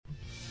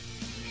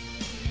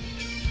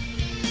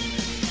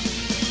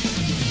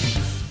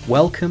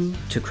Welcome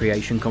to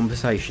Creation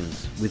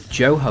Conversations with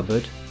Joe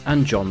Hubbard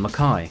and John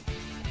Mackay.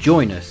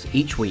 Join us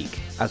each week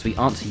as we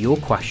answer your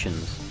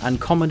questions and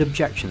common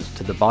objections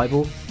to the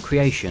Bible,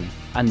 creation,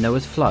 and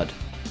Noah's flood.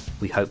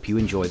 We hope you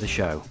enjoy the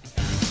show.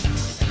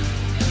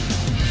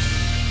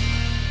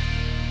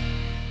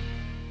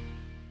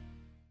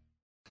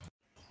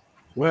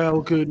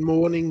 Well, good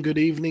morning, good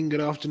evening,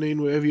 good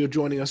afternoon, wherever you're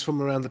joining us from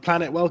around the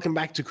planet. Welcome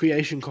back to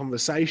Creation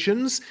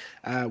Conversations,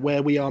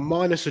 where we are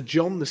minus a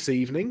John this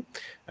evening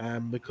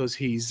because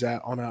he's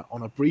on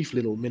a brief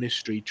little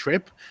ministry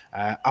trip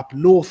up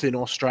north in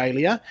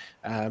Australia,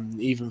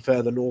 even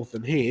further north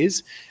than he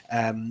is,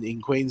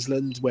 in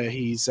Queensland, where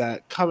he's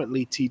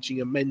currently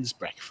teaching a men's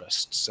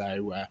breakfast.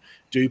 So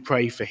do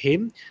pray for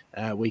him.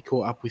 We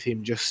caught up with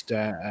him just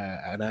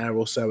an hour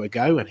or so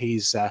ago, and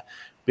he's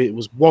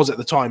was at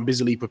the time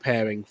busily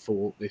preparing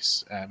for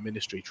this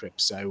ministry trip.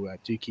 So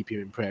do keep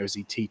him in prayer as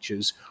he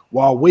teaches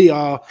while we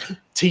are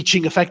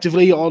teaching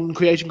effectively on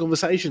Creation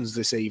Conversations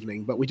this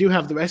evening. But we do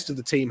have the rest of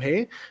the team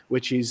here,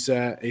 which is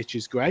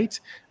great.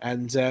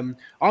 And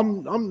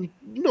I'm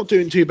not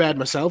doing too bad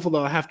myself,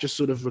 although I have just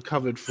sort of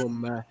recovered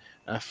from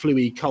a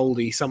fluey,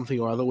 coldy something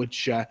or other,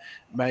 which you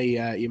may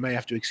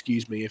have to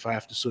excuse me if I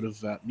have to sort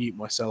of mute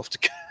myself to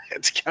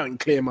go and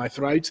clear my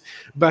throat.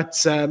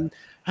 But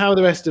how are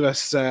the rest of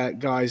us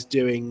guys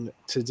doing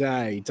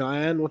today?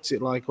 Diane, what's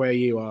it like where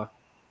you are?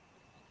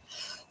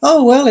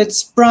 Oh, well,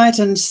 it's bright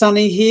and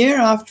sunny here.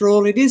 After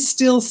all, it is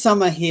still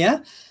summer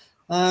here.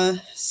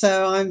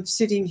 So I'm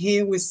sitting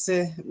here with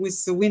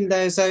the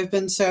windows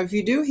open. So if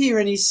you do hear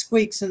any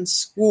squeaks and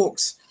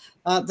squawks,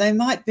 they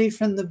might be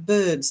from the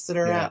birds that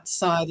are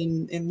outside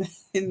in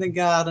the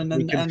garden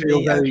and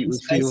the open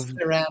spaces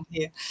around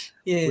here.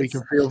 Yes. We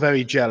can feel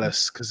very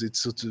jealous because it's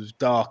sort of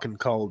dark and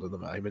cold at the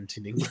moment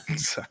in England.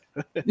 So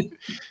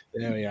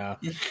there we are.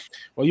 Yeah.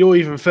 Well, you're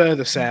even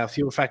further south.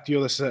 In fact,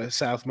 you're the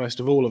southmost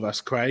of all of us,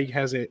 Craig.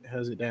 How's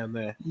it down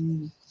there?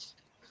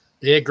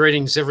 Yeah,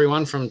 greetings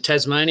everyone from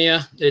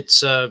Tasmania.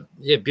 It's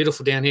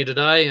beautiful down here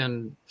today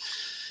and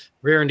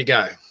raring to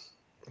go.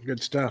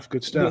 Good stuff.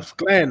 Yeah.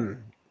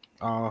 Glenn,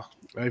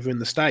 over in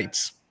the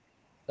States.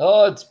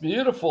 Oh, it's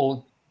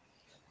beautiful.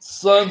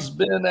 Sun's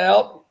been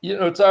out. You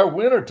know, it's our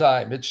winter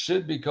time. It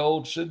should be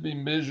cold, should be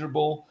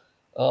miserable,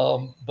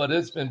 but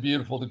it's been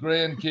beautiful. The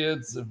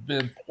grandkids have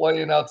been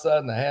playing outside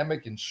in the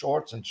hammock in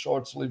shorts and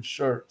short-sleeve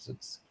shirts.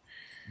 It's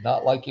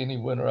not like any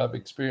winter I've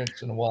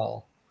experienced in a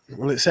while.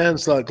 Well, it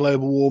sounds like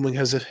global warming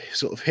has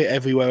sort of hit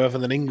everywhere other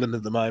than England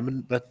at the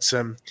moment, but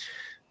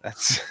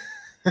that's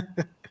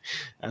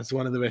that's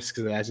one of the risks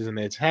of that, isn't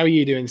it? How are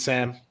you doing,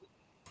 Sam?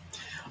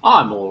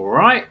 I'm all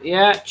right.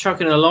 Yeah,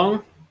 chucking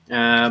along.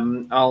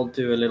 I'll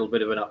do a little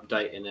bit of an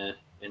update in a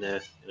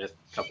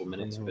couple of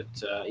minutes, but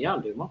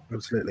I'm doing well.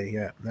 Absolutely,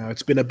 yeah. Now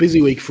it's been a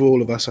busy week for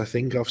all of us. I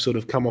think I've sort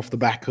of come off the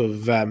back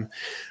of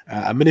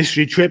a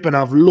ministry trip, and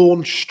I've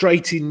launched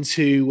straight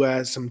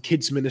into some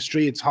kids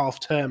ministry. It's half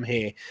term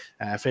here,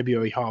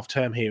 February half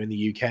term here in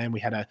the UK, and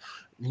we had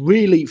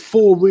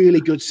four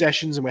really good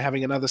sessions, and we're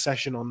having another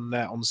session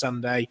on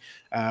Sunday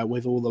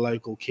with all the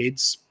local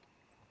kids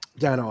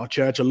down at our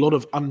church. A lot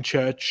of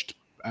unchurched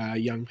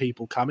young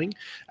people coming,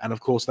 and of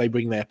course they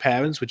bring their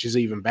parents, which is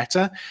even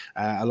better.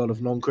 A lot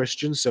of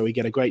non-Christians, so we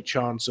get a great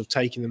chance of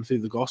taking them through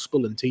the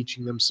gospel and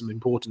teaching them some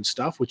important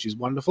stuff, which is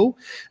wonderful.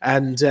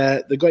 And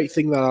the great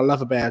thing that I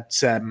love about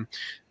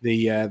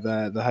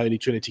the Holy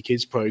Trinity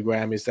Kids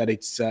program is that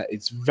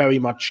it's very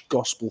much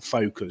gospel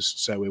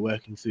focused. So we're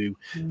working through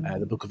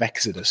the book of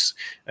Exodus,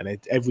 and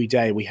every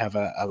day we have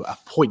a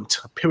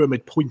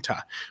pyramid pointer,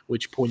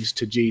 which points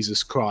to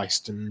Jesus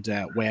Christ, and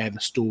where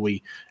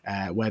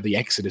the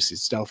Exodus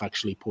itself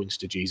actually points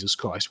to Jesus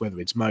Christ,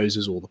 whether it's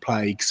Moses or the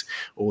plagues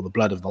or the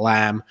blood of the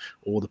Lamb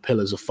or the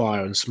pillars of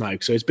fire and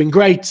smoke. So it's been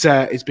great.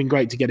 It's been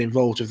great to get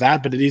involved with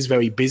that, but it is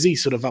very busy,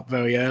 sort of up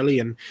very early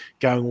and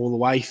going all the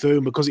way through.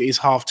 And because it is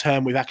half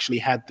term, we've actually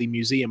had the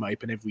museum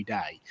open every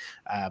day,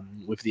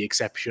 with the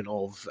exception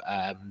of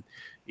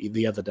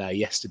the other day,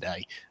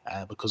 yesterday,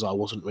 because I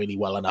wasn't really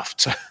well enough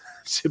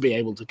to be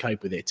able to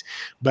cope with it.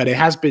 But it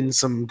has been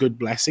some good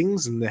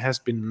blessings, and there has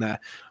been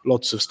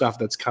lots of stuff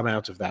that's come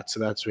out of that, so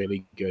that's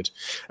really good.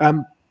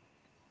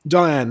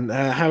 Diane,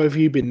 how have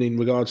you been in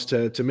regards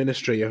to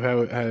ministry?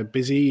 How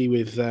busy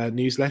with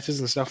newsletters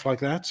and stuff like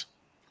that?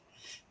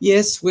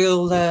 Yes,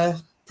 we'll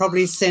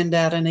probably send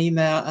out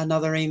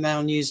another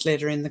email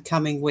newsletter in the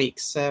coming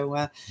weeks.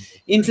 So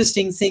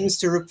interesting things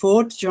to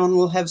report. John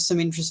will have some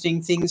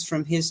interesting things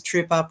from his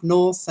trip up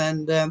north,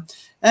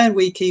 and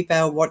we keep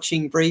our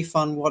watching brief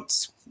on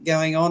what's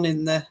going on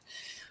in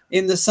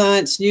the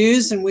science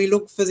news, and we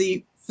look for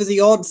the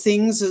odd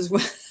things as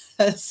well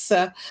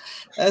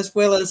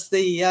as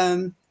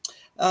the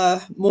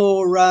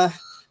more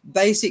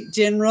basic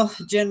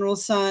general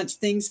science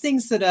things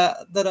that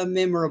are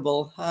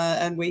memorable,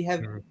 and we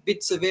have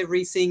bits of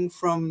everything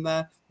from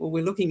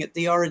we're looking at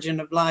the origin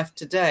of life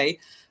today.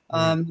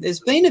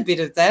 There's been a bit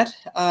of that.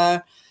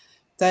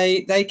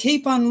 They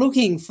keep on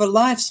looking for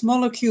life's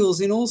molecules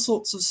in all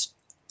sorts of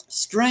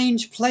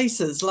strange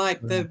places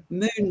like the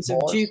moons of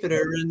Mars.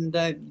 Jupiter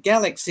and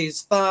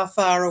galaxies far,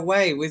 far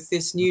away with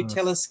this new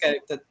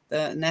telescope that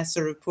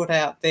NASA have put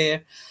out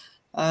there.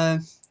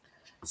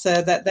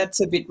 So that's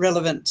a bit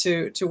relevant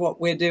to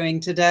what we're doing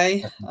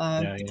today.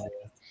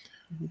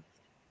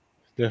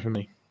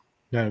 Definitely.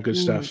 No, good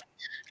stuff.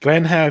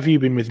 Glenn, how have you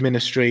been with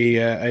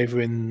ministry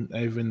over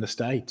in the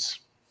States?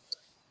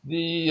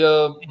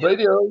 The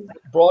radio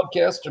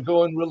broadcasts are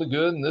going really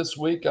good, and this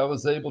week I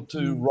was able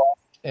to write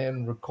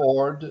and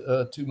record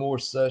 2 more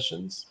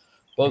sessions,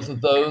 both of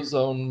those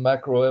on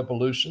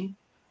macroevolution.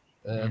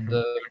 And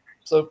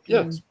so,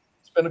 yeah, it's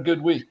been a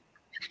good week.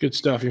 Good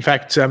stuff. In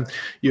fact,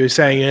 you were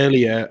saying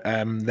earlier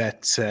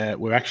that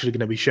we're actually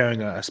going to be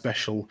showing a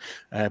special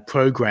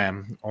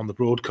program on the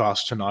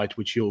broadcast tonight,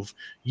 which you've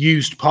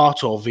used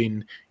part of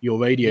in your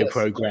radio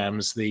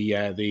programs,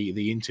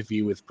 the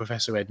interview with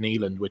Professor Ed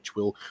Neeland, which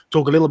we'll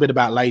talk a little bit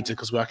about later,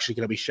 because we're actually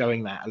going to be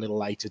showing that a little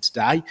later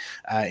today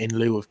in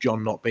lieu of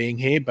John not being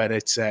here. But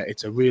it's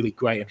a really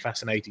great and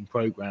fascinating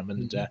program,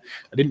 and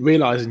I didn't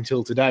realize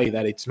until today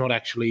that it's not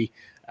actually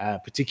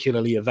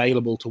particularly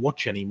available to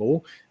watch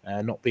anymore,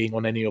 not being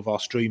on any of our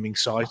streaming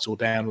sites or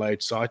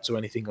download sites or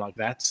anything like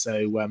that.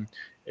 So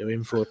we're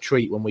in for a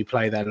treat when we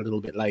play that a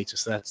little bit later.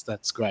 So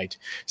that's great.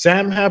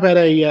 Sam, how about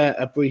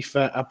a brief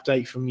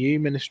update from you,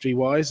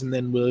 ministry-wise, and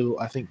then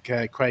I think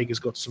Craig has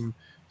got some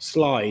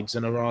slides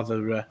and a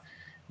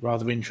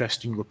rather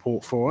interesting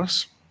report for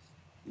us.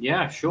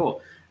 Yeah,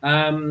 sure.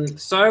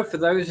 So for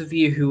those of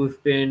you who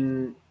have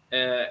been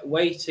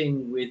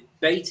waiting with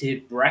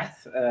bated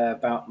breath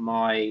about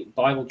my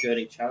Bible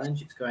Journey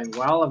Challenge, it's going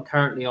well. I'm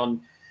currently on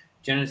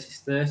Genesis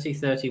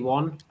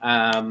 31,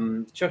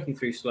 chucking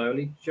through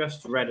slowly.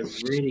 Just read a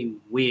really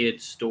weird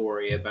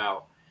story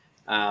about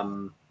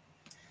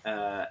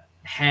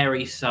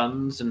hairy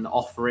sons and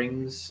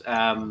offerings.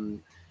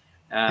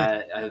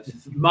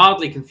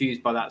 Mildly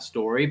confused by that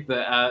story,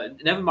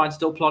 but never mind,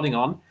 still plodding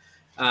on.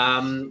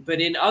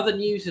 But in other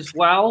news as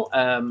well,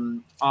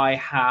 I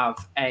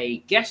have a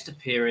guest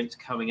appearance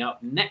coming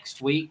up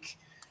next week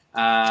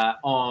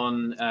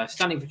on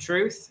Standing for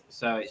Truth.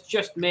 So it's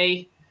just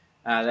me.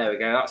 There we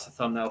go. That's the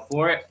thumbnail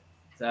for it.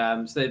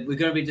 So we're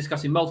going to be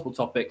discussing multiple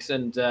topics.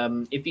 And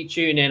if you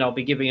tune in, I'll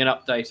be giving an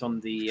update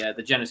on the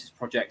Genesis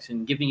project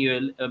and giving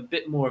you a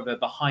bit more of a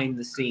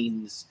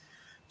behind-the-scenes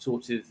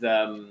sort of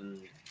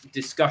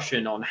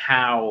discussion on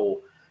how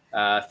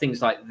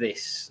things like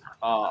this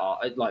are,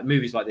 like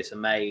movies like this are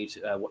made,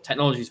 what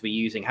technologies we're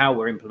using, how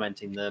we're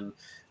implementing them.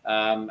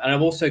 And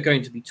I'm also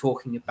going to be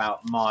talking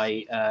about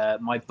my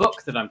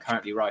book that I'm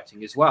currently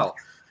writing as well.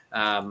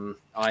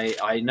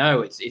 I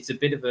know it's a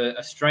bit of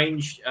a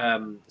strange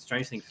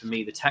thing for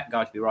me, the tech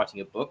guy, to be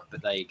writing a book,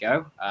 but there you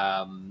go.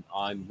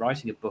 I'm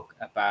writing a book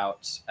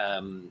about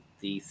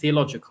the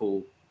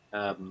theological,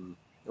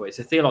 it's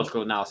a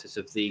theological analysis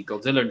of the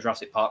Godzilla and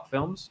Jurassic Park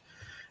films.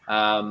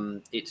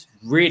 It's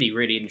really,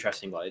 really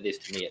interesting, well, it is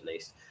to me at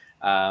least.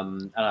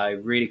 And I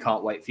really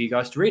can't wait for you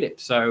guys to read it.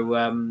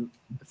 So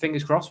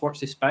fingers crossed, watch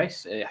this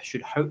space. It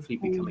should hopefully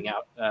be coming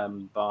out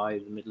by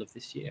the middle of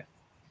this year.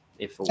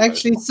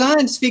 Actually,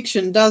 science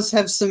fiction does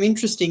have some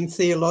interesting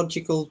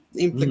theological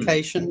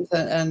implications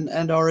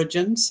and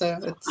origins. So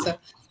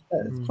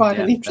it's quite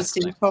an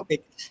interesting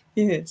topic.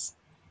 Yes.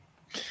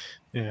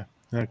 Yeah.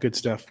 No, good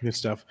stuff. Good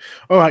stuff.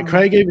 All right,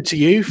 Craig, over to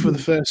you for the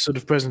first sort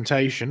of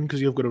presentation,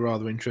 because you've got a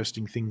rather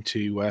interesting thing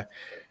to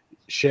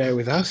share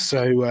with us.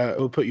 So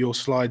we'll put your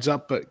slides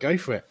up, but go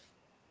for it.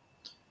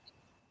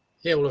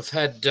 Yeah, well, I've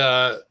had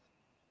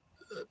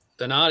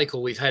an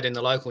article we've had in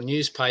the local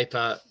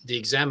newspaper, The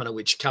Examiner,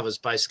 which covers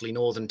basically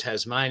northern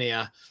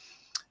Tasmania,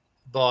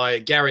 by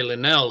Gary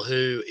Linnell,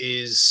 who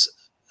is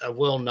a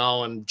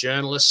well-known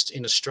journalist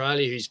in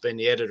Australia who's been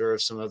the editor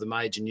of some of the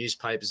major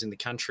newspapers in the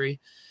country.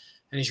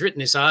 And he's written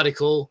this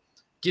article,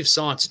 Give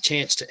Science a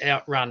Chance to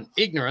Outrun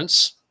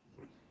Ignorance.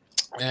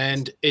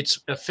 And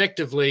it's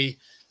effectively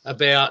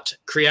about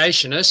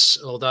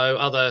creationists, although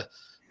other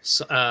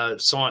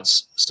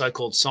science,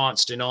 so-called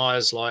science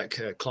deniers like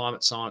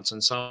climate science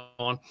and so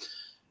on.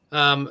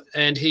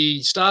 And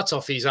he starts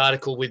off his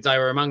article with, they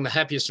were among the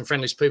happiest and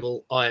friendliest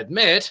people I had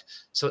met.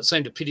 So it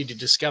seemed a pity to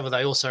discover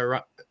they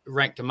also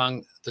ranked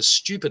among the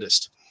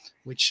stupidest,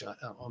 which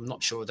I'm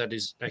not sure that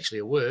is actually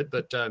a word,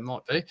 but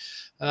might be,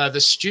 the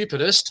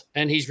stupidest.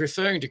 And he's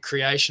referring to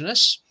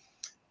creationists.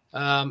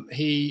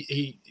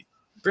 He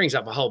brings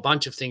up a whole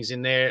bunch of things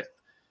in there,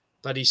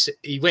 but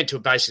he went to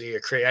basically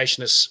a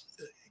creationist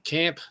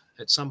camp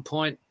at some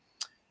point,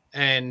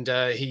 and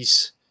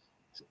he's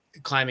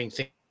claiming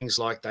things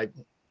like they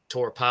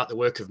tore apart the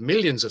work of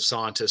millions of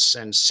scientists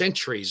and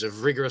centuries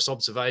of rigorous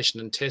observation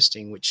and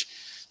testing, which,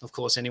 of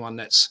course, anyone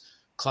that's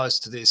close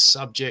to this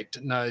subject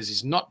knows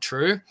is not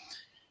true.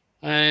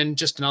 And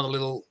just another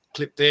little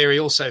clip there. He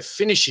also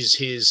finishes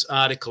his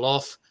article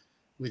off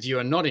with, "You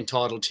are not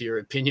entitled to your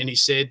opinion," he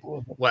said.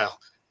 Well,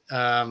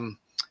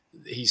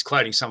 he's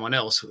quoting someone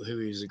else who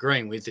he's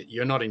agreeing with, that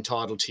you're not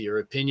entitled to your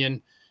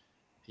opinion.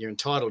 You're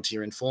entitled to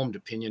your informed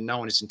opinion. No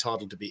one is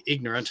entitled to be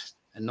ignorant,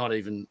 and not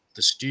even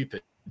the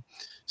stupid.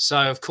 So,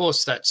 of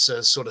course, that's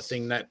a sort of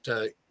thing that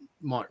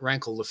might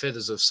rankle the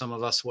feathers of some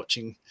of us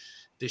watching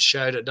this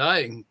show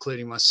today,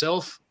 including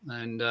myself.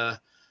 And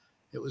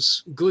it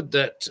was good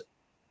that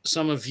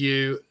some of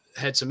you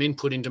had some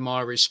input into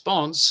my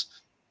response,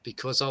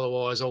 because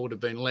otherwise I would have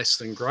been less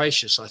than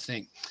gracious, I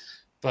think.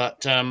 But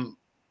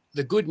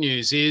the good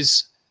news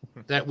is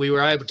that we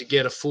were able to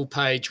get a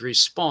full-page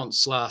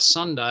response last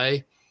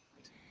Sunday,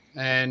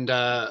 and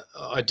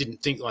I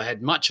didn't think I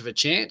had much of a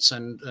chance.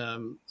 And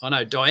I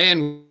know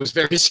Diane was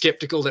very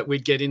sceptical that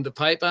we'd get in the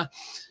paper,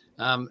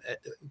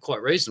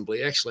 quite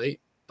reasonably, actually.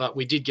 But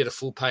we did get a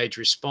full-page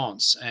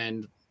response,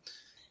 and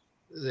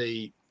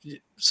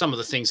some of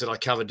the things that I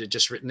covered are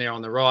just written there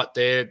on the right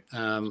there.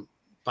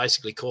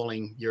 Basically,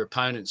 calling your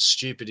opponent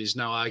stupid is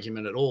no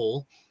argument at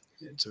all.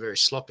 It's a very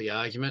sloppy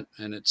argument,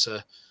 and it's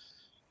a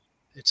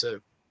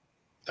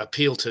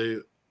appeal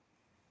to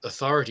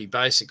authority,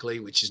 basically,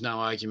 which is no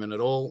argument at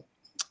all.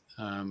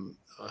 I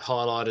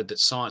highlighted that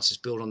science is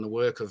built on the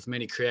work of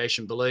many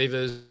creation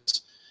believers,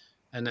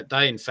 and that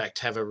they, in fact,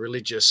 have a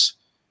religious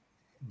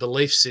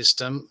belief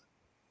system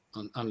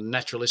on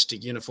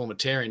naturalistic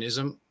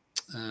uniformitarianism,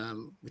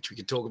 which we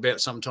could talk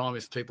about sometime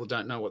if people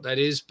don't know what that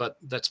is, but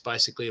that's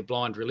basically a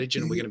blind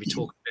religion. We're going to be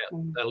talking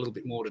about that a little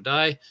bit more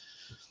today.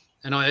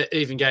 And I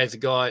even gave the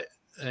guy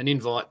an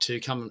invite to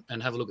come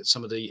and have a look at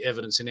some of the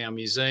evidence in our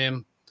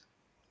museum,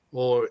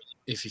 or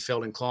if he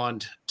felt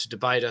inclined to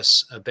debate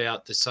us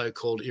about the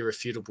so-called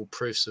irrefutable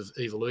proofs of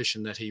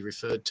evolution that he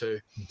referred to.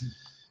 Mm-hmm.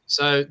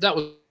 So that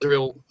was a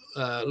real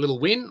little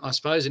win, I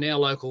suppose, in our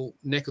local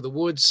neck of the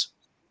woods,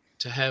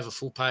 to have a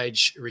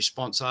full-page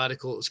response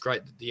article. It was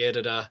great that the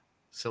editor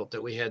felt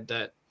that we had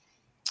that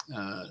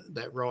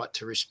right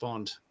to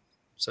respond.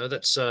 So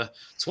that's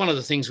it's one of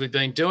the things we've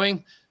been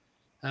doing.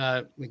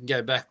 We can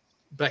go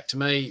back to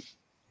me,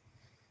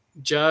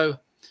 Joe.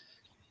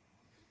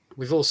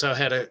 We've also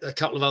had a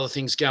couple of other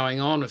things going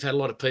on. We've had a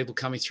lot of people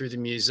coming through the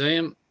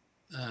museum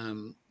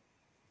in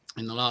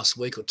the last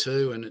week or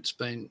two, and it's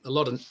been a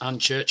lot of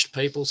unchurched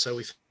people. So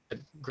we've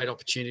had great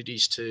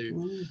opportunities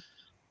to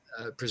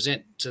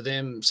present to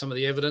them some of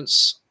the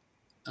evidence.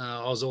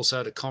 I was also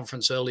at a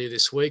conference earlier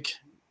this week,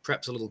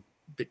 perhaps a little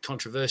bit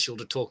controversial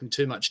to talk in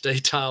too much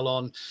detail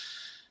on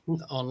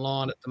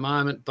online at the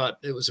moment, but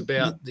it was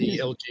about the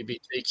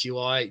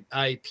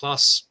LGBTQIA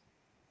plus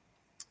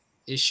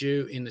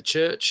issue in the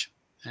church,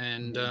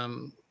 and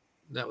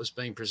that was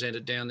being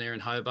presented down there in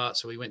Hobart.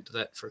 So we went to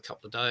that for a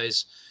couple of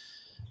days.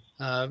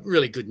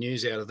 Really good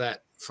news out of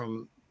that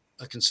from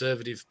a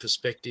conservative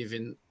perspective,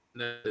 in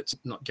that it's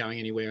not going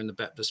anywhere in the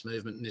Baptist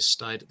movement in this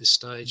state at this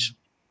stage.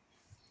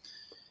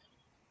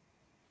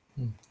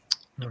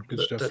 Oh,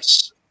 good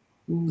stuff.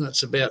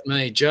 That's about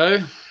me, Joe.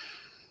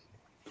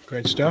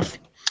 Great stuff.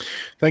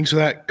 Thanks for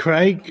that,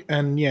 Craig.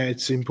 And yeah,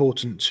 it's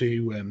important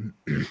to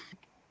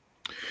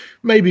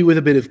maybe with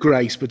a bit of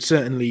grace, but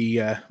certainly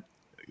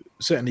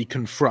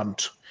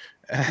confront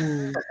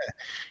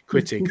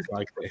critics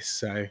like this.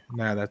 So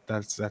no,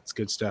 that's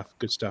good stuff.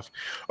 Good stuff.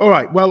 All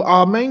right. Well,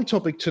 our main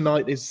topic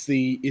tonight is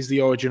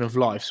the origin of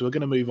life. So we're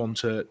going to move on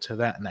to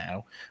that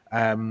now.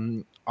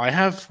 I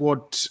have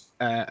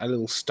a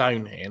little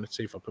stone here. Let's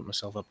see if I put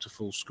myself up to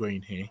full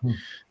screen here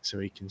so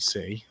we can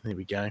see. There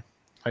we go.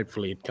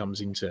 Hopefully it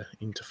comes into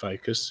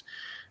focus.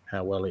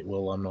 How well it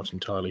will, I'm not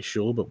entirely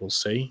sure, but we'll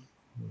see.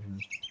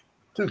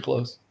 Too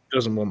close.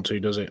 Doesn't want to,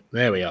 does it?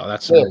 There we are.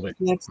 That's a little bit.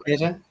 That's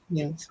better.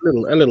 Yes. A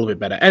little bit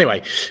better.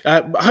 Anyway,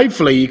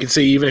 hopefully you can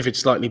see, even if it's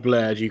slightly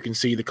blurred, you can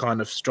see the kind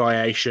of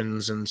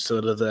striations and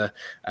sort of the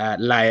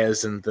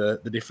layers and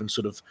the different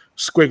sort of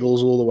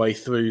squiggles all the way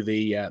through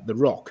the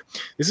rock.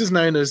 This is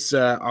known as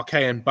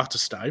Archean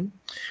butterstone,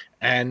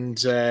 and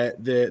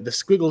the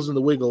squiggles and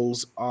the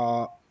wiggles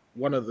are,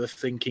 one of the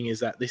thinking is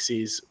that this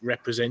is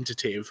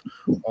representative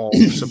of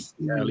some of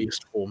the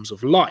earliest forms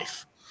of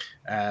life.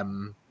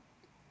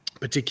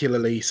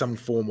 Particularly some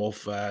form of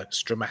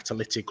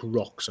stromatolitic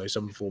rock, so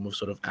some form of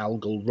sort of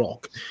algal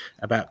rock,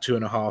 about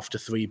 2.5 to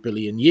 3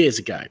 billion years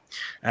ago.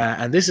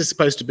 And this is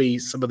supposed to be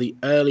some of the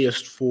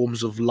earliest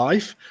forms of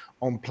life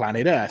on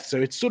planet Earth. So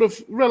it's sort of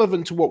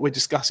relevant to what we're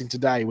discussing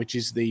today, which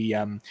is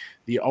the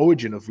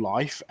origin of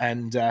life,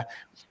 and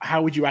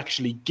how would you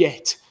actually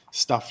get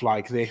stuff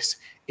like this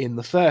in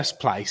the first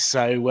place.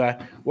 So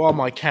while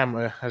my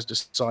camera has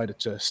decided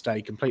to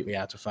stay completely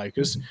out of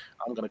focus,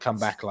 I'm going to come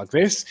back like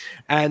this.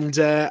 And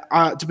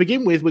to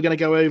begin with, we're going to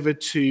go over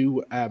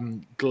to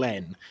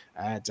Glenn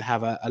to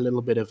have a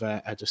little bit of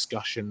a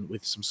discussion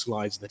with some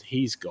slides that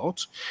he's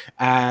got.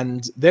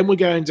 And then we're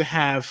going to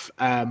have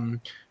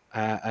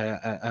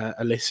a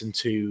listen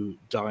to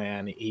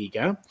Diane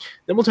Eager.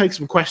 Then we'll take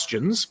some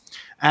questions,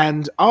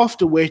 and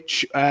after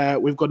which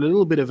we've got a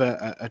little bit of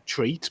a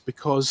treat,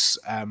 because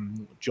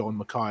John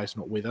Mackay is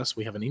not with us.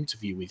 We have an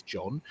interview with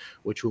John,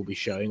 which we'll be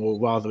showing, or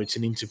rather it's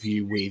an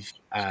interview with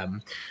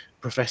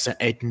Professor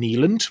Ed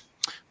Neeland.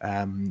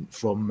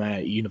 from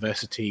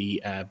University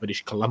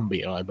British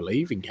Columbia, I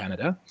believe, in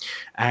Canada,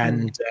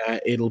 and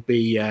it'll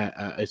be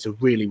it's a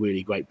really,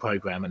 really great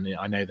program, and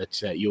I know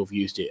that you've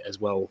used it as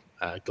well,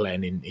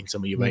 Glenn, in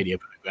some of your radio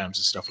programs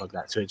and stuff like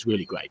that. So it's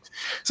really great.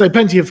 So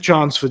plenty of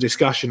chance for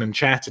discussion and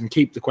chat, and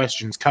keep the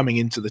questions coming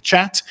into the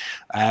chat,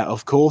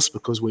 of course,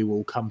 because we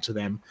will come to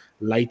them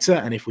later.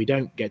 And if we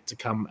don't get to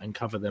come and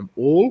cover them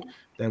all,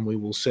 then we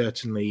will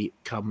certainly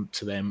come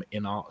to them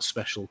in our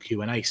special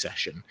Q&A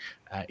session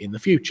in the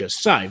future.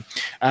 So,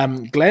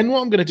 Glenn,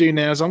 what I'm going to do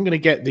now is I'm going to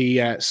get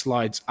the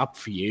slides up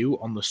for you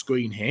on the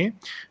screen here.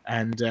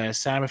 And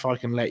Sam, if I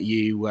can let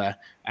you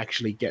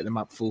actually get them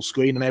up full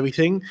screen and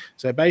everything.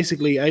 So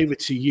basically over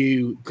to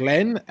you,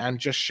 Glenn, and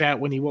just shout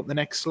when you want the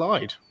next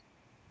slide.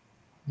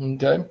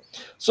 Okay.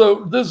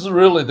 So this is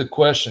really the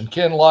question.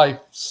 Can life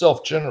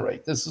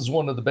self-generate? This is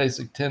one of the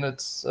basic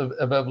tenets of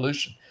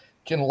evolution.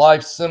 Can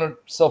life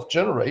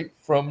self-generate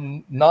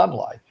from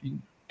non-life? You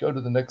can go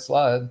to the next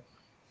slide.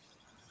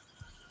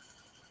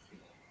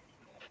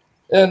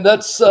 And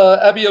that's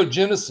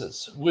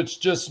abiogenesis, which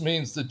just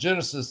means the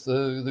genesis,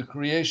 the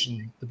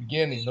creation, the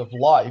beginning of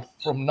life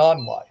from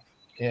non-life.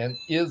 And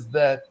is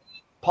that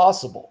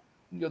possible?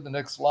 You can go to the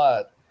next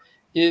slide.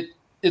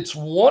 It's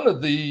one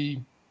of the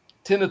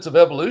tenets of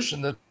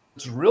evolution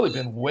that's really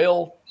been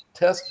well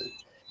tested.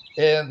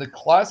 And the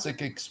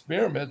classic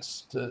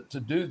experiments to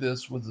do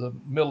this was the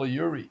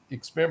Miller-Urey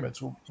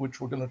experiments, which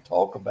we're going to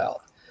talk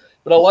about.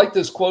 But I like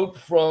this quote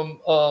from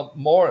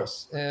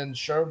Morris and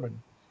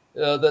Sherman,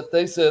 that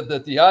they said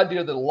that the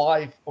idea that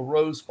life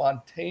arose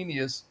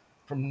spontaneous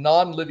from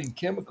non-living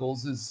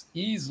chemicals is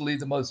easily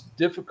the most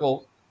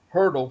difficult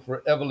hurdle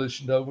for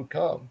evolution to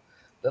overcome.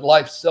 That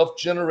life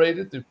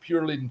self-generated through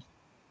purely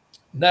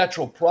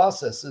natural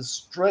processes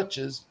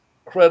stretches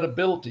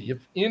credibility.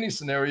 If any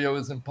scenario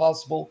is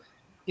impossible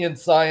in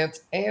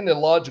science and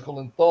illogical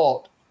in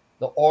thought,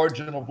 the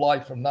origin of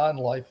life from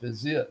non-life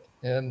is it.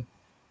 And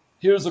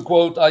here's a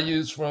quote I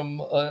use from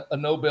a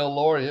Nobel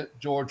laureate,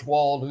 George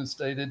Wald, who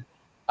stated,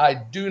 "I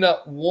do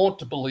not want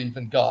to believe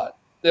in God.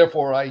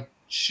 Therefore, I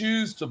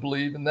choose to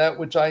believe in that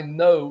which I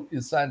know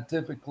is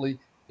scientifically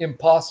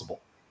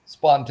impossible,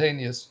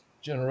 spontaneous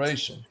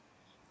generation."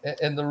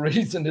 And the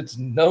reason it's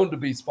known to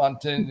be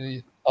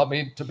spontaneous,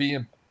 to be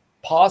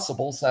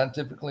impossible,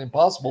 scientifically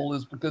impossible,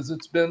 is because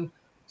it's been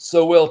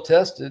so well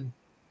tested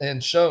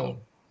and shown.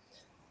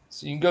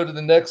 So you can go to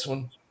the next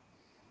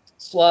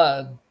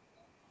slide.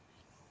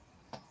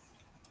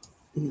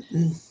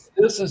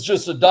 This is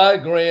just a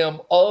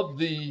diagram of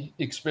the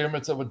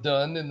experiments that were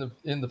done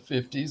in the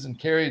 50s and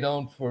carried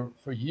on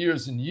for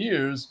years and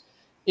years,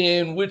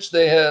 in which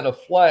they had a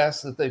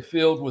flask that they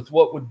filled with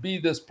what would be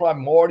this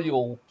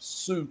primordial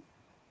soup,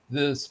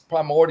 this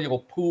primordial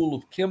pool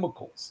of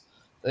chemicals.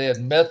 They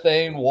had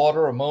methane,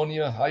 water,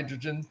 ammonia,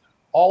 hydrogen,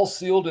 all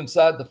sealed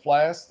inside the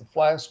flask. The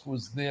flask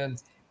was then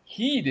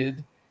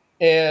heated,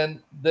 and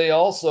they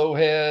also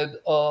had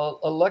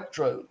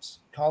electrodes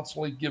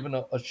constantly giving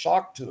a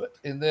shock to it.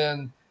 And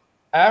then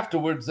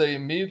afterwards, they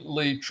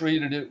immediately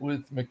treated it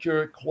with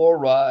mercuric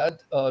chloride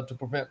to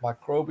prevent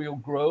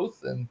microbial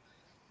growth, and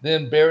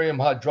then barium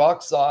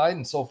hydroxide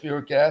and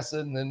sulfuric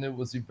acid, and then it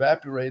was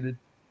evaporated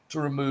to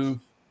remove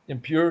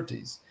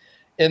impurities.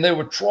 And they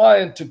were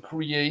trying to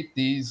create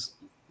these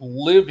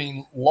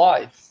living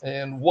life.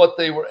 And what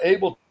they were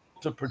able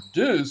to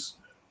produce,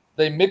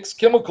 they mixed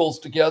chemicals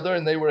together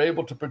and they were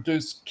able to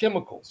produce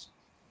chemicals.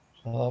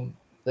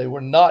 They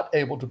were not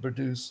able to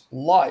produce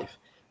life.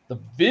 The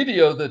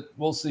video that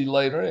we'll see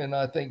later, and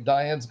I think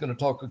Diane's going to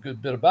talk a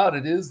good bit about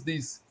it, is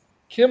these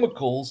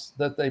chemicals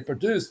that they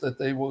produce that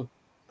they will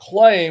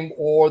claim,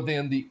 or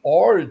then the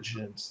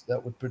origins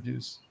that would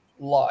produce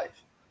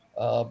life.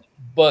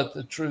 But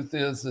the truth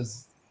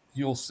is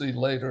you'll see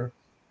later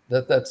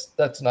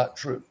that's not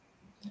true.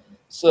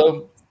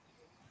 So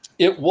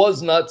it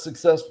was not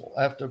successful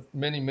after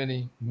many,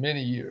 many,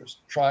 many years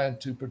trying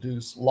to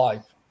produce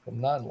life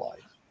from non-life.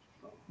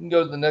 You can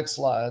go to the next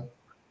slide.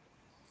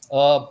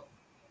 No,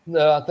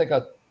 I think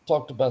I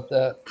talked about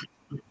that.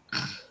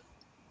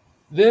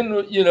 Then,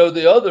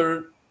 the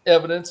other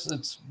evidence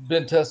that's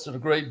been tested a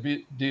great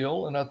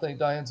deal, and I think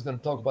Diane's going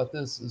to talk about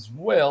this as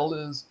well,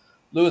 is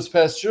Louis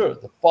Pasteur,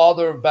 the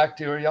father of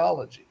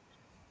bacteriology.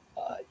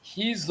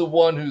 He's the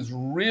one who's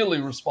really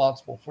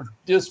responsible for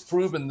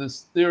disproving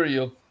this theory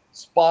of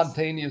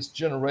spontaneous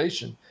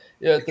generation.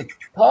 At the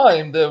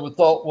time, the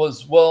thought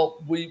was,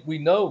 well, we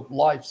know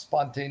life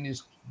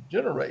spontaneous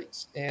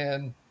generates,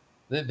 and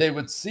they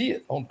would see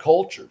it on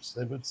cultures.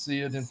 They would see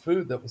it in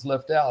food that was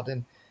left out.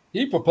 And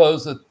he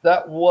proposed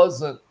that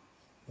wasn't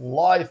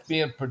life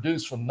being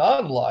produced from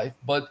non-life,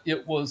 but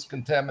it was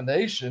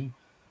contamination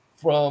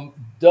from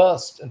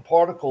dust and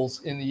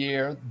particles in the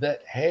air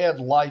that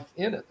had life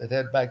in it, that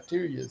had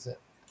bacteria in it.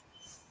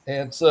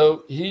 And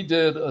so he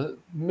did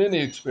many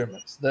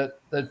experiments that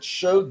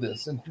showed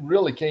this, and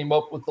really came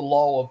up with the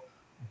law of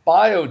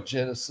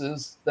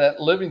biogenesis, that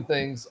living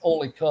things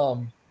only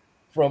come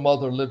from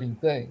other living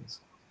things.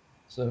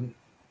 So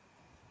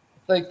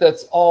I think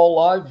that's all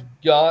I've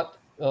got.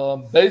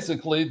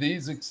 Basically,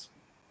 these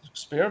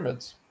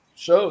experiments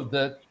showed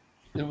that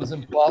it was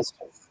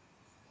impossible.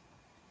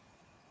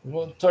 We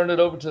want to turn it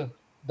over to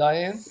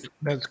Diane.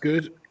 That's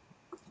good.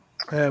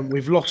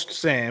 We've lost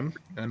Sam,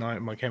 and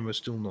my camera's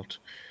still not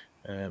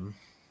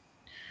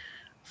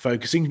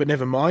focusing, but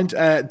never mind.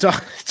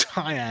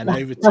 Diane,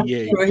 over to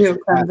you. Sure, he'll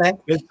come back.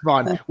 It's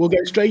fine. We'll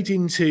go straight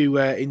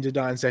into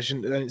Diane's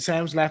session.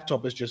 Sam's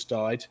laptop has just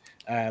died.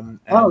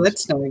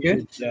 That's not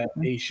good.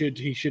 He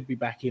should be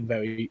back in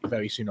very,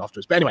 very soon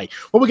afterwards. But anyway,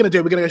 what we're going to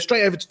do, we're going to go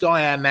straight over to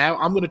Diane now.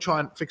 I'm going to try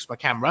and fix my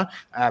camera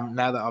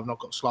now that I've not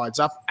got slides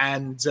up,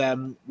 and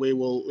we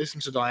will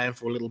listen to Diane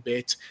for a little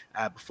bit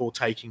before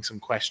taking some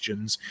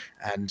questions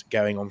and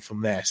going on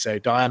from there. So,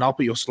 Diane, I'll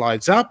put your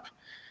slides up.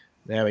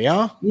 There we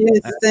are. Yes,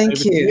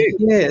 thank you.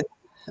 Yes.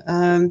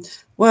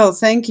 Well,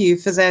 thank you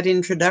for that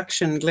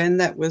introduction, Glenn.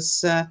 That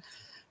was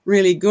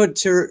really good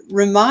to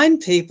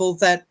remind people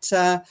that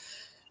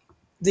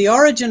the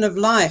origin of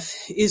life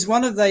is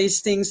one of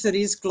those things that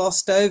is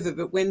glossed over,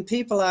 but when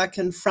people are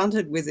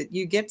confronted with it,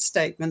 you get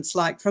statements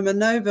like from a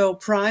Nobel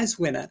Prize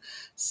winner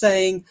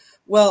saying,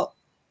 well,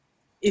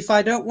 if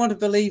I don't want to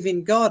believe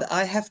in God,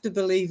 I have to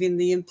believe in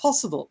the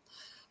impossible.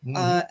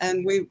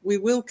 And we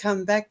will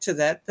come back to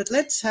that, but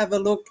let's have a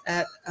look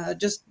at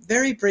just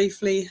very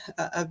briefly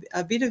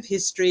a bit of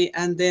history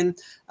and then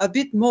a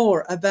bit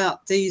more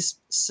about these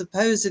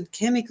supposed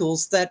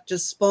chemicals that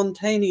just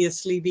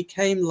spontaneously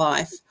became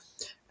life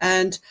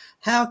and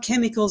how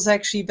chemicals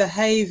actually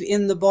behave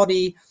in the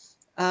body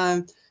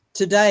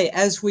today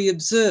as we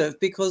observe,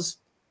 because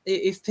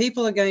if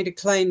people are going to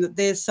claim that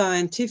they're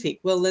scientific,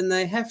 well, then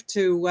they have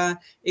to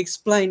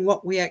explain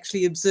what we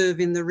actually observe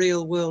in the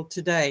real world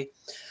today.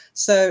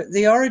 So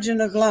the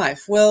origin of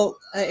life. Well,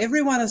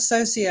 everyone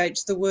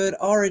associates the word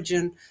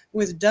origin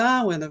with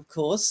Darwin, of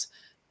course.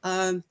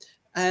 And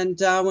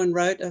Darwin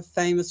wrote a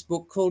famous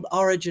book called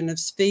Origin of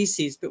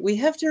Species. But we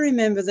have to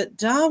remember that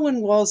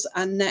Darwin was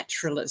a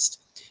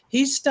naturalist.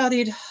 He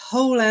studied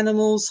whole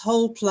animals,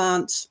 whole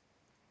plants.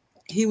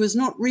 He was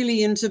not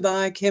really into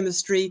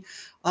biochemistry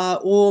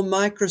or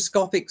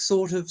microscopic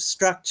sort of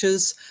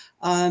structures.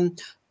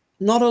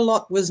 Not a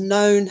lot was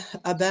known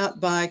about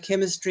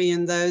biochemistry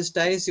in those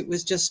days. It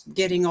was just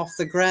getting off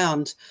the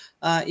ground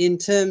in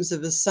terms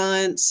of a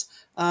science,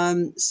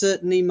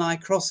 certainly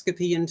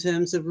microscopy in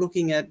terms of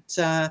looking at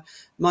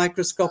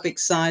microscopic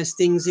size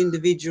things,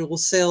 individual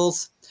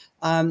cells,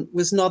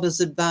 was not as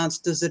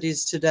advanced as it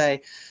is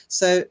today.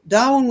 So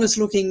Darwin was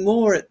looking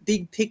more at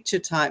big picture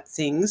type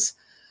things.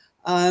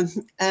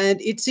 And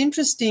it's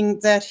interesting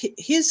that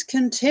his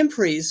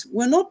contemporaries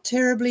were not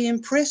terribly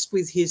impressed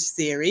with his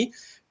theory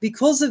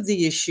because of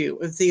the issue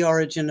of the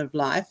origin of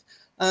life.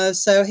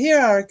 So here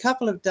are a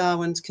couple of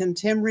Darwin's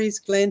contemporaries.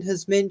 Glenn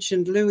has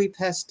mentioned Louis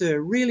Pasteur,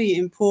 really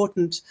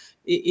important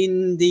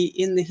in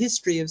the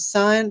history of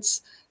science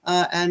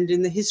and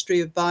in the history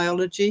of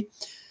biology.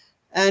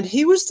 And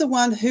he was the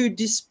one who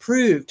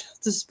disproved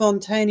the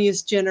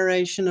spontaneous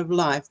generation of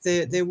life.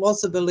 There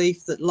was a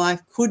belief that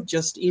life could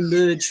just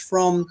emerge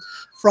from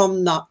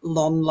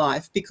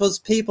non-life because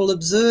people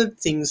observed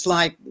things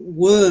like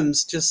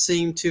worms just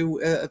seem to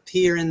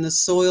appear in the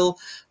soil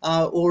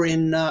or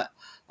in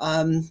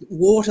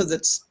water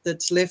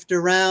that's left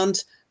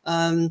around,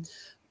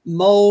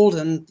 mold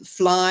and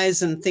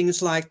flies and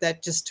things like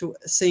that just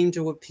seem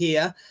to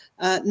appear.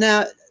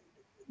 Now,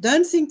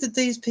 don't think that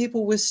these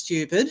people were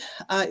stupid.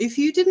 If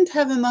you didn't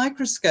have a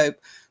microscope,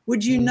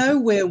 would you know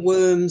where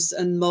worms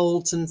and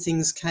molds and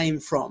things came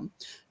from?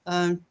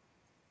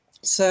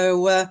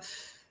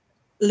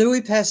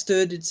 Louis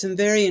Pasteur did some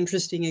very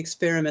interesting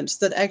experiments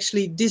that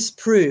actually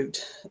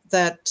disproved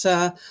that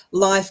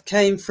life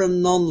came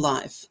from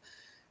non-life.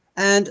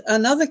 And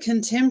another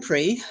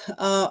contemporary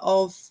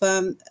of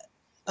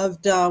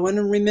Darwin,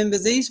 and remember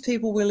these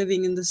people were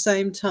living in the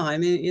same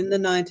time in the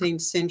 19th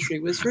century,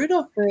 was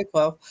Rudolf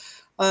Virchow,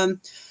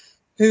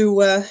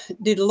 who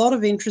did a lot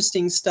of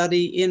interesting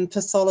study in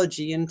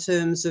pathology in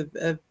terms of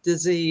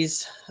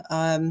disease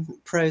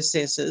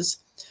processes.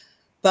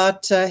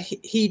 But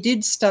he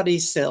did study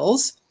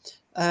cells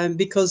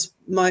because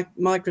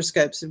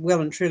microscopes had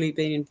well and truly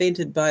been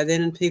invented by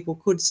then and people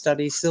could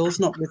study cells,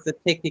 not with the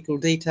technical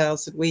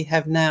details that we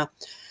have now.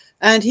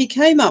 And he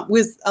came up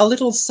with a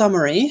little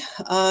summary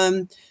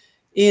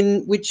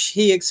in which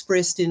he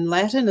expressed in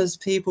Latin, as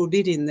people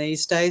did in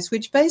these days,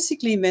 which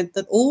basically meant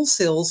that all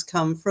cells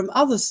come from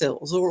other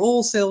cells, or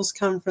all cells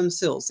come from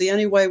cells. The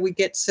only way we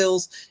get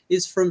cells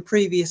is from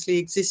previously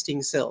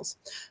existing cells.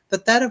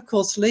 But that, of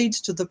course,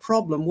 leads to the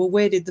problem, well,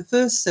 where did the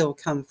first cell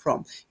come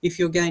from if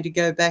you're going to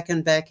go back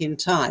and back in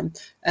time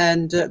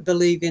and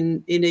believe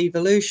in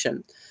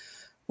evolution?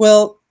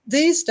 Well,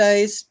 these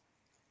days,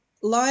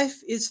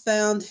 life is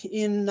found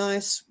in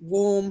nice,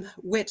 warm,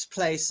 wet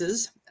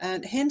places,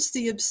 and hence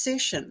the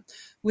obsession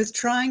with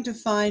trying to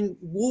find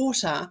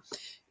water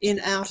in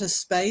outer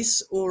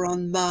space or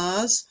on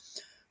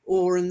Mars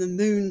or in the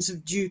moons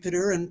of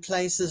Jupiter and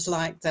places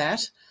like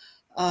that,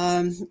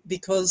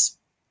 because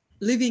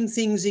living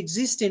things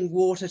exist in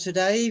water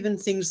today, even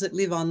things that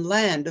live on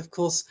land. Of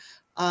course,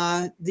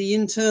 The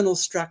internal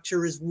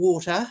structure is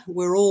water.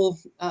 We're all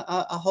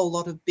a whole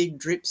lot of big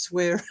drips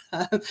where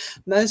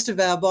most of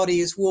our body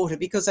is water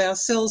because our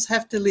cells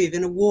have to live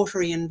in a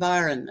watery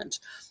environment.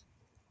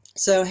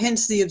 So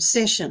hence the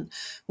obsession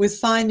with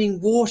finding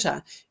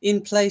water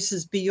in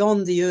places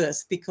beyond the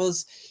earth,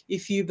 because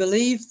if you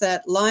believe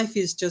that life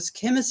is just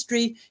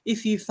chemistry,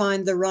 if you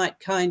find the right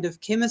kind of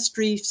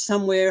chemistry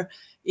somewhere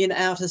in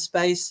outer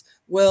space,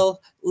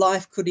 well,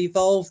 life could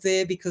evolve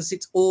there because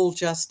it's all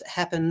just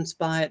happens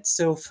by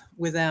itself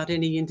without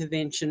any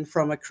intervention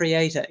from a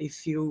creator.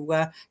 If you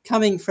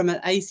coming from an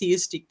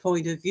atheistic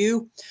point of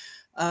view,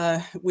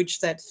 which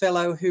that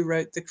fellow who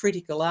wrote the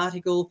critical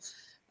article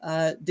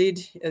did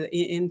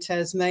in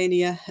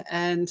Tasmania,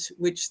 and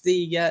which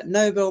the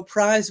Nobel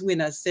Prize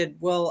winner said,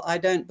 well, I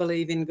don't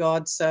believe in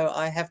God, so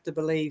I have to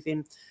believe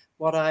in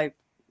what I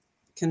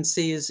can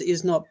see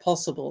is not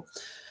possible.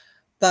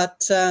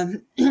 But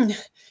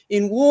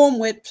in warm,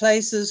 wet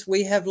places,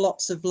 we have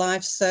lots of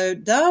life. So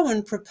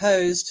Darwin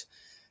proposed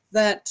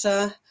that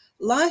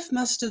life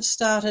must have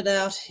started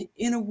out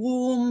in a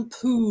warm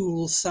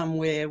pool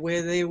somewhere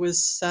where there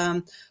was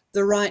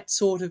the right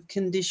sort of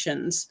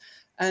conditions.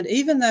 And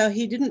even though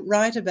he didn't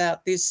write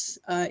about this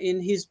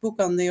in his book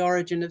on the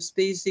origin of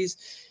species,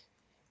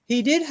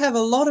 he did have a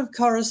lot of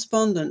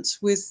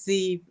correspondence with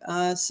the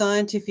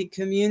scientific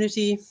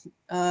community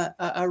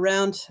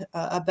around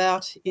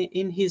about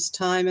in his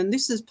time. And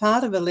this is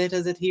part of a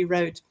letter that he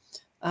wrote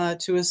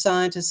to a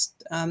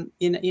scientist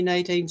in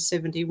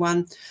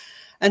 1871.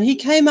 And he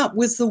came up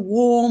with the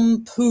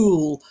warm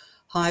pool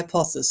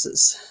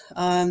hypothesis.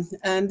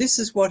 And this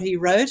is what he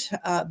wrote,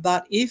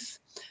 but if,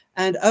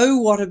 and oh,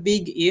 what a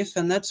big if,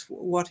 and that's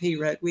what he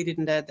wrote. We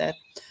didn't add that.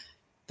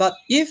 But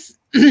if,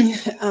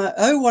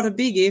 oh, what a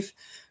big if,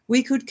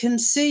 we could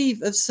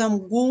conceive of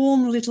some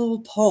warm little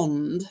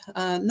pond,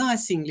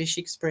 nice English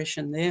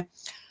expression there,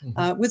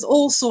 with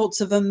all sorts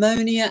of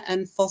ammonia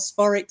and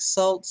phosphoric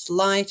salts,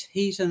 light,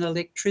 heat, and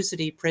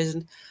electricity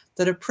present,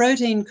 that a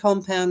protein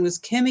compound was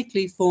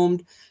chemically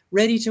formed,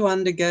 ready to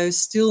undergo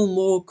still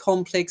more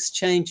complex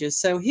changes.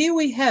 So here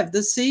we have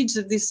the seeds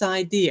of this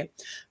idea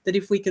that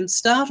if we can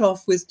start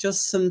off with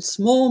just some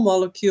small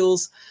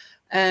molecules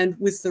and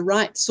with the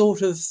right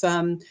sort of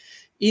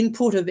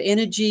input of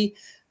energy,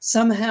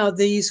 somehow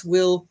these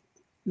will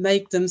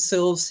make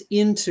themselves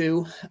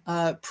into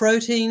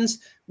proteins,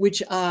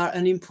 which are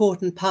an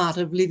important part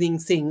of living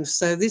things.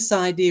 So this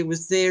idea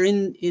was there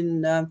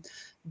in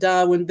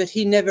Darwin, but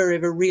he never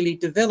ever really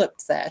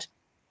developed that.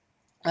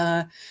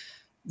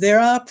 There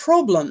are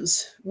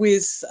problems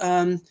with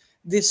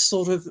this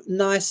sort of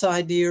nice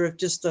idea of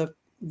just a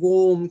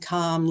warm,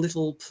 calm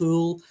little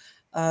pool.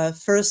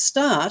 For a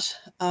start,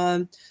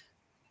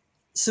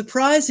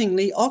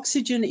 surprisingly,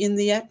 oxygen in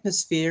the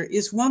atmosphere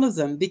is one of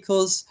them,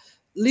 because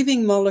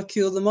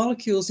the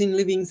molecules in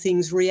living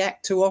things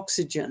react to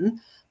oxygen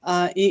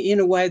in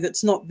a way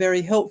that's not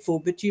very helpful.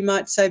 But you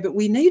might say, but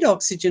we need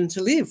oxygen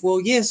to live.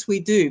 Well, yes, we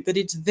do, but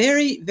it's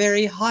very,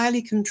 very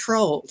highly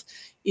controlled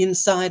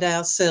inside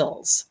our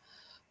cells.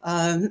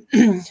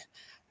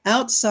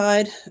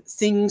 Outside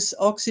things,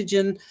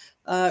 oxygen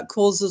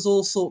causes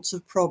all sorts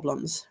of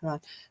problems,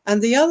 right?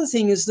 And the other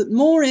thing is that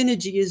more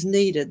energy is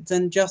needed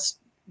than just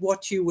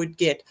what you would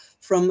get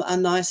from a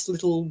nice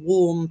little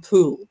warm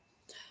pool.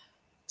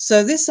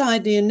 So this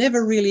idea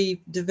never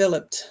really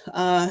developed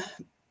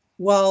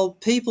while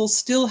people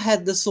still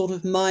had the sort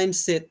of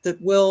mindset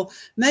that, well,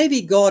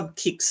 maybe God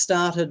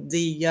kick-started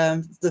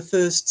the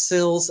first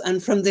cells,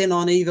 and from then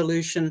on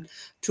evolution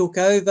took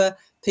over.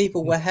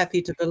 People were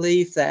happy to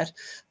believe that.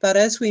 But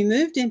as we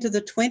moved into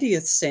the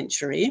 20th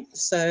century,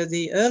 so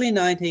the early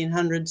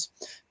 1900s,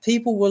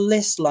 people were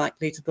less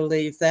likely to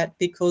believe that,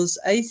 because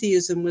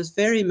atheism was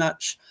very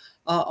much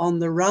on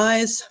the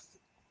rise.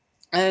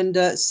 And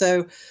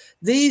so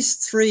these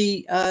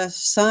three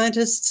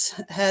scientists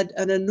had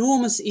an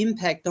enormous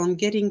impact on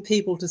getting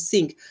people to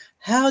think,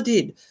 how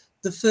did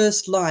the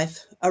first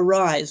life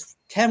arise?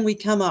 Can we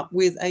come up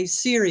with a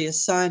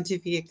serious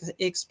scientific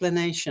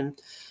explanation?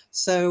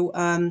 So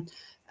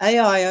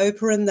A.I.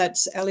 Oparin,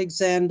 that's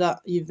Alexander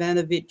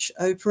Ivanovich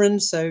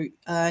Oparin. So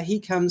he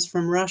comes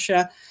from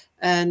Russia,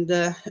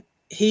 and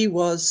he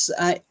was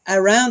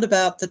around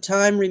about the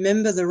time,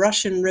 remember the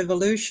Russian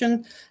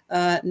Revolution,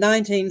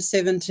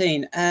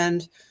 1917,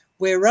 and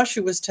where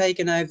Russia was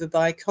taken over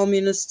by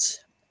communists,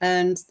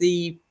 and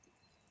the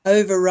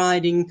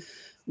overriding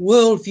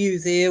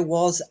worldview there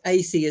was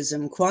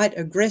atheism, quite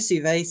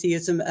aggressive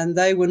atheism, and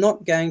they were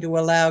not going to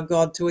allow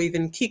God to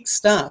even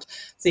kickstart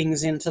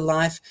things into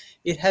life.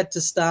 It had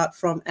to start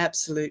from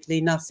absolutely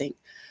nothing.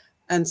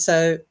 And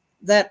so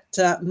that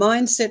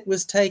mindset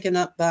was taken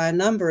up by a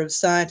number of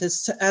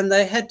scientists, and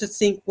they had to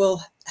think,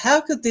 well,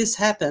 how could this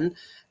happen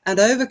and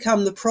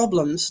overcome the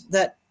problems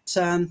that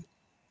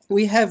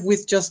we have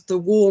with just the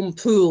warm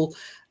pool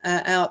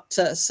out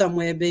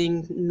somewhere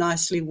being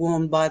nicely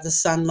warmed by the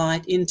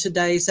sunlight in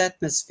today's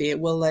atmosphere.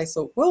 Well, they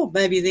thought, well,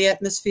 maybe the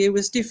atmosphere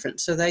was different.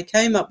 So they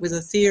came up with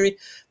a theory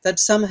that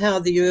somehow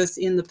the Earth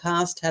in the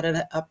past had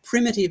a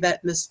primitive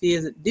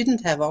atmosphere that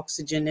didn't have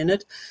oxygen in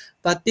it,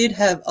 but did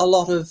have a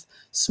lot of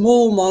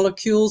small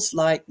molecules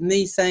like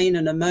methane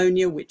and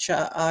ammonia, which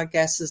are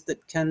gases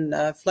that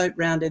can float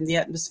around in the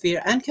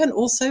atmosphere and can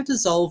also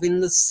dissolve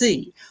in the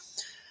sea.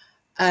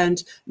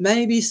 And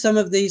maybe some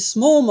of these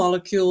small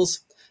molecules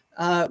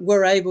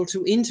were able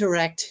to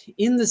interact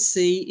in the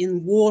sea,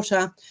 in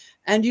water,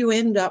 and you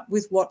end up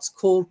with what's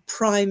called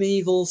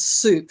primeval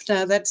soup.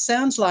 Now, that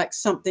sounds like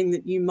something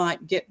that you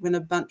might get when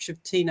a bunch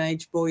of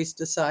teenage boys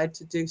decide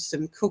to do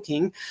some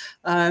cooking,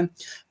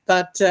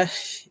 but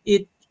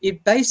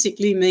it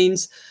basically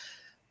means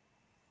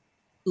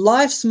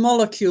life's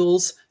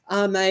molecules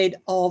are made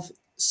of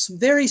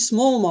very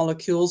small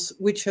molecules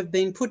which have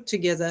been put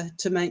together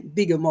to make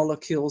bigger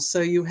molecules.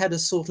 So you had a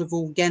sort of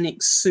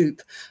organic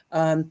soup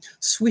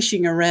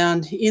swishing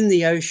around in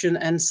the ocean,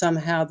 and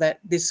somehow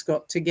this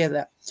got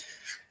together.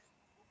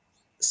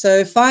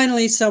 So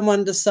finally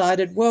someone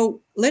decided, well,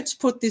 let's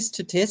put this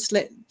to test.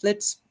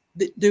 Let's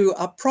do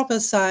a proper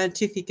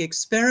scientific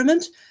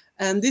experiment.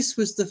 And this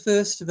was the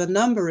first of a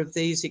number of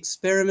these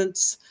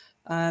experiments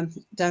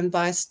done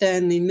by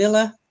Stanley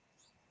Miller.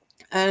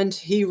 And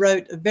he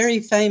wrote a very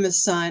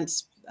famous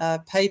science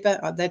paper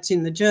that's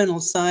in the journal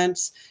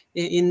Science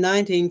in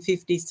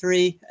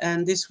 1953.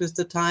 And this was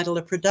the title,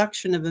 A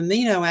Production of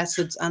Amino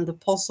Acids Under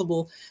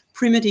Possible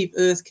Primitive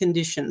Earth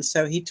Conditions.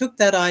 So he took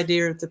that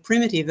idea of the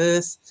primitive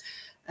Earth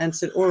and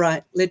said, all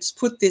right, let's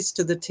put this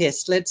to the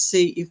test. Let's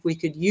see if we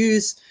could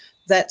use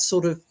that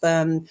sort of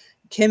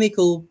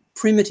chemical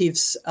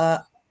primitives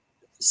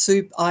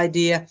soup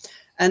idea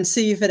and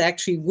see if it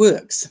actually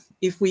works,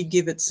 if we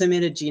give it some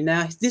energy.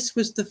 Now, this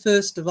was the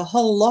first of a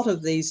whole lot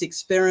of these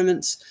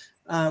experiments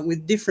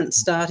with different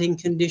starting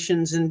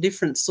conditions and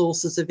different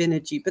sources of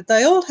energy, but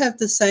they all have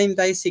the same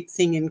basic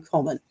thing in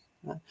common.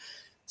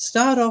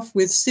 Start off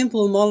with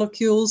simple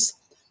molecules,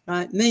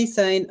 right?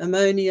 Methane,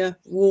 ammonia,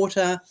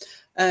 water,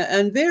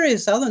 and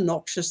various other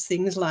noxious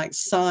things like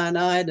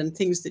cyanide and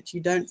things that you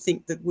don't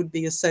think that would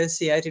be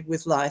associated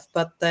with life,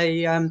 but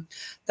they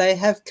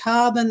have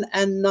carbon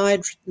and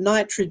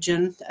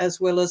nitrogen as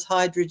well as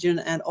hydrogen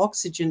and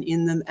oxygen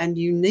in them, and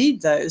you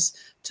need those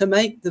to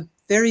make the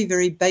very,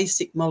 very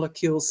basic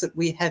molecules that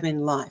we have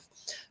in life.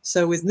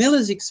 So with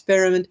Miller's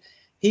experiment,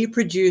 he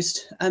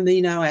produced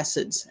amino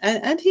acids,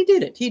 and he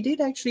did it. He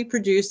did actually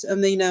produce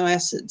amino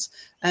acids,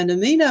 and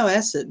amino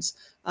acids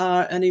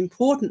are an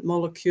important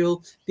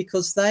molecule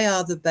because they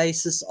are the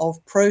basis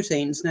of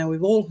proteins. Now,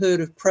 we've all heard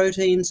of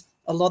proteins.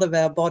 A lot of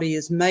our body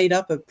is made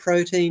up of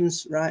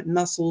proteins, right?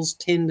 Muscles,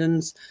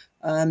 tendons,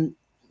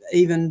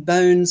 even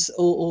bones,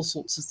 all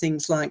sorts of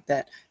things like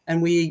that.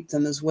 And we eat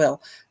them as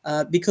well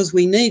because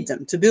we need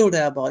them to build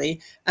our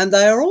body. And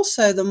they are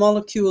also the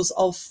molecules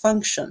of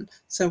function.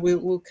 So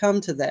we'll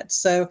come to that.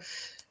 So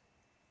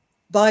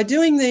by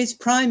doing these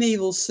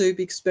primeval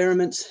soup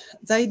experiments,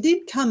 they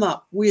did come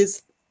up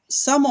with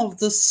some of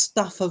the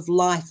stuff of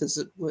life, as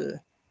it were.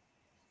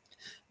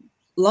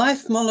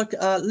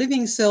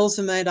 Living cells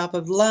are made up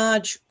of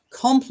large,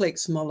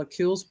 complex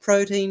molecules,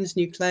 proteins,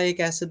 nucleic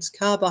acids,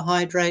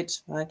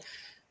 carbohydrates, right?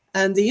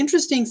 And the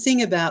interesting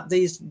thing about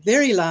these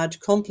very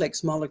large,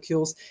 complex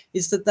molecules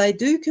is that they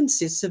do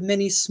consist of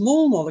many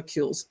small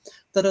molecules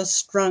that are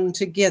strung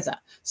together.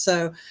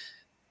 So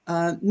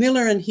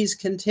Miller and his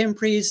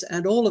contemporaries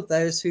and all of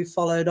those who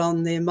followed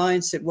on, their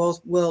mindset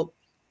was, well,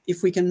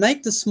 if we can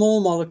make the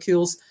small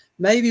molecules,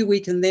 maybe we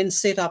can then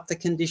set up the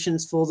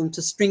conditions for them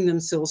to string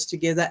themselves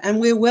together, and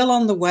we're well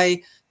on the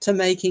way to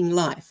making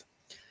life.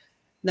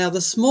 Now,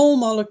 the small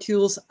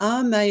molecules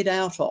are made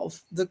out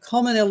of the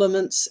common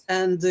elements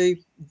and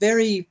the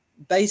very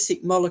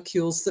basic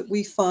molecules that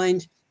we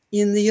find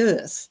in the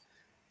earth.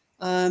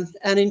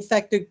 And in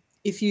fact,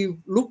 if you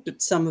looked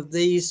at some of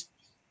these,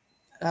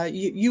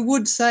 you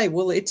would say,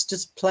 well, it's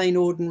just plain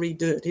ordinary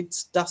dirt.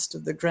 It's dust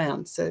of the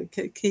ground. So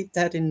keep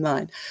that in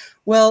mind.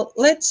 Well,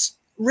 let's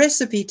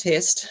recipe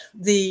test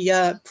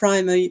the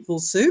primeval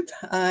soup.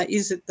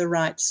 Is it the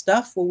right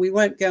stuff? Well, we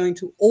won't go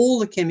into all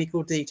the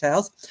chemical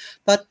details,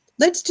 but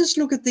let's just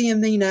look at the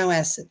amino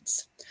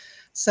acids.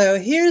 So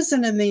here's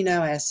an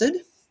amino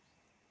acid,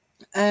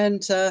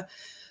 and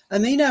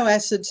amino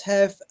acids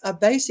have a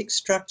basic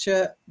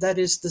structure that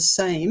is the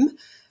same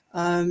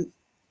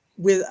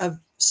with a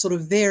sort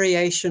of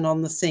variation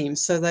on the theme.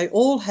 So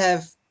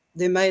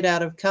they're made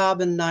out of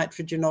carbon,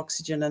 nitrogen,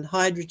 oxygen, and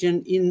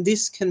hydrogen in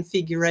this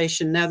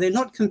configuration. Now, they're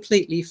not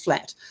completely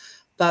flat,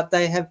 but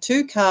they have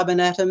two carbon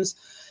atoms,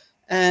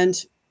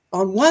 and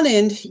on one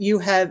end you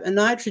have a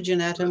nitrogen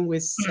atom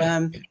with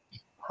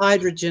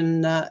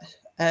hydrogen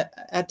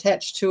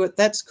attached to it.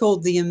 That's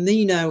called the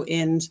amino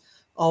end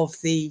of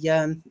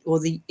the or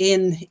the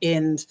N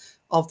end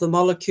of the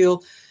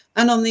molecule.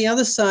 And on the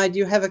other side,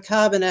 you have a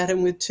carbon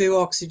atom with 2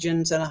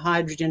 oxygens and a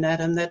hydrogen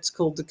atom. That's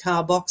called the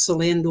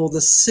carboxyl end, or the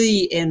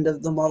C end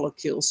of the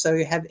molecule. So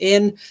you have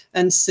N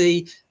and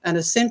C and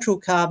a central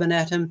carbon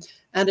atom.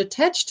 And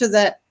attached to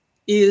that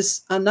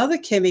is another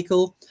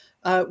chemical,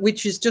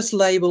 which is just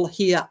labeled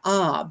here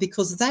R,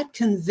 because that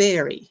can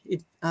vary.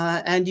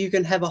 And you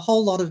can have a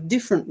whole lot of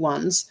different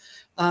ones,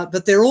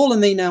 but they're all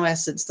amino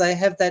acids. They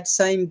have that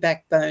same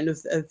backbone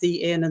of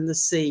the N and the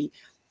C.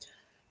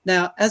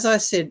 Now, as I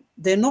said,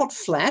 they're not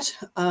flat.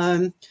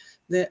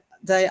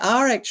 They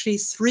are actually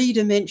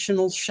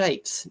 3-dimensional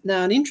shapes.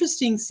 Now, an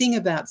interesting thing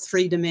about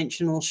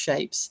 3-dimensional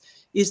shapes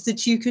is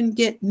that you can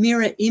get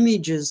mirror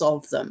images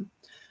of them.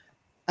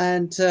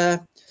 And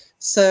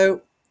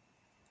so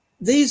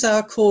these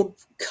are called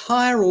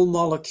chiral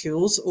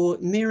molecules, or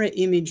mirror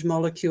image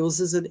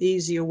molecules is an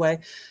easier way.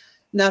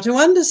 Now, to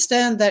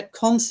understand that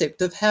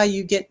concept of how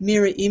you get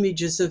mirror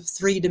images of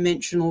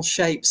 3-dimensional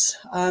shapes,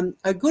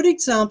 a good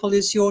example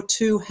is your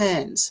 2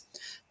 hands.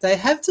 They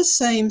have the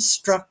same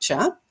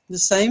structure, the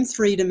same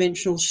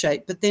 3-dimensional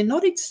shape, but they're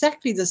not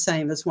exactly the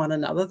same as one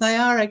another. They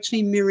are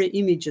actually mirror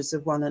images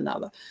of one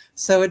another.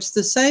 So it's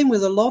the same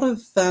with a lot of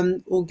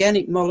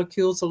organic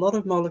molecules, a lot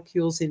of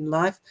molecules in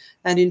life,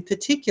 and in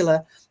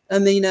particular,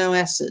 amino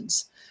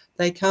acids.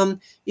 They come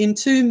in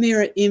 2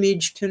 mirror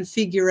image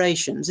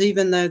configurations,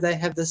 even though they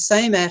have the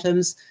same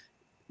atoms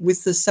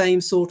with the same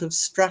sort of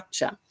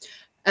structure.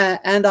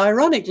 And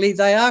ironically,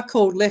 they are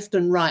called left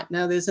and right.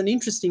 Now, there's an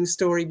interesting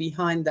story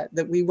behind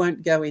that we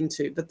won't go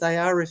into, but they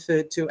are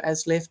referred to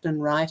as left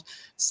and right.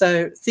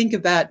 So think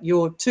about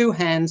your 2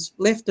 hands,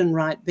 left and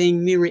right,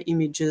 being mirror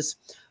images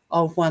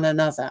of one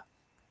another.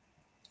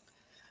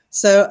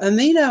 So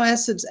amino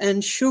acids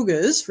and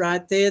sugars,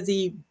 right, they're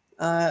the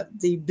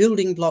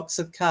building blocks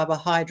of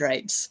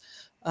carbohydrates.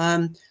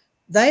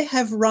 They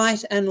have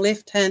right and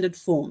left-handed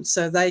forms.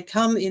 So they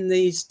come in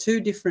these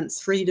 2 different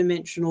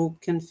 3-dimensional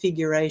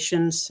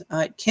configurations.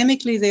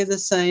 Chemically, they're the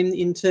same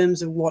in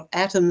terms of what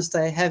atoms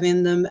they have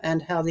in them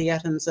and how the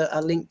atoms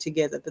are linked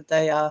together, but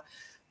they are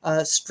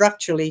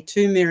structurally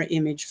 2 mirror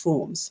image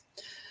forms.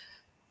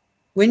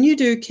 When you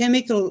do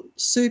chemical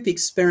soup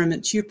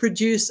experiments, you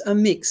produce a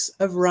mix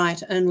of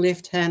right and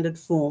left-handed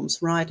forms,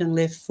 right and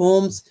left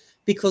forms,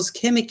 because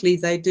chemically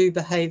they do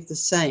behave the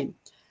same.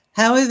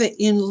 However,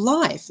 in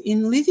life,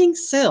 in living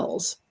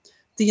cells,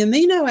 the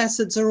amino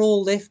acids are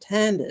all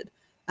left-handed.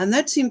 And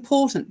that's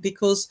important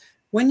because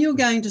when you're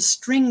going to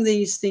string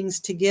these things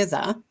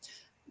together,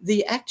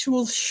 the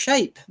actual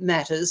shape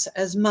matters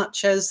as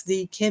much as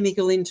the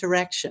chemical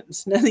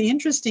interactions. Now, the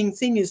interesting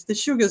thing is the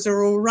sugars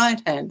are all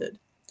right-handed.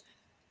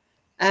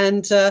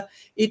 And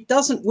it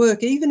doesn't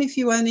work even if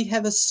you only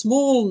have a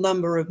small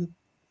number of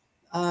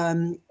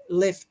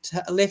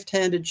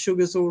left-handed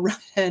sugars or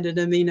right-handed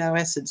amino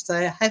acids.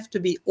 They have to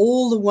be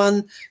all the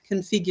one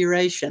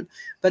configuration.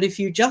 But if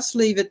you just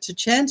leave it to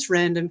chance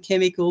random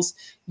chemicals,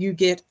 you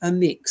get a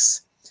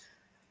mix.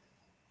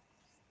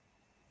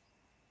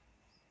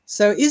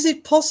 So is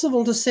it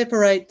possible to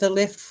separate the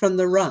left from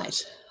the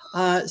right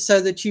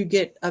so that you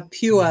get a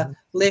pure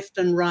left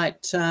and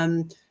right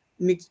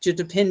mixture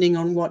depending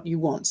on what you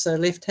want? So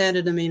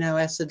left-handed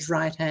amino acids,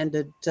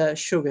 right-handed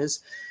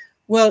sugars.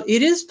 Well,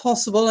 it is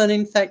possible, and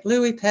in fact,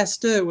 Louis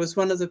Pasteur was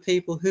one of the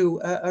people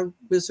who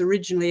was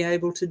originally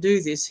able to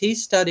do this. He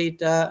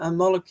studied a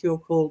molecule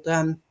called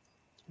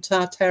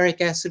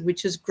tartaric acid,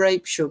 which is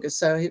grape sugar.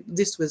 So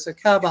this was a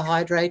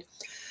carbohydrate,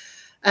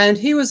 and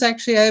he was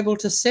actually able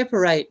to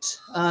separate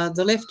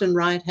the left and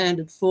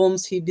right-handed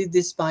forms. He did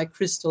this by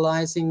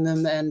crystallizing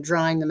them and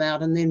drying them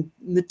out and then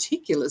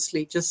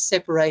meticulously just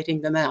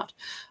separating them out.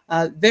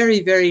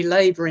 Very, very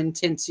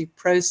labor-intensive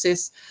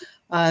process.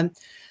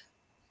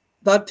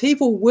 But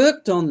people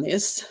worked on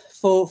this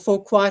for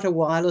quite a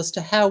while as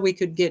to how we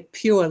could get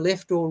pure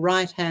left or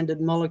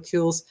right-handed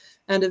molecules.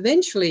 And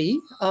eventually,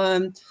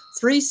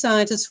 3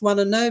 scientists won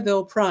a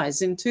Nobel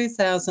Prize in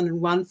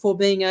 2001 for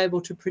being able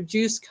to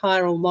produce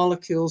chiral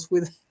molecules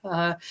with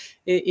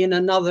in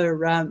another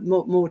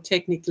more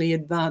technically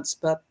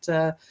advanced but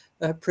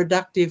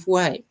productive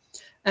way.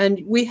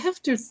 And we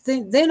have to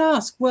then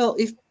ask, well,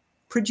 if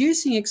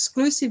producing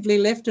exclusively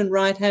left and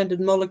right-handed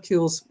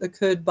molecules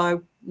occurred by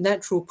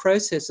natural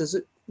processes,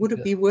 would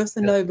it be worth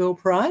a Nobel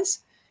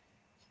Prize?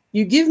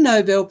 You give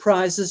Nobel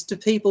Prizes to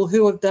people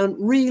who have done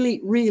really,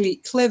 really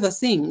clever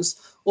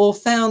things or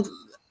found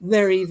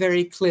very,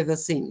 very clever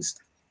things.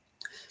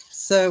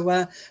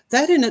 So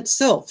that in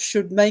itself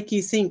should make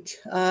you think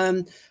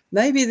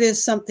maybe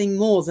there's something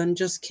more than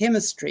just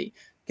chemistry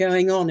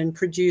going on in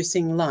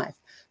producing life.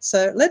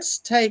 So let's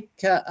take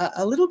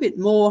a little bit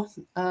more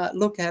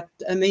look at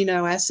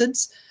amino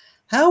acids.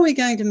 How are we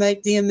going to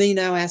make the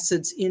amino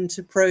acids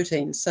into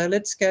proteins? So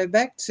let's go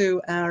back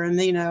to our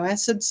amino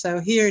acids. So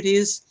here it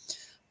is,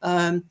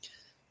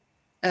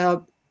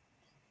 our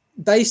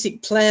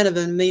basic plan of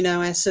an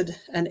amino acid,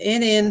 an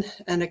NN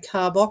and a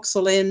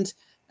carboxyl end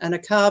and a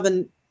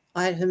carbon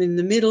atom in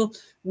the middle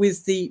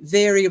with the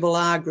variable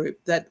R group.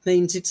 That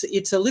means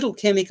it's a little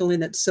chemical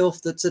in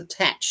itself that's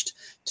attached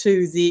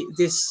to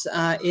this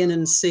N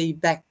and C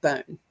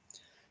backbone.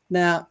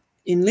 Now,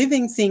 in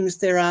living things,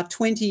 there are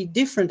 20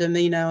 different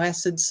amino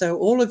acids. So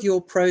all of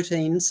your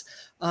proteins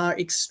are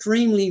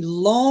extremely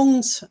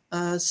long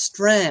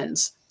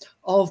strands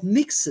of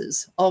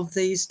mixes of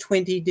these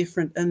 20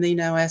 different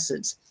amino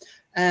acids.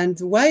 And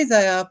the way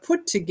they are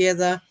put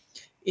together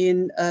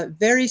in a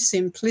very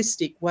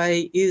simplistic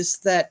way is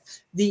that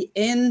the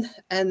N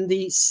and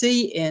the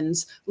C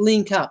ends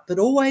link up, but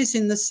always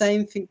in the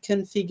same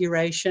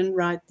configuration,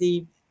 right?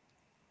 The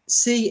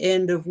C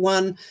end of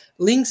one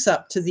links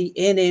up to the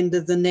N end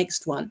of the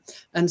next one.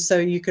 And so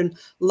you can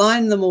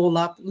line them all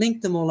up,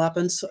 link them all up,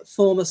 and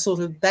form a sort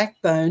of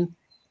backbone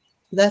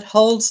that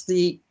holds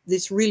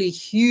this really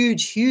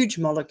huge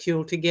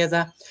molecule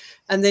together.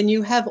 And then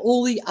you have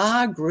all the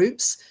R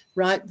groups,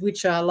 right,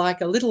 which are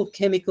like a little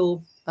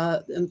chemical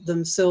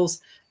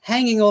themselves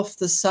hanging off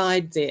the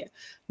side there.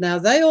 Now,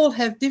 they all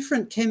have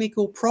different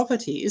chemical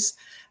properties,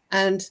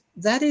 and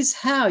that is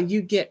how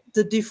you get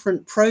the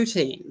different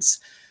proteins,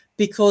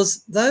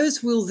 because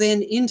those will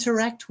then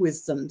interact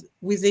with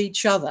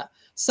each other.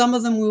 Some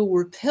of them will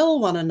repel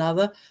one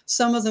another,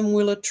 some of them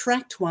will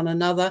attract one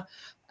another,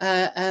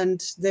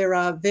 and there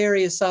are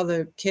various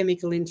other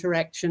chemical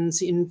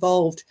interactions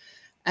involved.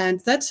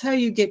 And that's how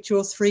you get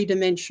your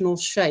three-dimensional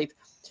shape.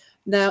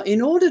 Now,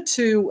 in order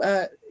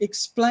to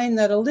explain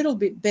that a little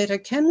bit better,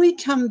 can we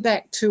come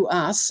back to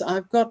us?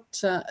 I've got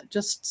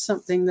just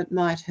something that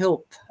might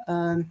help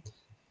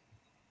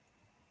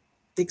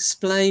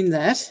explain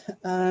that.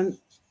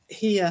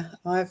 Here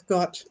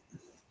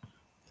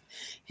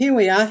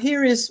we are.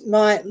 Here is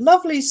my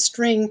lovely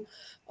string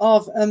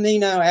of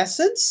amino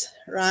acids,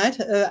 right?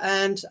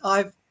 And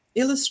I've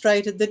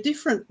illustrated the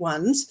different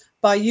ones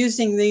by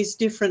using these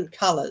different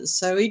colors.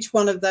 So each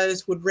one of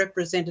those would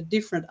represent a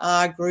different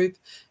R group,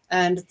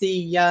 and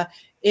the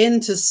N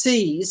to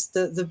C's,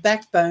 the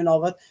backbone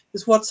of it,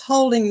 is what's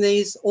holding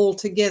these all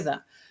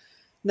together.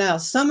 Now,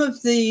 some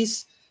of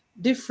these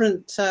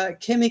different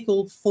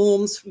chemical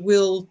forms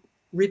will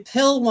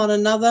repel one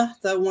another.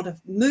 They'll want to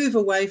move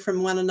away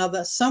from one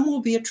another. Some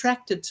will be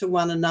attracted to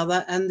one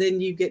another, and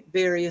then you get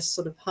various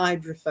sort of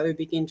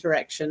hydrophobic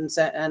interactions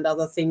and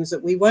other things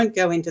that we won't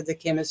go into the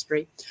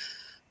chemistry.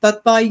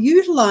 But by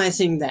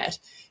utilizing that,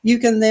 you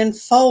can then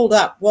fold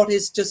up what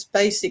is just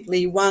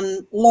basically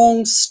one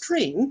long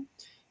string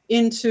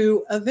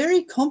into a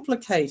very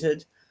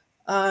complicated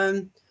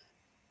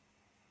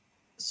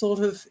sort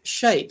of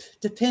shape,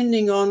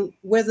 depending on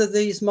whether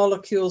these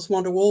molecules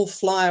want to all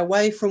fly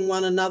away from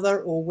one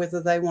another or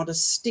whether they want to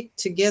stick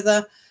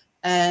together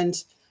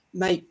and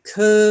make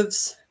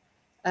curves.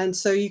 And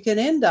so you can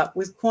end up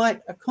with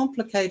quite a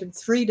complicated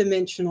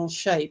three-dimensional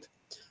shape,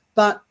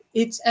 but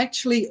it's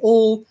actually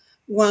all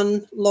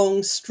one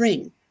long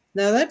string.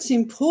 Now, that's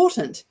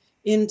important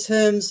in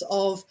terms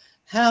of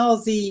how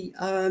the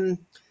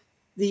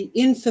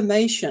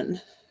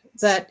information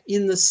that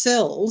in the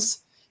cells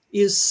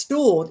is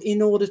stored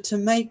in order to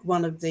make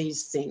one of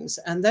these things.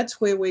 And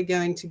that's where we're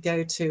going to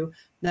go to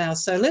now.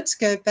 So let's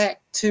go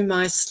back to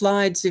my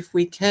slides if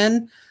we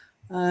can.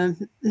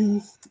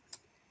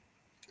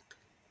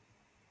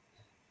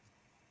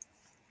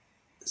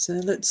 So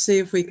let's see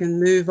if we can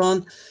move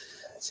on.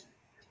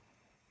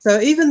 So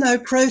even though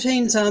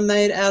proteins are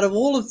made out of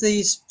all of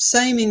these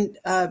same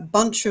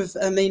bunch of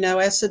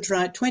amino acids,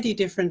 right, 20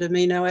 different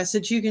amino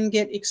acids, you can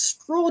get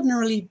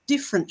extraordinarily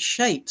different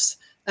shapes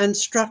and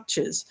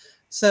structures.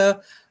 So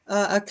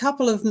a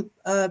couple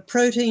of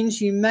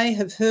proteins you may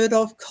have heard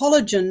of,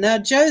 collagen. Now,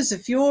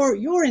 Joseph,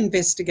 you're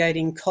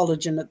investigating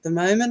collagen at the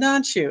moment,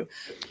 aren't you?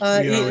 We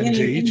are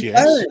indeed,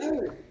 yes.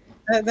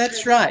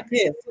 That's right,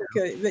 yes.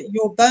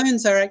 Your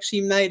bones are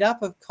actually made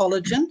up of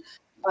collagen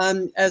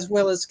as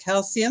well as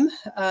calcium.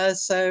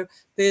 So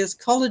there's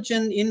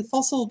collagen in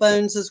fossil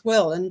bones as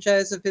well, and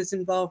Joseph is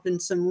involved in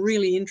some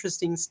really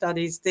interesting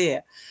studies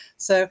there.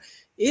 So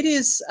it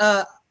is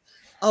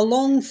a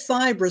long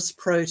fibrous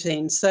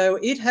protein. So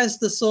it has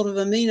the sort of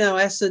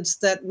amino acids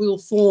that will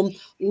form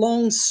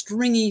long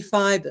stringy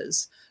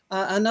fibers.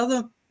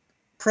 Another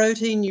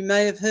protein you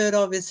may have heard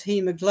of is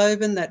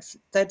hemoglobin.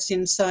 That's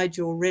inside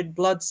your red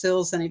blood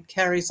cells, and it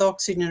carries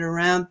oxygen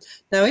around.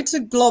 Now, it's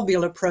a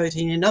globular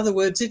protein. In other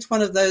words, it's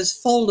one of those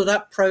folded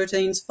up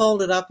proteins,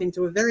 folded up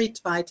into a very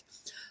tight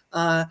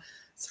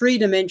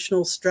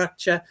three-dimensional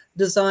structure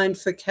designed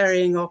for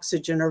carrying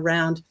oxygen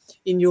around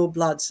in your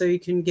blood. So you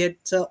can get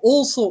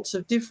all sorts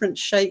of different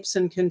shapes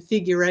and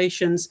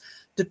configurations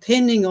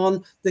depending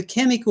on the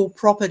chemical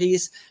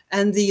properties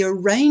and the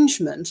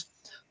arrangement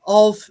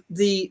of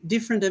the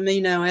different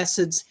amino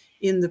acids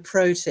in the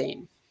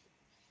protein.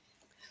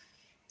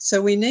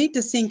 So we need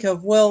to think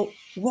of, well,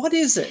 what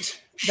is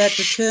it that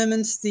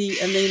determines the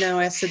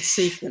amino acid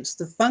sequence?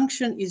 The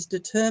function is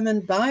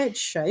determined by its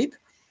shape,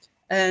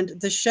 and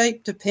the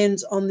shape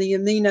depends on the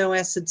amino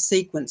acid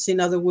sequence. In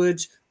other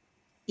words,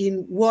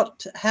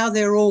 how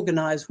they're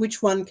organized,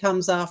 which one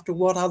comes after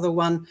what other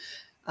one,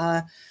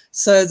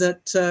 so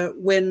that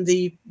when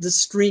the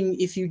string,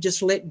 if you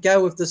just let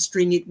go of the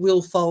string, it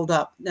will fold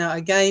up. Now,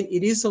 again,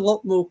 it is a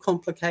lot more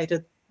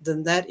complicated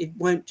than that. It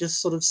won't just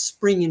sort of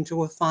spring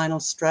into a final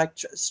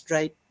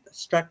straight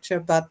structure,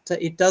 but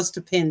it does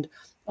depend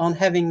on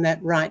having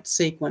that right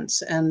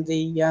sequence and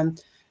the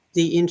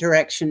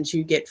interactions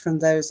you get from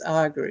those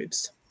R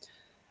groups.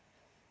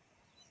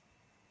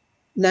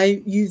 Now,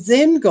 you've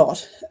then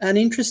got an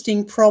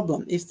interesting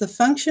problem. If the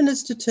function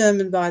is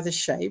determined by the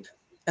shape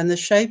and the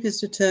shape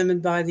is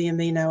determined by the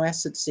amino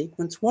acid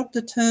sequence, what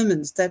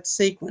determines that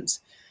sequence?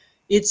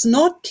 It's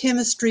not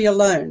chemistry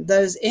alone.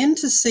 Those N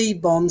to C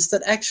bonds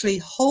that actually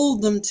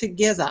hold them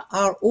together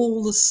are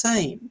all the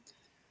same.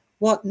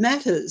 What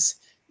matters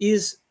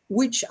is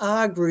which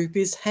R group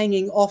is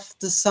hanging off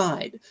the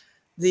side.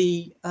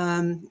 The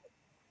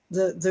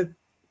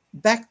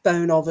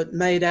backbone of it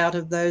made out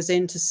of those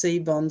N to C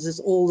bonds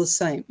is all the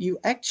same. You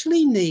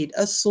actually need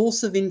a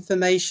source of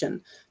information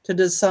to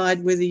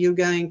decide whether you're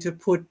going to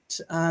put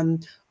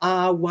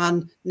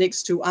R1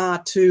 next to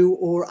R2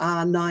 or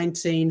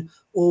R19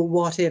 or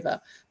whatever.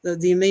 The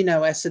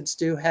amino acids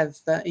do have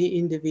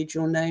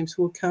individual names.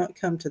 We'll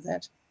come to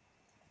that.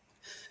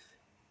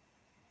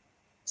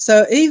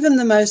 So even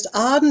the most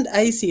ardent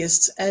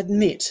atheists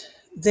admit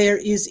there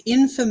is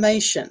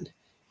information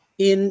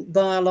in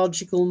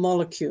biological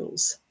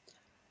molecules.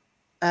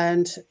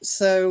 And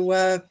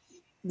so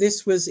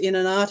this was in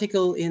an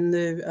article in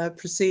the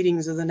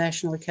Proceedings of the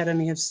National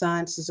Academy of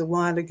Sciences a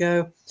while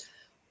ago.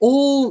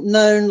 All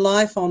known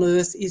life on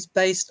Earth is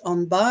based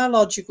on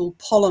biological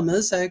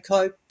polymers.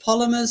 Okay,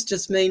 polymers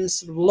just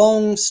means sort of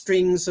long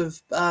strings of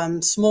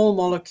small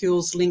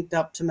molecules linked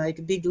up to make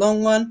a big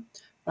long one,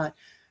 right?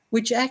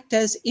 Which act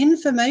as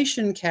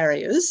information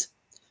carriers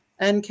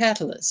and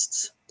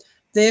catalysts.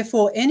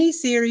 Therefore, any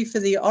theory for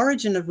the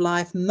origin of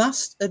life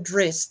must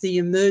address the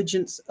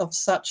emergence of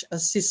such a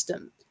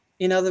system.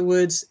 In other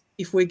words,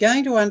 if we're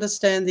going to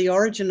understand the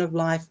origin of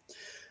life,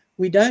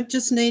 we don't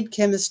just need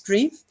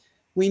chemistry,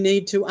 we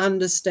need to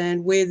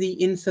understand where the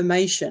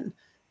information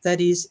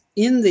that is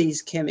in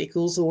these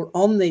chemicals or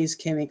on these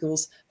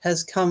chemicals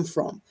has come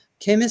from.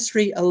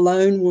 Chemistry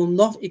alone will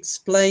not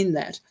explain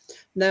that.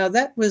 Now,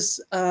 that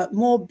was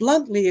more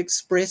bluntly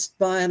expressed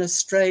by an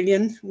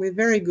Australian. We're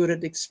very good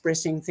at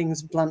expressing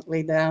things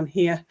bluntly down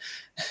here,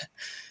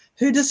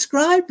 who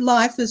described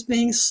life as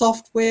being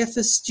software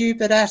for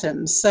stupid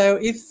atoms. So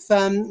if,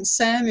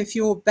 Sam, if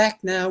you're back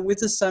now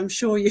with us, I'm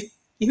sure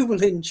you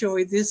will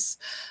enjoy this,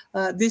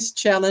 this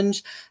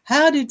challenge.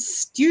 How did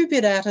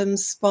stupid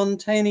atoms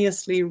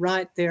spontaneously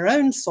write their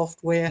own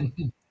software?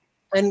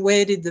 And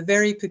where did the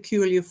very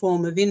peculiar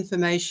form of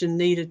information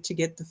needed to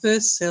get the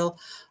first cell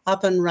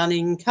up and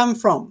running come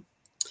from?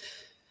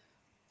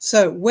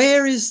 So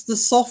where is the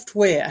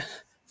software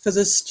for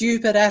the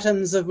stupid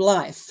atoms of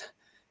life?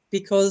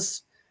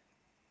 Because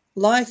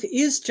life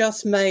is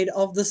just made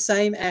of the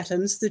same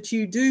atoms that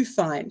you do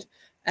find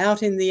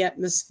out in the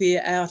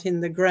atmosphere, out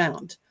in the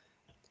ground.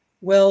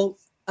 Well,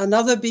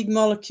 another big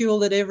molecule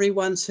that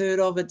everyone's heard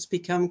of, it's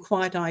become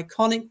quite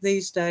iconic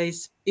these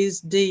days,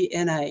 is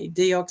DNA,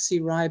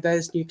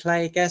 deoxyribose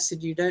nucleic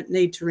acid. You don't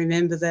need to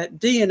remember that.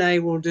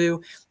 DNA will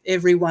do.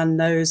 Everyone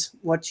knows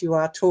what you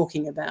are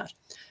talking about.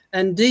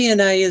 And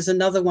DNA is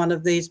another one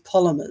of these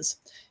polymers.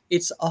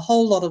 It's a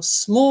whole lot of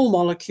small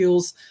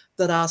molecules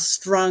that are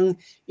strung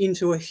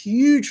into a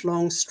huge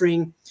long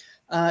string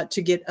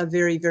to get a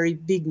very, very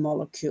big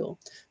molecule.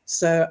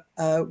 So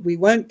we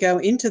won't go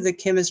into the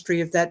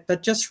chemistry of that,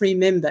 but just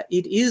remember,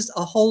 it is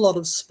a whole lot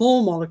of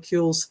small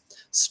molecules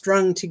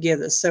strung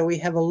together. So we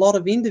have a lot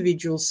of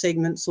individual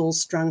segments all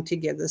strung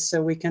together.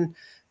 So we can,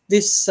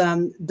 this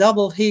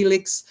double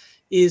helix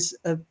is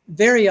a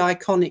very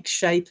iconic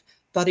shape,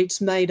 but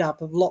it's made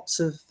up of lots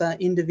of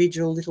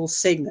individual little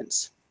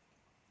segments.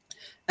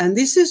 And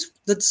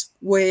that's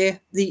where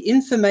the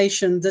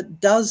information that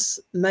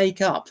does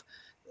make up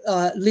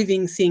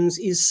living things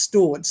is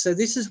stored. So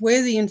this is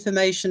where the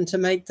information to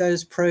make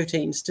those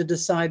proteins, to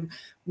decide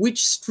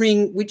which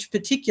string, which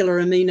particular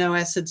amino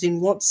acids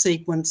in what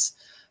sequence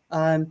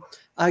are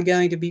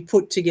going to be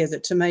put together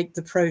to make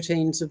the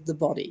proteins of the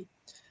body.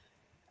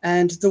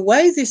 And the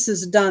way this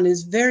is done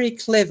is very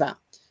clever.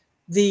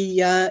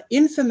 The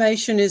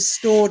information is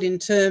stored in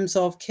terms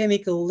of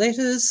chemical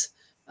letters,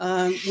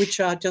 which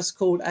are just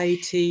called A,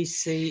 T,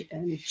 C,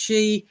 and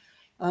G.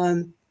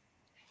 And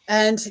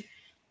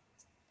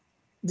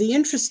the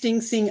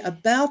interesting thing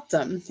about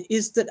them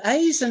is that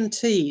A's and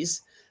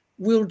T's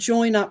will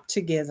join up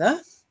together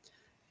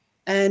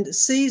and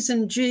C's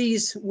and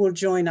G's will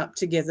join up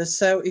together.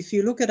 So if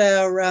you look at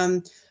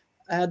our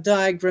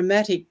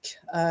diagrammatic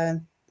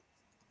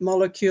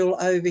molecule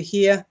over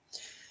here,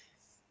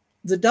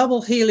 the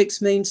double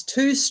helix means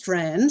two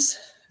strands.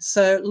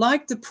 So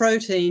like the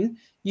protein,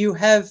 you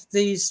have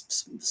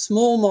these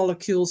small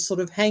molecules sort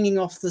of hanging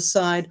off the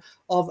side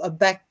of a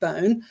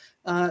backbone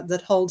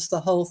that holds the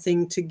whole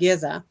thing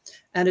together.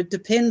 And it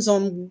depends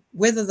on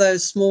whether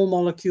those small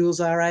molecules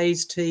are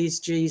A's,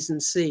 T's, G's,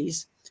 and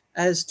C's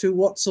as to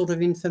what sort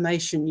of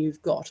information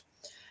you've got.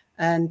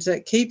 And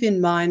keep in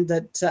mind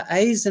that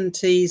A's and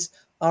T's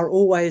are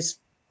always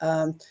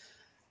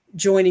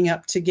joining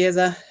up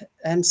together,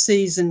 and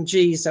C's and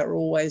G's are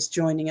always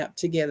joining up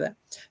together.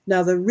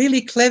 Now, the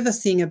really clever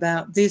thing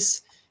about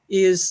this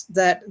is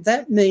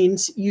that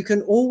means you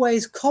can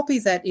always copy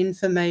that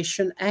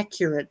information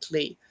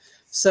accurately.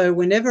 So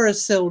whenever a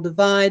cell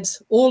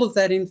divides, all of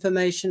that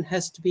information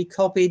has to be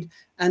copied,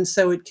 and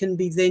so it can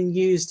be then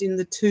used in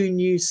the 2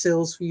 new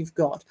cells we've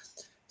got.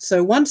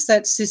 So once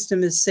that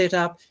system is set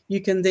up,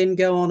 you can then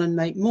go on and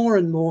make more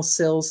and more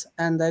cells,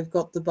 and they've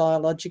got the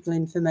biological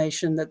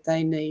information that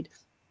they need.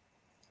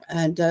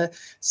 And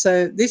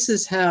so this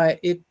is how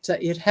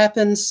it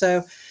happens.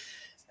 So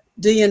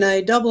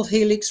DNA double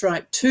helix,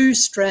 right, 2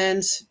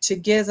 strands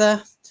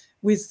together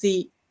with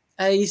the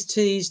A's,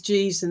 T's,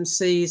 G's and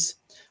C's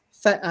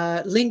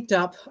linked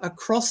up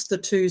across the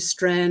 2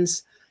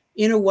 strands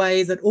in a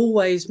way that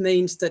always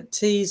means that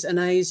T's and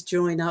A's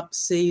join up,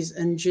 C's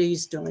and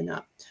G's join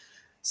up.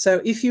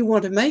 So if you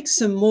want to make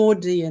some more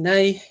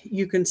DNA,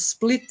 you can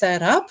split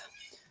that up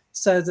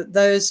so that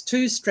those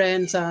 2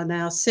 strands are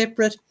now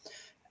separate,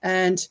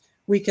 and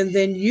we can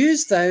then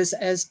use those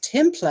as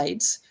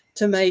templates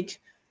to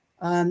make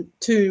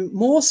 2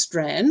 more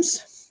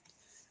strands,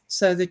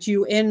 so that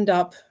you end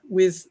up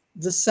with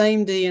the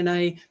same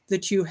DNA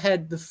that you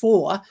had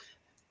before,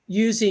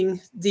 using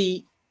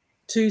the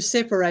 2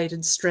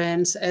 separated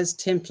strands as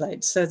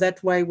templates. So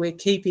that way we're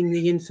keeping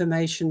the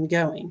information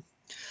going.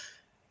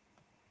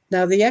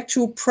 Now, the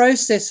actual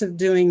process of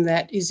doing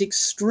that is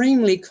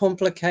extremely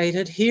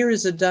complicated. Here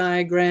is a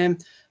diagram.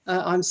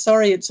 I'm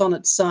sorry it's on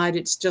its side.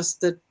 It's just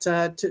that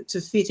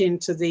to fit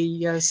into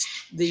the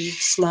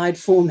slide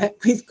format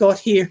we've got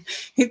here,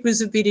 it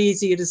was a bit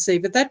easier to see.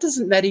 But that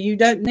doesn't matter. You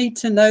don't need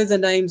to know the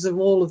names of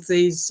all of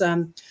these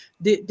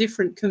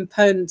different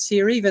components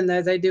here, even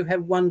though they do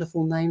have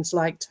wonderful names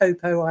like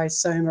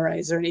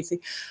topoisomerase or anything.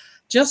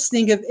 Just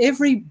think of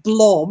every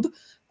blob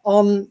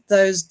on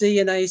those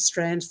DNA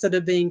strands that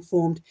are being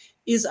formed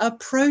is a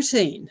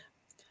protein.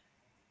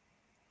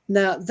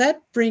 Now,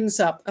 that brings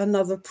up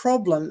another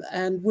problem,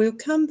 and we'll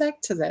come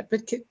back to that,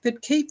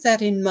 but keep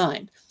that in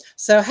mind.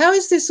 So how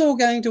is this all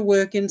going to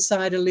work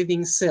inside a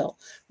living cell?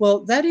 Well,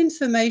 that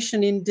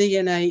information in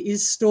DNA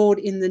is stored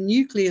in the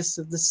nucleus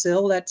of the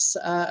cell. That's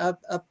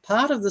a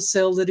part of the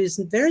cell that is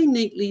very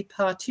neatly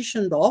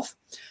partitioned off,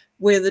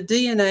 where the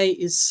DNA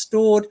is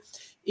stored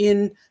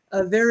in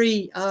a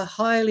very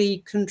highly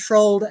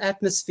controlled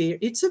atmosphere.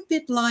 It's a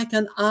bit like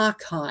an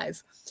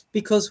archive,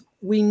 because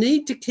we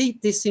need to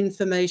keep this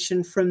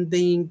information from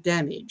being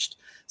damaged.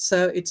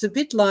 So it's a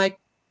bit like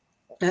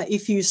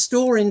if you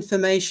store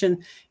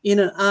information in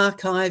an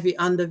archive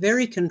under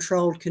very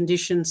controlled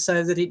conditions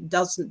so that it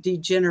doesn't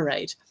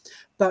degenerate.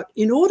 But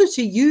in order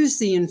to use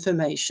the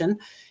information,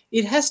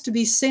 it has to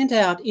be sent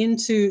out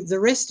into the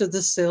rest of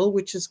the cell,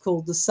 which is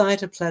called the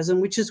cytoplasm,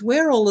 which is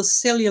where all the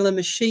cellular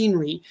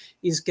machinery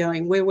is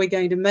going, where we're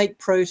going to make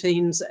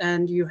proteins,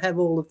 and you have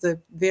all of the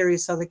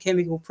various other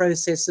chemical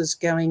processes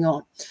going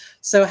on.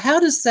 So how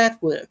does that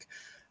work?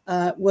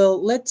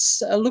 Well,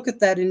 let's look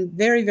at that in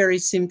very, very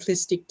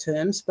simplistic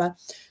terms. But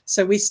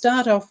so we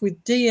start off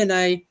with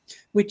DNA,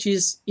 which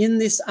is in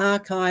this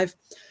archive.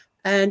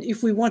 And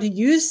if we want to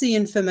use the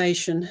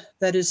information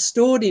that is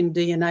stored in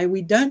DNA,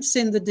 we don't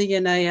send the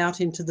DNA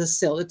out into the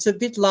cell. It's a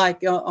bit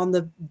like on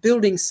the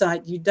building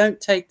site, you don't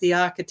take the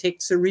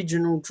architect's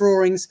original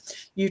drawings,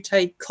 you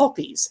take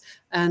copies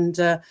and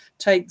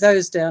take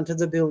those down to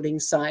the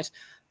building site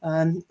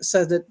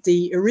so that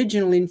the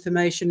original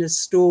information is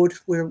stored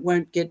where it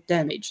won't get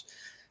damaged.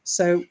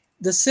 So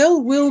the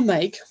cell will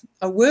make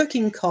a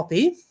working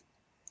copy,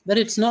 but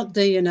it's not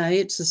DNA,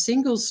 it's a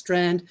single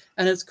strand,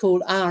 and it's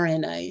called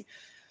RNA.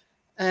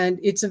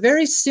 And it's a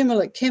very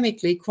similar,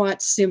 chemically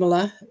quite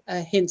similar,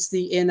 hence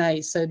the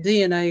Na. So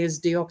DNA is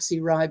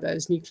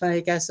deoxyribose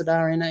nucleic acid,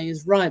 RNA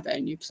is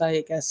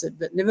ribonucleic acid,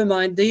 but never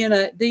mind,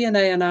 DNA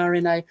and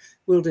RNA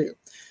will do.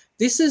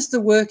 This is the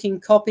working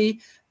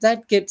copy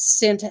that gets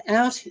sent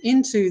out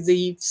into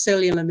the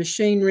cellular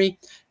machinery,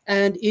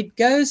 and it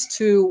goes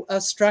to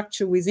a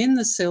structure within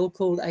the cell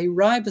called a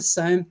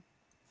ribosome,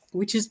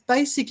 which is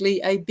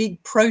basically a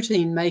big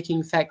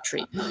protein-making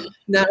factory.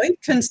 Now,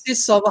 it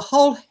consists of a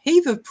whole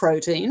heap of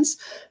proteins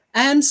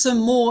and some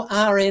more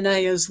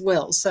RNA as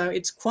well. So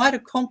it's quite a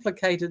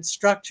complicated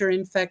structure.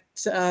 In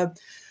fact,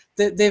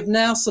 they've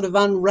now sort of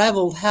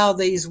unraveled how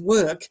these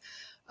work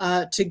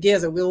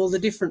together with all the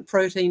different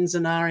proteins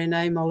and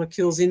RNA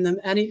molecules in them.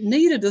 And it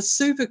needed a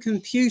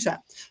supercomputer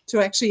to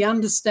actually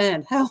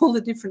understand how all the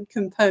different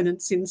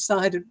components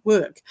inside it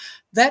work.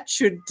 That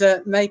should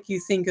make you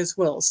think as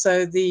well.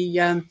 So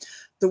the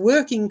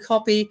working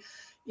copy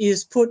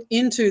is put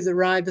into the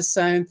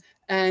ribosome,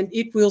 and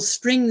it will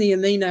string the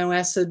amino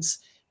acids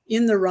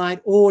in the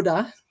right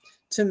order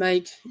to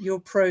make your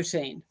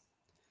protein.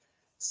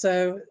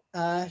 So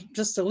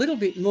just a little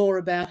bit more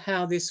about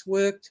how this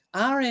worked.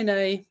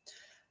 RNA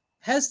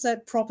has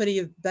that property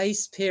of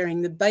base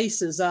pairing. The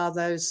bases are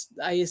those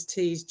A's,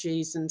 T's,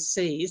 G's, and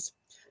C's.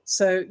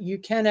 So you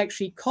can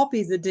actually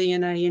copy the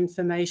DNA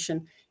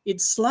information.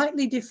 It's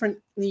slightly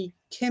differently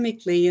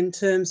chemically in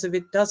terms of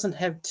it doesn't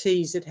have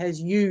T's, it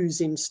has U's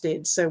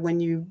instead. So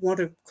when you want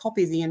to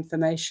copy the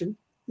information,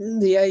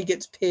 the A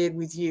gets paired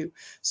with U.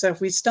 So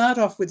if we start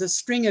off with a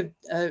string of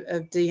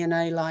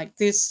DNA like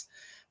this,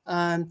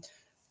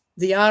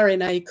 The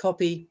RNA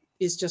copy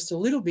is just a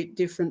little bit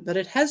different, but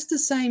it has the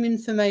same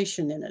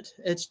information in it.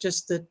 It's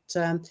just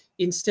that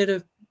instead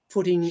of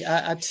putting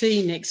a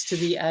T next to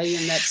the A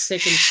in that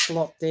second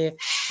slot there,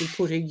 we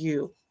put a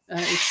U.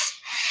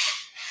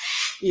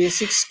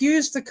 Yes,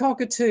 excuse the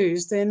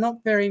cockatoos. They're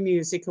not very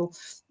musical.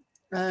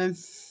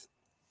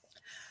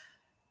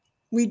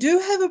 We do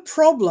have a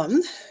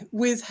problem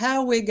with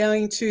how we're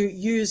going to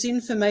use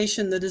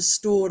information that is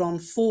stored on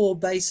 4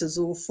 bases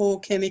or 4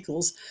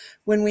 chemicals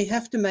when we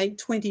have to make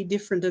 20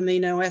 different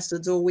amino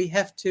acids, or we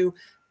have to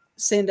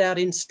send out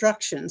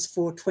instructions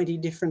for 20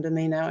 different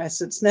amino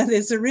acids. Now,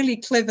 there's a really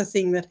clever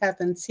thing that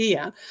happens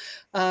here.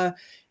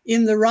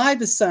 In the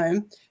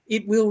ribosome,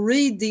 it will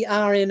read the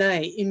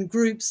RNA in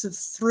groups of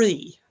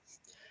 3.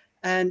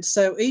 And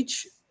so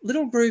each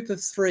little group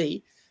of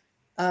 3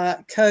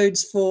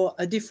 codes for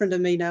a different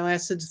amino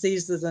acids.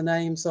 These are the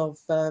names of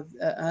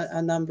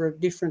a number of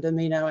different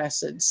amino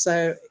acids.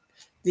 So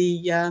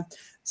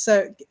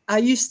so are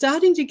you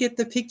starting to get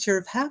the picture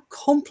of how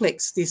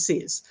complex this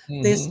is?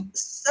 Mm-hmm. There's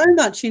so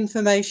much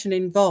information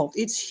involved.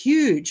 It's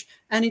huge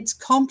and it's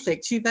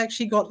complex. You've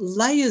actually got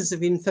layers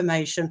of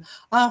information.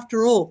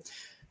 After all,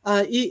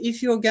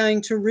 if you're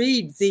going to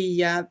read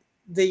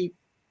the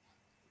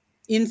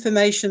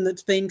information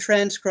that's been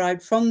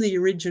transcribed from the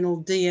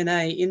original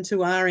DNA into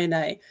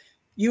RNA,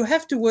 you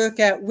have to work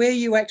out where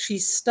you actually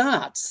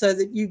start so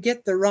that you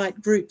get the right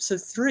groups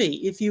of 3.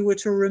 If you were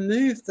to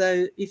move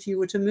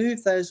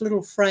those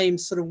little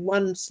frames sort of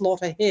 1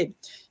 slot ahead,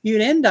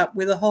 you'd end up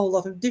with a whole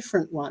lot of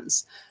different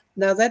ones.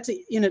 Now, that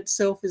in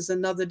itself is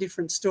another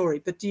different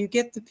story, but do you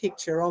get the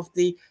picture of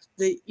the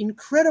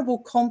incredible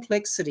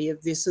complexity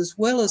of this, as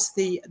well as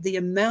the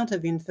amount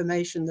of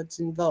information that's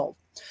involved?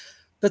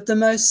 But the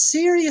most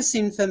serious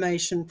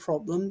information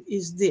problem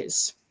is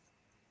this.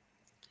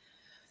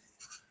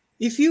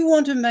 If you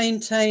want to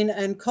maintain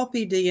and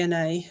copy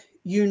DNA,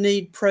 you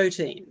need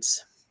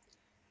proteins.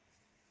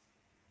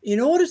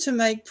 In order to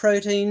make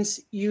proteins,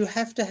 you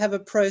have to have a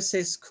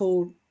process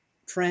called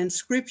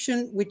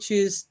transcription,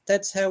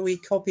 that's how we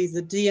copy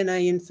the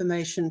DNA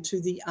information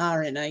to the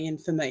RNA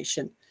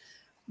information.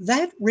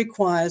 That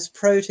requires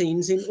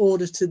proteins in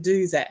order to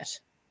do that.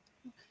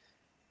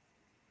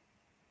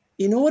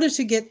 In order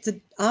to get the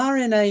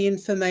RNA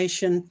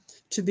information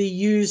to be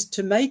used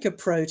to make a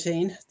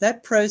protein,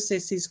 that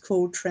process is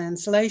called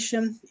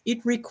translation.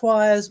 It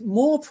requires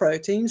more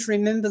proteins.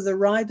 Remember the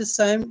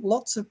ribosome,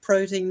 lots of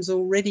proteins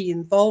already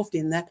involved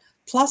in that,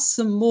 plus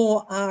some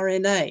more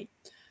RNA.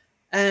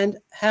 And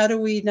how do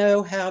we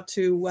know how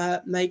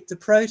to make the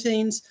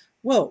proteins?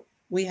 Well,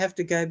 we have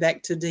to go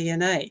back to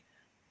DNA.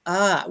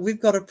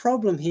 We've got a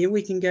problem here.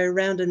 We can go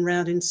round and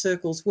round in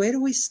circles. Where do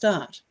we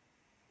start?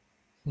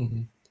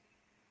 Mm-hmm.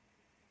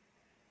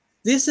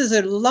 This is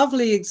a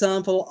lovely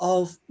example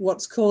of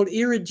what's called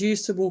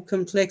irreducible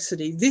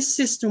complexity. This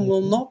system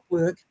will not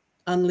work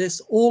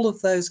unless all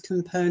of those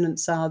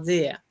components are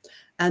there.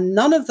 And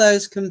none of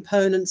those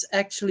components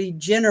actually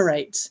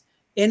generates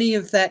any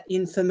of that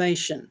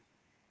information.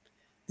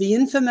 The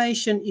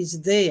information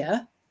is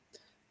there,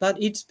 but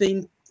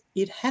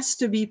it has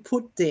to be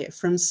put there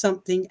from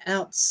something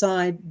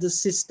outside the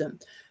system.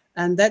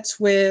 And that's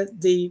where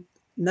the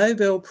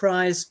Nobel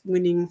Prize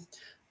winning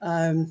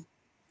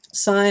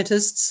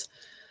scientists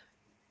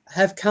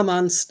have come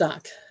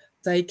unstuck.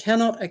 They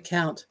cannot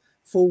account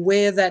for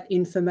where that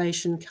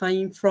information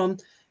came from,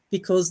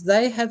 because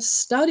they have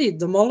studied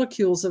the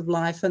molecules of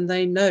life and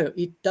they know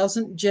it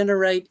doesn't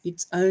generate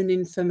its own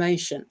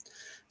information.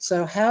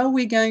 So how are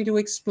we going to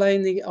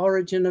explain the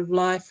origin of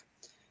life?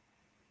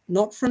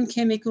 Not from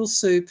chemical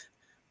soup.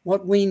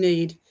 What we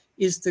need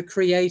is the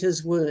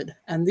Creator's word.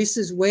 And this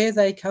is where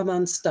they come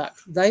unstuck.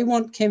 They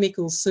want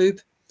chemical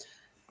soup,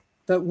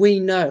 but we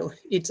know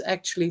it's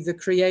actually the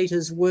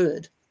Creator's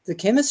word. The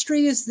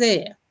chemistry is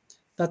there,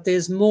 but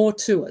there's more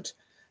to it.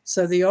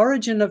 So the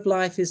origin of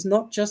life is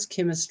not just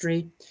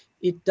chemistry.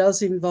 It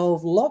does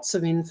involve lots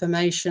of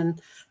information.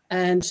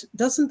 And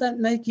doesn't that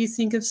make you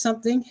think of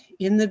something?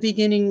 In the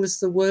beginning was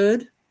the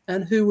Word.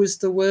 And who was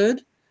the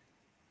Word?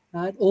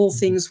 Right? All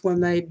things were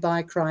made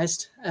by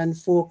Christ and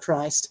for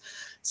Christ.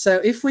 So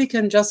if we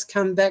can just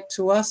come back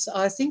to us,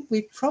 I think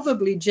we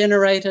probably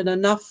generated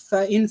enough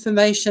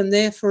information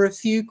there for a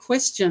few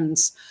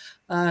questions.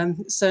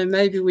 So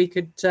maybe we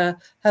could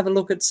have a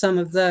look at some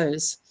of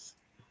those.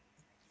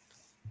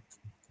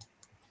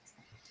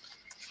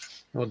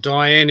 Well,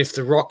 Diane, if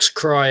the rocks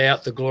cry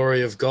out the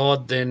glory of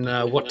God, then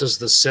what does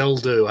the cell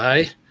do,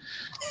 eh?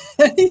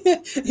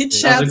 It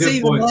shouts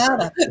even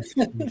louder.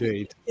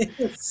 Indeed.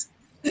 Yes.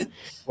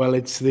 Well,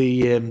 it's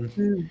the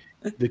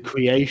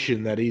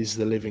creation that is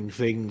the living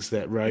things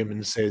that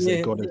Romans says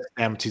that God has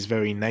stamped his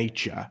very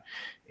nature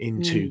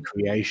into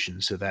creation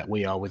so that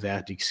we are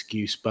without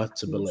excuse but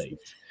to believe.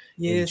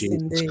 Yes,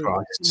 Jesus indeed.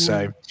 Christ.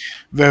 So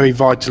very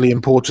vitally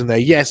important there.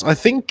 Yes, I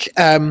think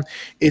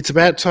it's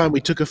about time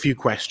we took a few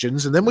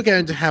questions, and then we're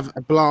going to have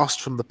a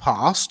blast from the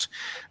past,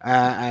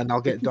 and I'll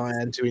get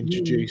Diane to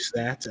introduce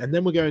that, and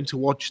then we're going to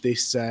watch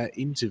this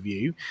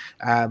interview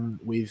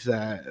with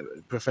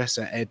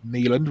Professor Ed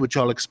Mealand, which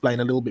I'll explain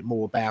a little bit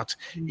more about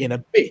in a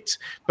bit.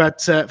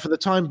 But for the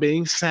time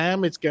being,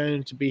 Sam, it's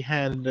going to be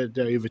handed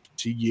over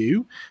to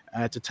you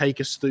to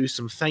take us through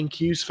some thank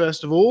yous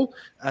first of all,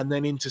 and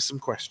then into some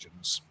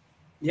questions.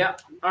 Yeah.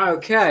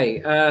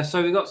 Okay.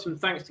 So we've got some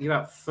thanks to give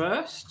out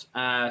first.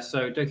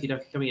 So Doki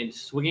Doki coming in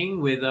swinging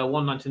with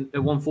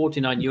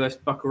 149 US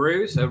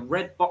buckaroos, a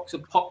red box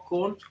of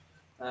popcorn.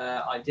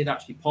 I did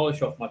actually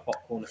polish off my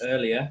popcorn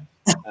earlier,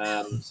 so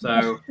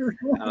that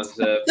was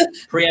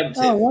preemptive.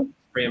 Oh,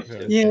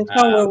 preemptive. yeah.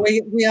 Well,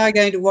 we are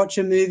going to watch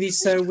a movie,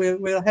 so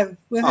we'll have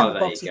a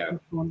box of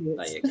popcorn.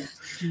 There you go.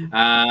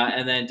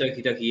 And then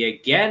Doki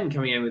Doki again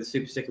coming in with a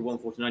super sticker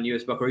 149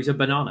 US buckaroos, a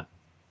banana.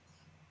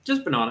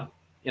 Just banana.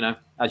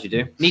 As you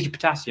do. Need your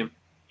potassium.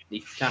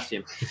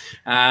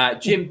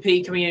 Jim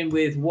P coming in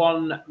with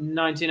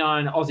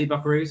 199 Aussie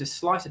buckaroos, a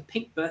slice of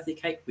pink birthday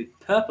cake with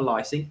purple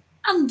icing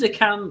and a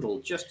candle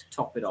just to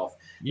top it off.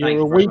 You're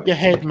a week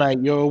ahead, mate.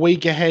 You're a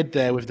week ahead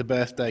there with the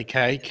birthday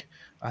cake.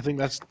 I think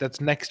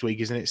that's next week,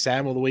 isn't it,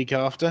 Sam, or the week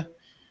after?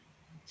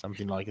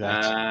 Something like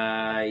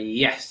that.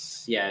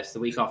 Yes. Yeah, it's the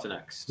week after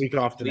next. Week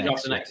after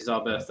next is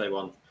our birthday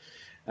one.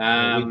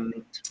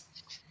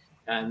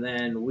 And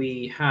then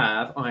we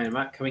have Iron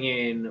Mac coming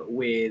in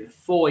with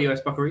 4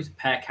 US buckaroos, a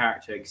pair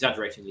character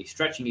exaggeratingly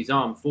stretching his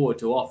arm forward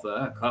to offer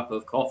a cup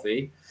of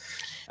coffee.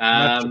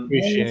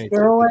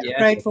 We're always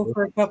grateful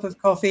for a cup of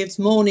coffee. It's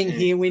morning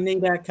here. We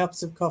need our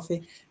cups of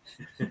coffee.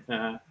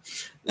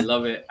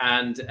 Love it.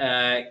 And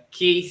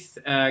Keith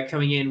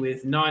coming in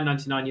with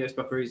 9.99 US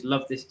buckaroos.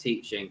 Love this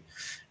teaching.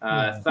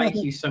 Thank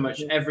you so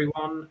much,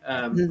 everyone,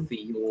 for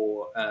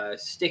your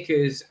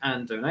stickers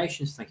and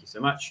donations. Thank you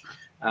so much.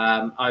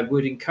 I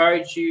would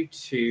encourage you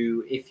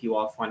to, if you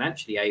are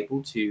financially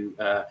able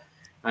to,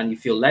 and you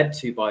feel led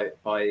to by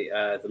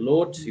the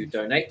Lord, to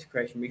donate to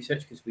Creation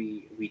Research, because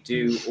we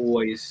do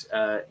always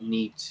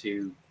need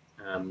to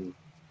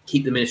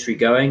keep the ministry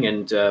going,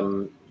 and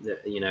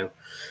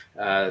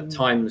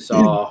times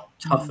are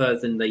tougher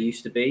than they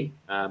used to be.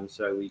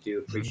 So we do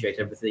appreciate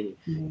everything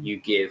you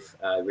give.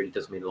 It really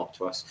does mean a lot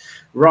to us.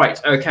 Right.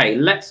 Okay.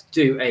 Let's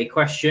do a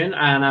question.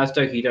 And as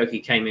Doki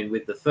Doki came in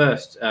with the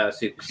first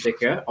super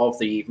sticker of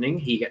the evening,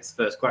 he gets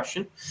the first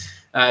question.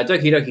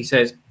 Doki Doki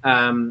says,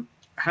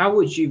 how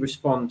would you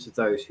respond to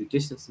those who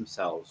distance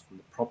themselves from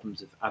the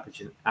problems of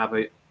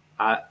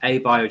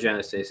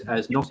abiogenesis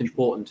as not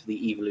important to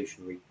the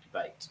evolutionary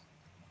debate?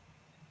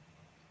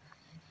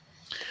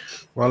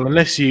 Well,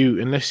 unless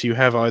you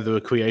have either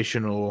a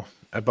creation or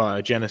a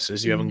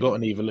biogenesis, you haven't got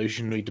an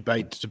evolutionary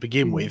debate to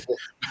begin with.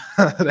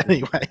 But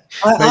anyway,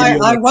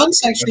 I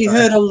once actually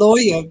heard a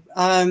lawyer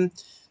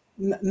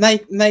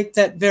make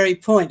that very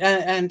point,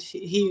 and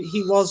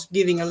he was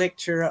giving a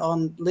lecture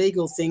on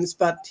legal things,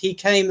 but he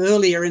came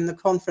earlier in the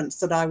conference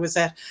that I was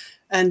at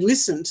and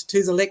listened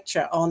to the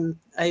lecture on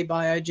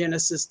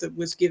abiogenesis that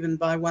was given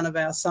by one of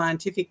our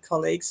scientific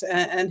colleagues,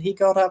 and he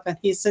got up and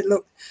he said,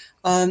 look,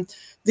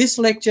 this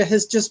lecture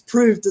has just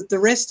proved that the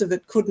rest of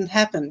it couldn't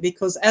happen,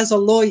 because as a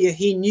lawyer,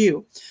 he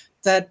knew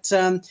that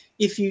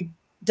if you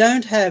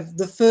don't have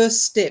the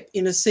first step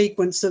in a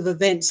sequence of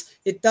events,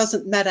 it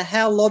doesn't matter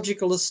how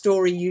logical a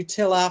story you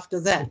tell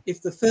after that.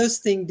 If the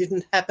first thing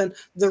didn't happen,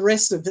 the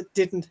rest of it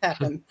didn't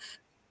happen.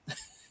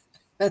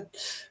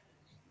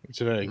 It's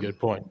a very good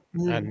point.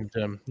 And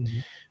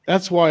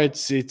that's why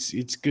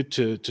it's good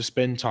to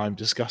spend time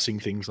discussing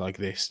things like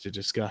this, to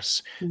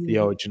discuss the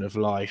origin of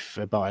life,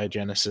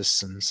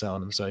 abiogenesis, and so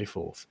on and so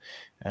forth.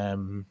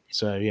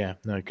 So yeah,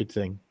 no, good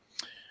thing.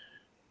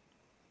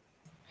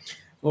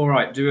 All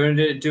right, do we want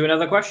to do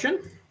another question?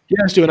 Yeah,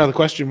 let's do another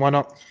question. Why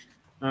not?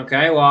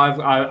 Okay, well,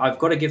 I've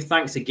got to give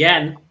thanks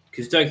again,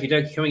 because Doki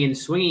Doki coming in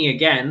swinging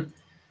again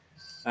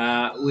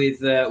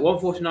with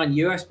 149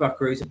 US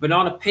buckaroos, a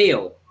banana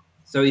peel.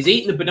 So he's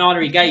eaten the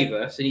banana he gave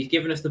us, and he's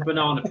given us the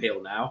banana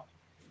peel now.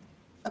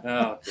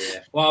 Oh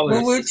dear. Well,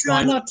 we'll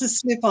try not to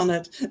slip on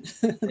it.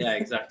 Yeah,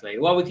 exactly.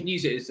 Well, we can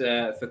use it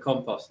as for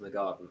compost in the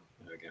garden.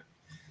 There we go.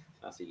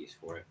 That's a use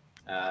for it.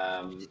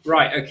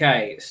 Right.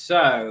 Okay.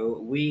 So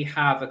we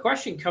have a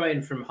question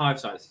coming from Hive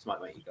Science. This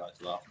might make you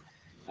guys laugh.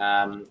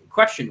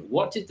 Question: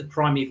 what did the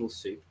primeval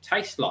soup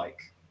taste like?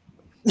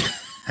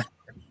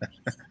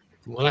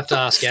 We'll have to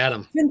ask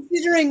Adam.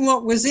 Considering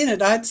what was in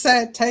it, I'd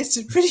say it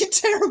tasted pretty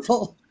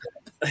terrible.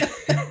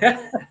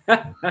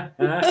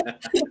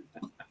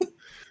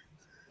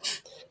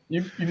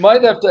 You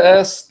might have to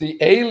ask the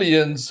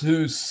aliens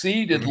who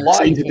seeded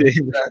life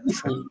in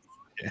that food.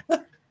 Yeah.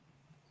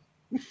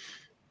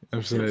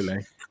 Absolutely.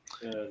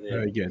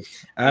 Very good.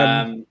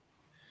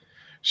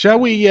 Shall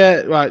we?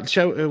 Right.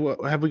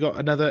 Have we got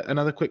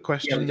another quick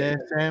question there,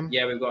 Sam?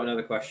 Yeah, we've got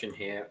another question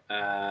here.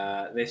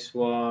 This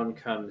one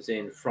comes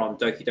in from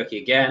Doki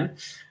Doki again.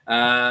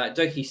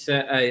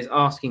 Doki is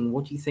asking,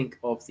 what do you think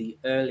of the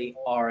early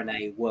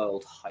RNA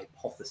world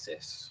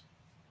hypothesis?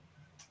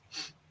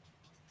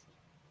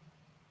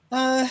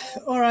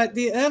 All right,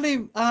 the early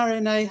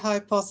RNA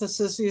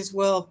hypothesis is,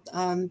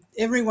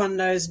 everyone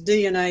knows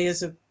DNA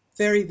is a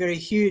very, very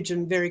huge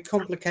and very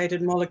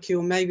complicated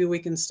molecule. Maybe we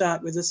can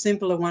start with a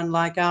simpler one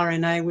like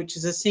RNA, which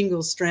is a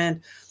single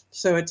strand,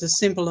 so it's a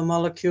simpler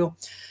molecule.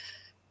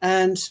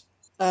 And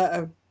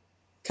a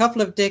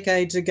couple of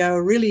decades ago,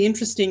 a really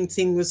interesting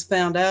thing was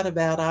found out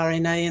about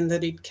RNA, in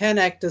that it can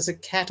act as a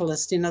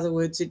catalyst. In other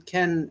words, it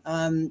can,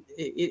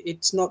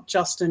 it's not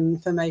just an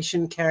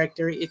information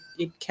character, it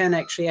can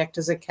actually act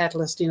as a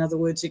catalyst. In other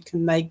words, it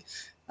can make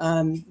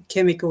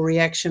chemical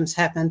reactions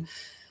happen.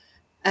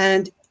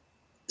 And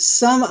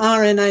some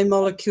RNA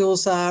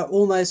molecules are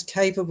almost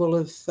capable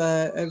of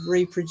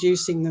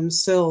reproducing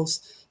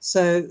themselves.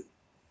 So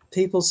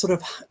people sort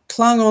of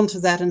clung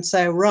onto that and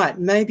say, right,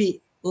 maybe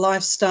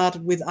life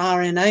started with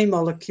RNA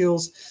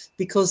molecules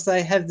because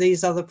they have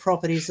these other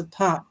properties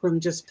apart from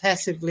just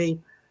passively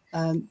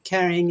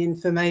carrying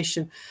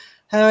information.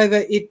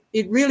 However,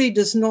 it really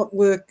does not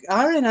work.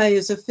 RNA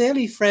is a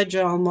fairly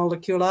fragile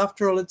molecule.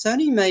 After all, it's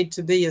only made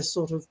to be a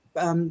sort of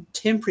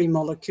temporary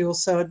molecule,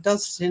 so it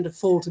does tend to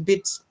fall to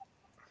bits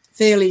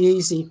fairly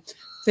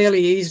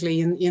easily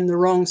in the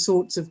wrong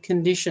sorts of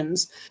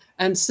conditions.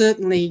 And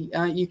certainly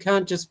you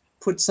can't just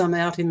put some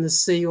out in the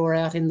sea or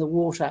out in the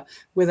water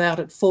without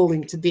it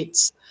falling to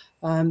bits.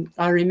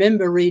 I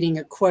remember reading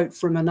a quote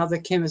from another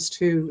chemist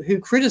who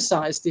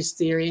criticized this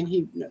theory, and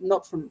he,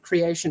 not from a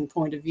creation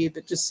point of view,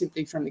 but just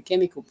simply from a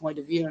chemical point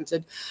of view, and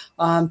said,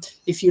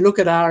 if you look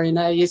at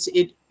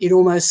RNA, it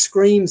almost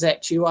screams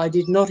at you, I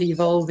did not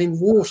evolve in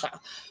water.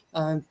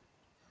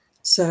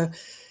 So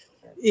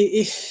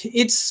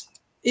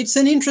it's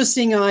an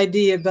interesting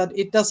idea, but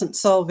it doesn't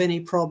solve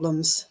any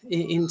problems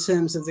in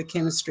terms of the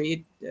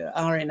chemistry.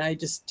 RNA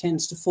just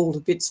tends to fall to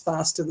bits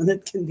faster than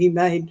it can be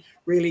made,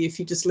 really, if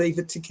you just leave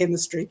it to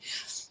chemistry.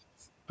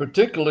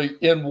 Particularly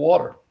in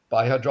water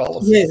by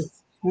hydrolysis.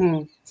 Yes.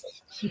 Mm.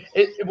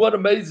 What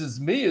amazes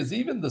me is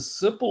even the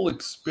simple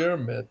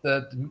experiment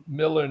that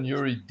Miller and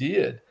Urey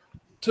did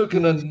took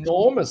an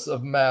enormous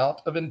amount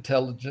of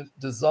intelligent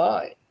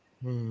design.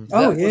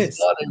 That was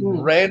not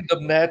a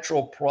random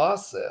natural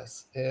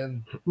process.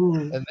 And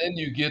then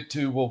you get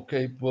to,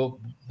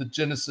 the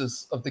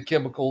genesis of the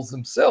chemicals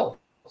themselves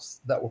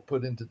that were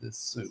put into this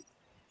soup.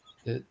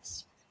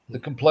 The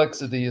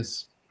complexity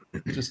is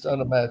just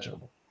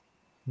unimaginable.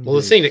 Well,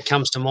 the thing that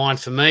comes to mind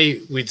for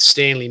me with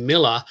Stanley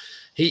Miller,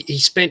 he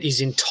spent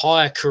his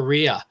entire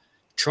career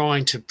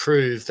trying to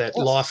prove that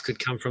life could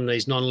come from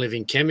these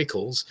non-living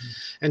chemicals.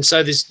 And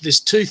so there's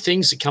two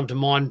things that come to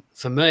mind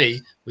for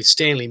me with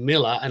Stanley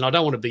Miller, and I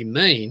don't want to be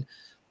mean,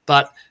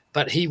 but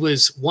he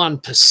was, one,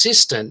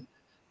 persistent,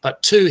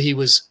 but two, he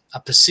was a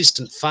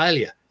persistent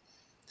failure,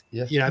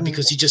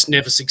 because he just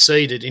never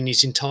succeeded in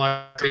his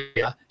entire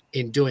career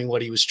in doing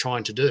what he was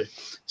trying to do.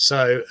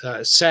 So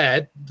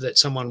sad that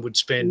someone would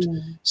spend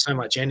so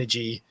much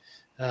energy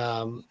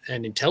and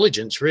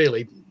intelligence,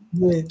 really,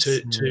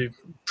 to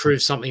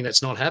prove something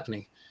that's not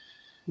happening.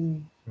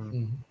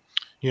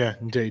 Yeah,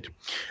 indeed.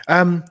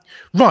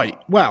 Right.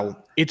 Well,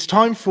 it's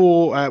time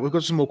for, we've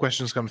got some more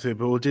questions coming through,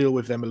 but we'll deal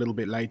with them a little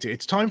bit later.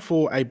 It's time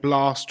for a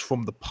blast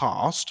from the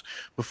past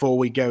before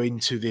we go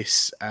into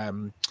this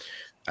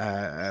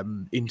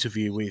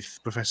interview with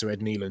Professor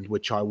Ed Neeland,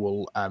 which I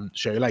will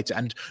show you later.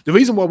 And the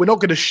reason why we're not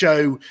going to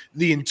show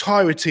the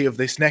entirety of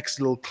this next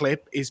little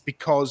clip is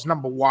because,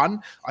 number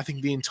one, I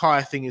think the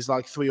entire thing is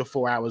like 3 or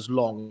 4 hours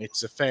long.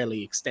 It's a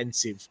fairly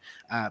extensive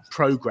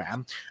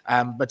program.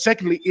 But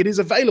secondly, it is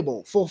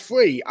available for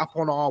free up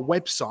on our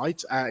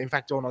website. In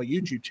fact, on our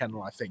YouTube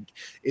channel, I think,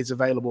 is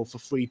available for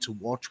free to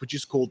watch, which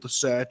is called The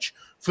Search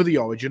for the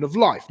Origin of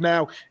Life.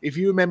 Now, if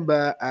you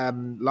remember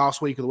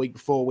last week or the week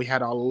before, we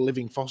had our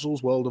Living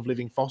Fossils, World of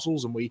Living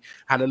Fossils, and we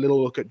had a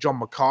little look at John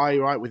Mackay,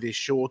 right, with his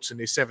shorts and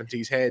his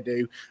 70s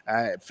hairdo,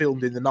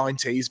 filmed in the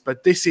 90s.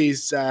 But this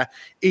is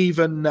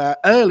even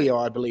earlier,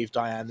 I believe,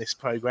 Diane, this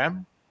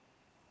program.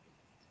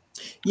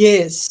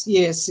 Yes,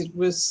 it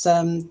was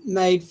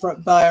made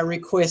by a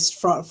request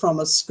from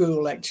a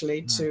school,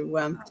 actually.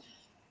 To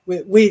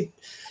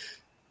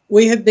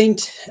we have been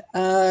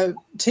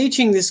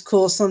teaching this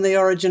course on the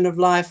origin of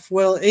life,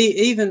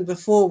 even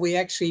before we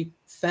actually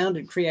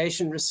founded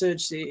Creation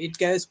Research. It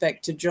goes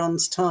back to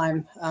John's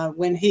time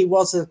when he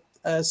was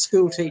a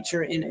school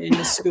teacher in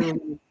a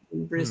school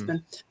in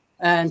Brisbane.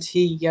 And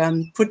he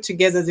put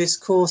together this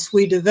course.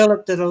 We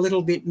developed it a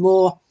little bit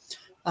more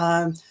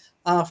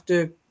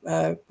after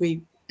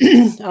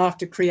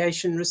after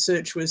Creation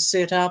Research was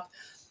set up.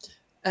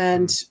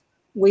 And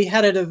we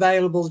had it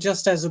available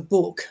just as a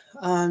book,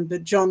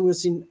 but John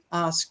was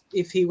asked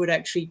if he would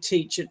actually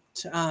teach it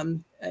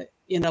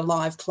in a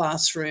live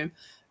classroom,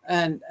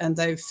 and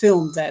they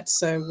filmed that.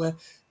 So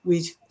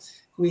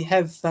we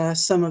have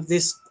some of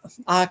this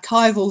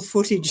archival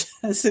footage,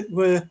 as it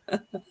were.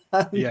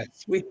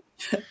 Yes.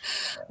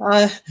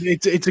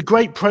 It's It's a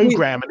great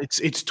program, and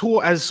it's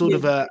taught as sort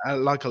of Yeah.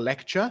 like a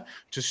lecture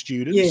to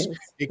students. Yes.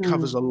 It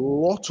covers a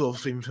lot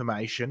of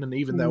information, and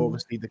even though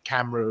obviously the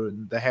camera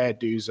and the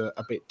hairdos are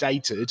a bit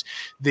dated,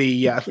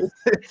 the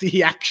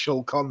the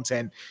actual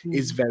content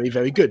is very,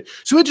 very good.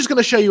 So we're just going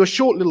to show you a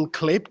short little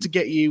clip to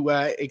get you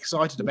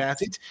excited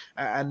about it,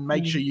 and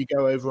make sure you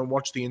go over and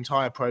watch the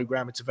entire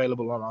program. It's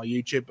available on our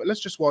YouTube. But let's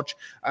just watch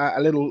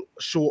a little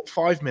short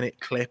 5-minute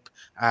clip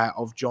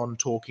of John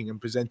talking and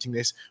presenting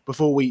this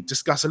before we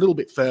discuss a little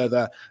bit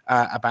further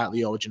about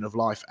the origin of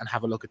life and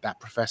have a look at that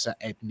Professor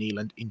Ed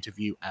Nealand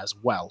interview as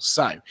well.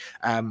 So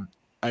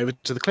over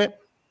to the clip.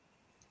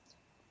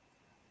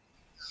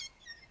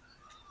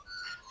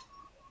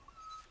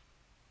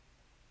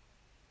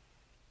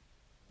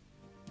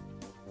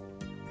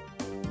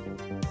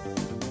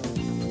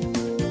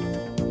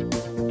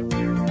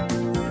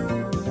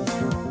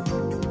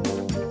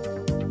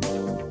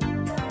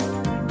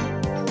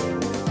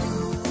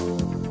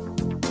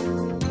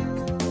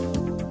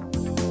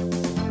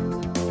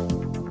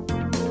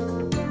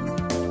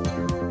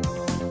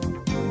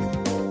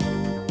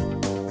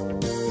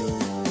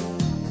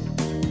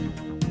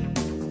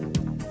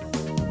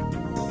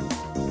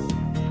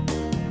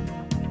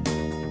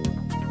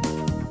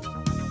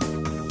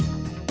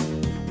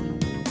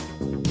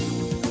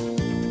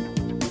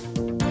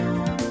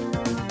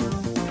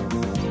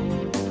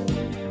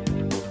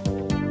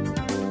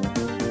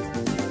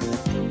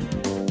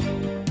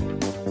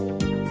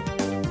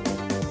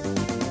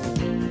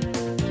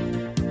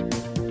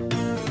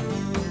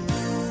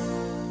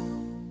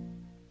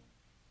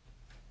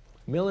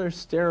 Miller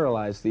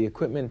sterilized the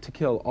equipment to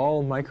kill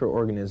all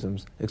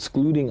microorganisms,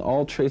 excluding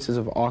all traces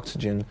of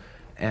oxygen,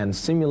 and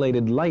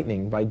simulated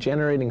lightning by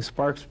generating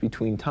sparks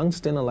between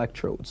tungsten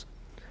electrodes.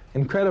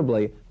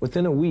 Incredibly,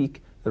 within a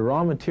week, the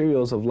raw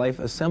materials of life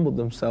assembled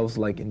themselves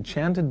like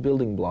enchanted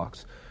building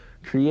blocks,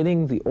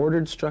 creating the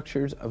ordered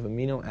structures of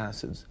amino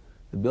acids,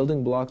 the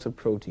building blocks of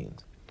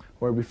proteins,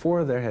 where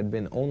before there had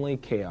been only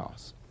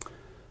chaos.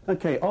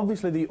 Okay,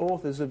 obviously the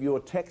authors of your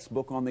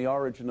textbook on the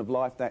origin of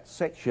life, that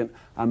section,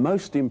 are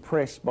most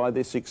impressed by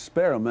this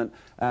experiment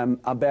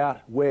about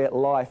where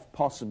life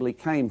possibly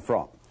came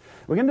from.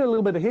 We're going to do a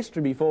little bit of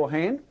history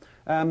beforehand.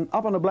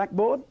 Up on the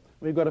blackboard,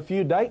 we've got a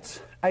few dates.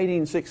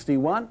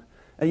 1861.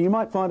 And you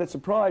might find it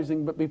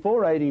surprising, but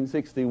before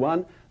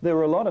 1861, there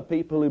were a lot of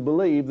people who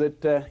believed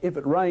that if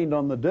it rained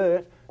on the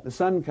dirt, the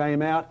sun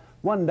came out,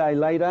 one day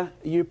later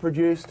you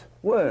produced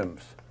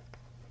worms.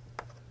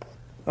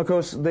 Of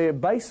course, their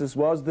basis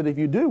was that if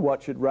you do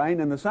watch it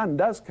rain and the sun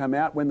does come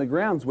out, when the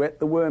ground's wet,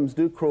 the worms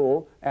do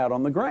crawl out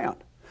on the ground.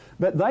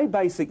 But they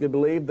basically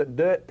believed that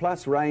dirt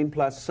plus rain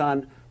plus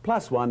sun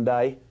plus one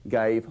day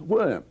gave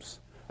worms.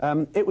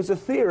 It was a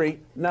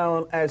theory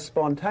known as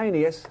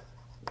spontaneous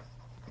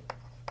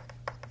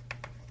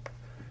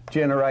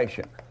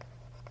generation.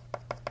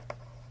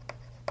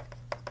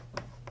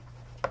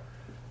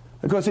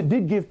 Of course, it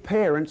did give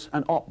parents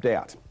an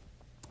opt-out.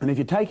 And if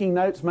you're taking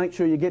notes, make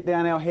sure you get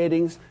down our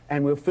headings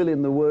and we'll fill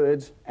in the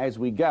words as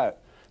we go.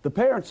 The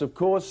parents, of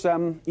course,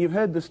 you've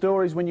heard the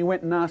stories when you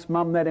went and asked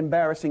Mum that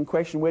embarrassing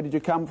question, where did you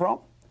come from?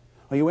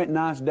 Or you went and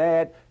asked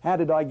Dad, how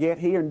did I get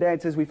here? And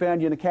Dad says, we found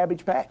you in a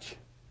cabbage patch.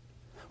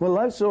 Well,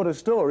 those sort of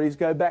stories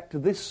go back to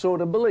this sort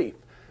of belief,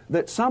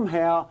 that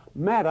somehow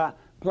matter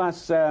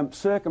plus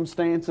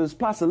circumstances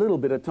plus a little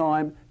bit of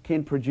time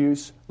can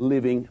produce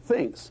living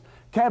things.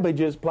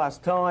 Cabbages plus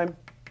time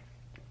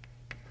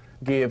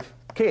give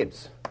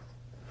kids.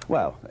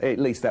 Well, at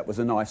least that was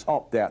a nice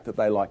opt-out that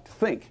they like to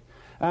think.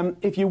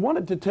 If you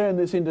wanted to turn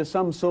this into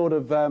some sort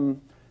of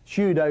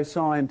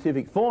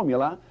pseudo-scientific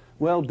formula,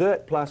 well,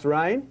 dirt plus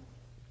rain,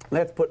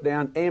 let's put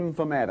down M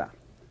for matter.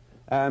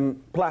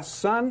 Plus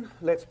sun,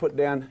 let's put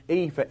down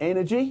E for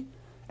energy.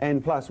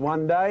 And plus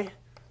one day,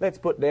 let's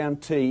put down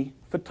T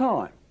for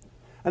time.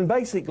 And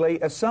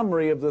basically, a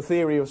summary of the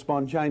theory of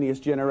spontaneous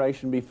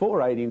generation before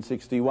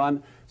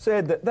 1861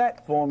 said that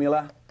that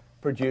formula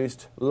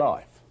produced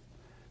life.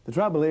 The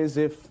trouble is,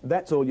 if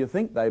that's all you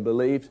think they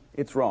believed,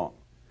 it's wrong.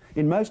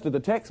 In most of the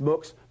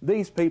textbooks,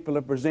 these people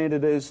are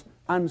presented as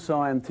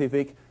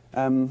unscientific,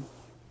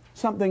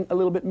 something a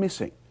little bit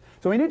missing.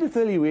 So we need to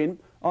fill you in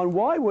on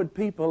why would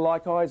people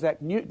like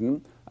Isaac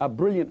Newton, a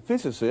brilliant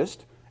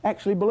physicist,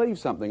 actually believe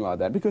something like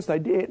that, because they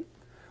did.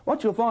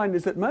 What you'll find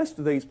is that most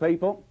of these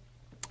people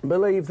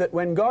believe that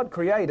when God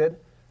created,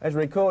 as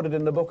recorded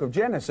in the book of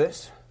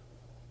Genesis,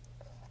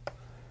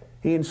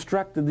 he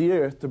instructed the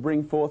earth to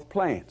bring forth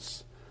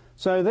plants.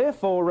 So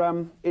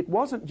therefore, it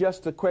wasn't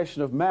just a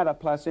question of matter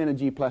plus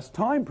energy plus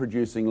time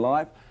producing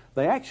life.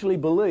 They actually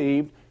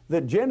believed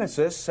that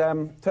Genesis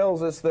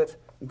tells us that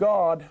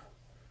God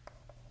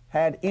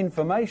had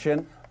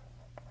information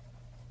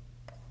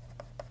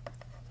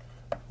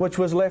which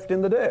was left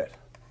in the dirt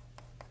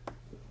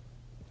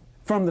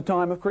from the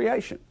time of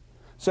creation.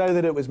 So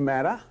that it was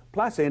matter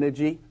plus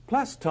energy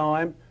plus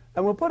time,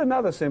 and we'll put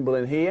another symbol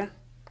in here,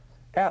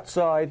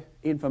 outside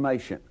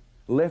information,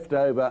 left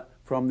over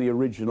from the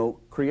original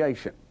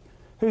creation.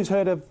 Who's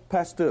heard of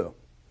Pasteur?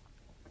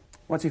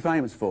 What's he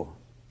famous for?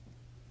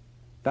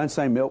 Don't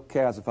say milk.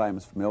 Cows are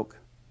famous for milk.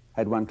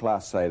 Had one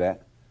class say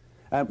that.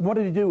 What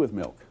did he do with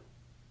milk?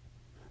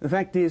 The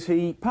fact is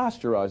he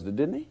pasteurised it,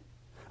 didn't he?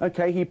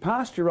 Okay, he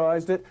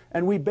pasteurised it,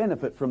 and we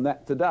benefit from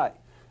that today.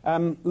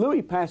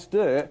 Louis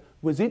Pasteur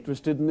was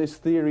interested in this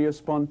theory of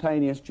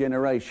spontaneous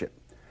generation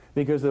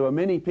because there were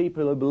many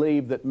people who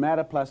believed that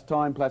matter plus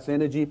time plus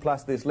energy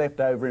plus this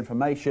leftover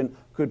information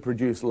could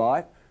produce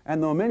life,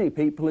 and there were many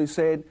people who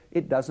said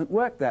it doesn't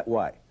work that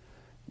way.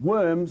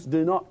 Worms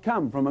do not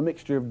come from a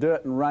mixture of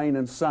dirt and rain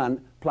and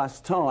sun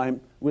plus time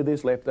with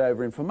this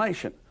leftover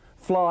information.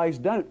 Flies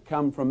don't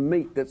come from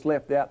meat that's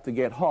left out to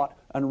get hot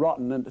and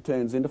rotten and it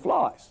turns into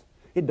flies.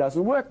 It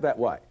doesn't work that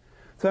way.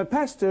 So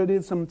Pasteur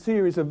did some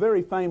series of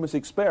very famous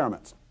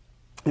experiments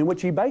in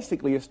which he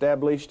basically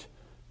established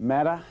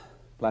matter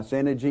plus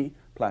energy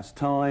plus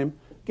time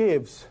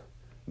gives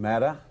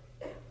matter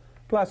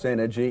plus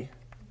energy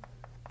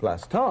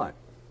plus time.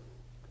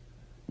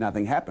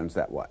 Nothing happens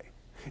that way.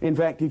 In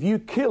fact, if you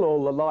kill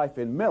all the life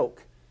in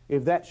milk,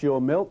 if that's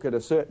your milk at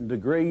a certain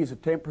degrees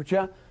of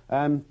temperature,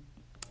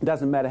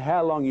 doesn't matter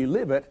how long you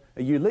leave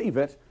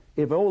it,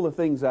 if all the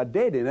things are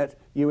dead in it,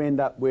 you end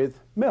up with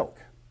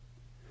milk.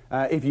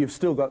 If you've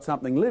still got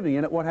something living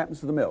in it, what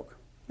happens to the milk?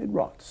 It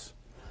rots.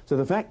 So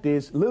the fact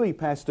is, Louis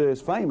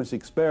Pasteur's famous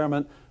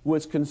experiment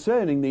was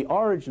concerning the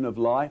origin of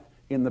life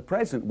in the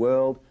present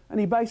world, and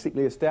he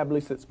basically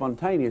established that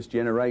spontaneous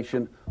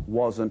generation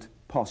wasn't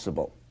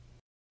possible.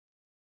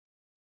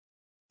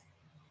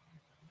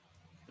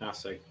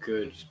 That's a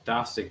good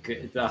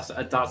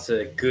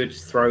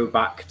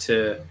throwback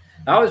to.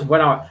 That was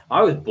when I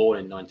was born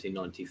in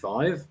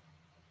 1995.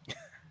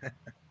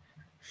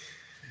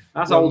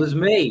 That's old as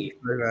me.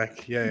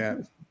 Back. Yeah.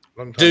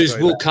 Long time Dudes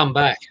ago. will come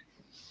back.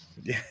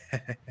 Yeah.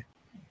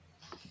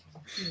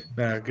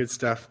 No, good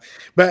stuff.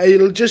 But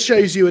it just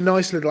shows you a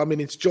nice little. I mean,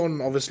 it's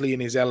John obviously in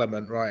his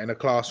element, right, in a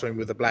classroom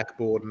with a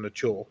blackboard and a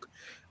chalk.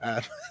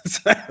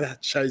 So that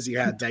shows you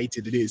how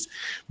dated it is.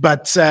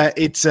 But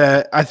it's.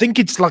 I think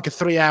it's like a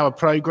 3-hour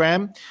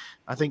program.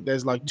 I think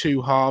there's like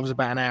 2 halves,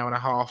 about an hour and a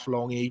half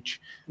long each.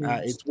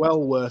 It's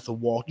well worth a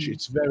watch.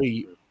 It's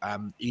very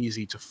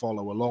easy to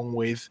follow along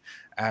with,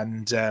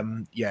 and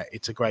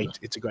it's a great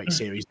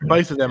series.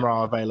 Both of them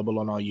are available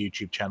on our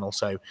YouTube channel,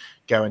 so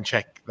go and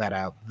check that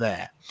out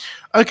there.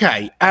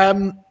 Okay,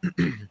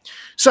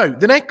 so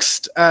the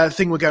next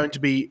thing we're going to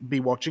be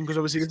watching, because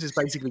obviously this is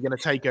basically going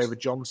to take over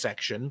John's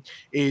section,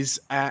 is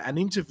an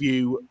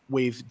interview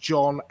with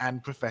John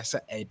and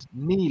Professor Ed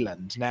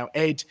Kneeland. Now,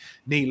 Ed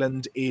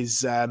Kneeland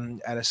is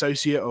an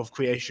associate of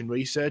creation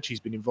research. He's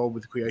been involved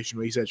with creation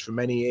research for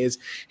many years.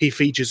 He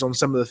features on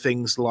some of the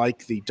things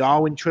like the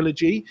Darwin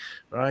trilogy,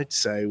 right?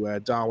 So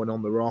Darwin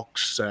on the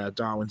Rocks,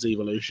 Darwin's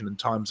Evolution, and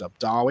Time's Up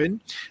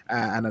Darwin,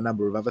 and a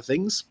number of other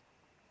things.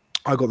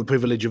 I got the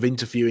privilege of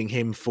interviewing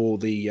him for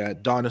the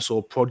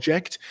Dinosaur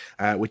Project,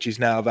 which is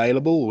now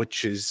available,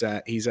 which is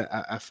he's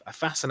a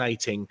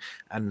fascinating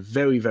and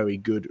very, very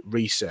good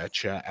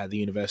researcher at the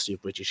University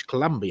of British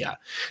Columbia.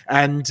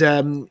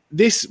 And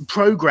this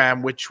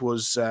program, which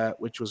was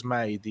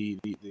made, the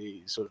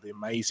sort of the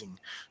amazing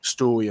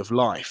story of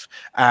life,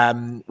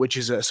 which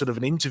is a sort of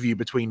an interview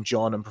between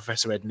John and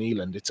Professor Ed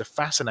Kneeland. It's a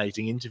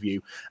fascinating interview.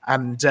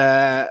 And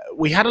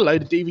we had a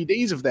load of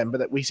DVDs of them,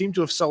 but we seem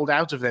to have sold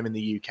out of them in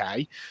the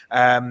UK.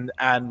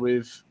 And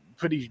we've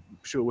pretty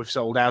sure we've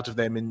sold out of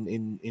them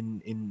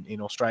in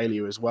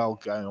Australia as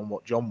well, going on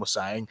what John was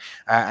saying.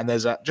 And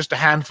there's just a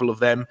handful of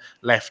them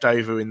left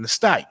over in the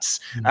States.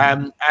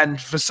 Mm-hmm.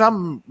 And for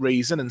some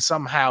reason and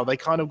somehow they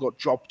kind of got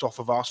dropped off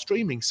of our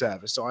streaming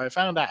service. So I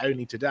found out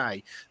only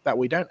today that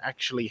we don't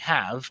actually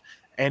have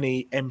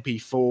any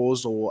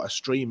MP4s or a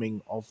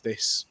streaming of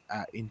this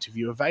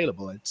interview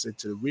available. It's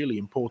a really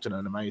important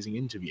and amazing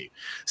interview.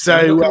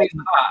 So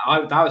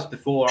that was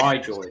before I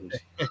joined.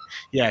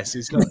 Yes,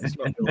 it's not your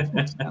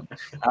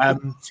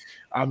fault.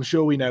 I'm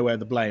sure we know where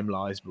the blame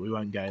lies, but we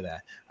won't go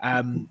there.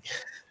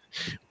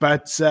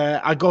 But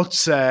I got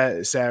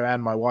Sarah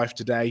and my wife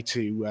today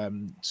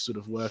to sort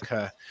of work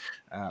her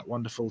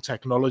wonderful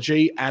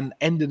technology, and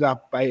ended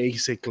up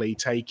basically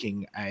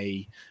taking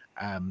a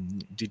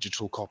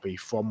digital copy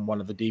from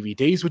one of the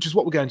DVDs, which is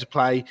what we're going to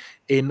play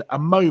in a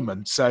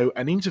moment. So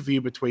an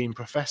interview between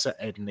Professor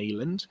Ed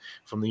Kneeland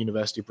from the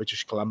University of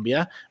British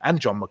Columbia and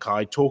John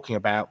Mackay talking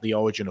about the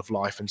origin of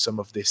life and some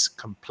of this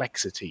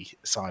complexity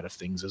side of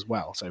things as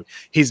well. So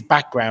his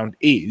background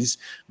is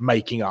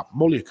making up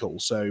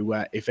molecules.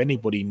 So if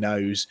anybody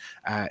knows,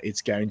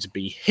 it's going to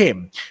be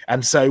him.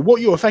 And so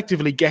what you're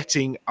effectively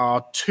getting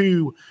are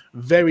 2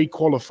 very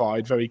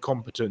qualified, very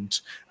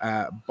competent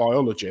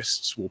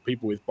biologists, or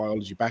people with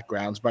biology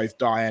backgrounds, both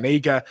Diane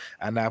Eager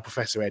and now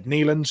Professor Ed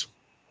Kneeland,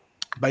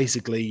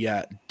 basically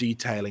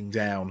detailing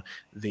down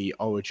the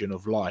origin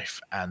of life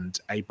and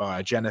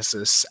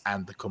abiogenesis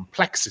and the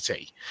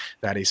complexity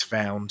that is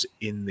found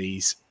in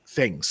these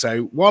things.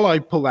 So while I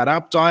pull that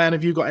up, Diane,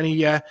 have you got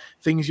any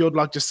things you'd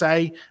like to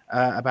say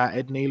about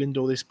Ed Kneeland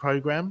or this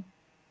program?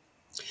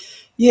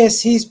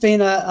 Yes, he's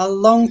been a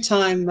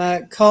long-time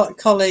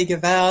colleague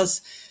of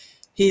ours.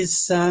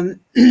 His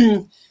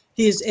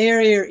his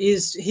area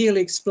is, he'll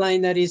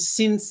explain that, is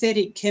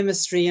synthetic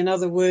chemistry. In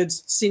other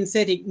words,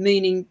 synthetic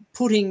meaning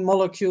putting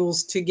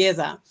molecules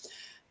together.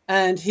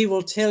 And he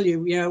will tell you,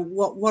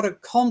 what a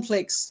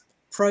complex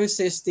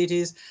process it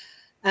is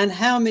and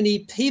how many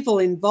people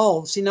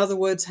involved. In other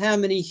words, how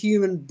many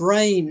human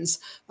brains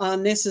are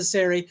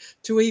necessary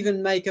to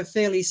even make a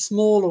fairly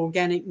small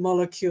organic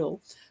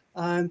molecule.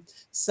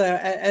 So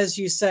as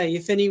you say,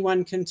 if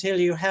anyone can tell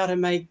you how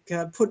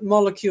to put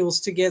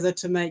molecules together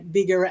to make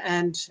bigger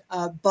and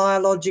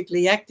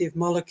biologically active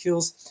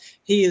molecules,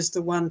 he is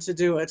the one to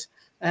do it.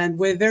 And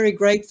we're very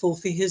grateful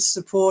for his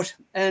support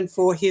and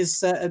for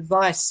his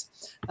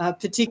advice,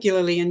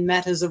 particularly in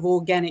matters of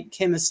organic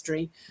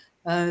chemistry.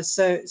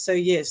 So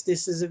yes,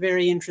 this is a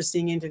very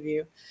interesting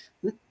interview.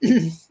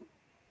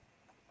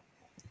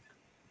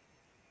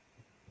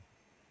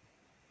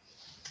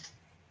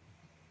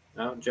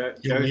 No, Joe's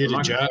muted,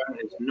 microphone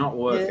is not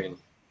working.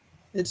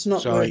 Yeah, it's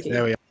not Sorry, working.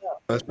 there we are.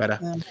 That's better.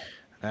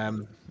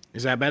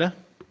 Is that better?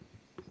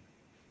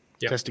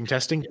 Yep.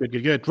 Testing.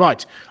 Good.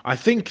 Right. I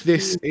think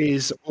this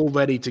is all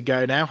ready to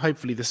go now.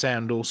 Hopefully the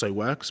sound also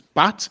works.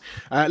 But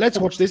let's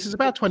watch this. It's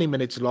about 20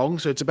 minutes long,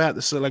 so it's about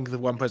the length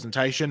of one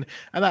presentation,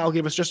 and that'll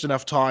give us just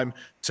enough time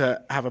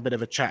to have a bit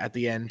of a chat at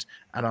the end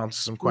and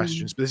answer some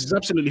questions. But this is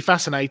absolutely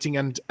fascinating,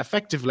 and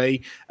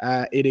effectively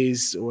it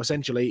is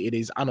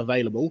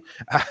unavailable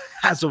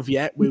as of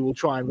yet. We will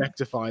try and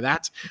rectify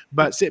that,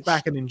 but sit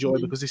back and enjoy,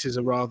 because this is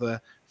a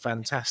rather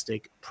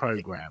fantastic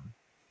program.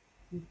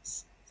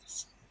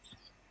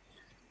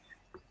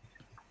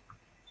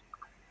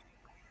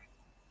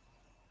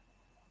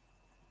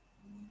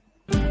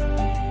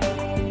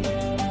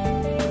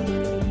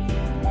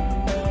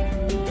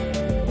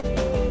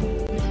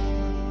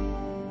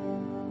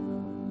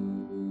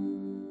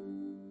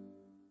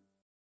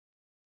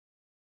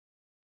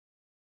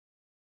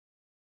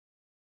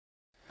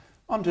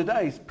 On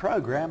today's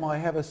program, I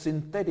have a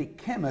synthetic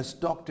chemist,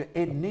 Dr.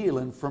 Ed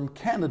Nealon from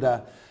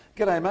Canada.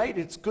 G'day, mate.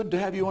 It's good to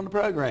have you on the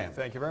program.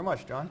 Thank you very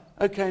much, John.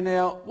 Okay,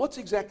 now, what's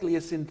exactly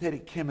a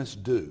synthetic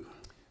chemist do?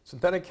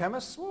 Synthetic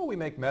chemists, well, we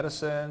make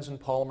medicines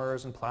and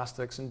polymers and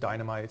plastics and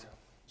dynamite.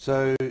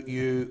 So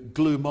you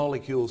glue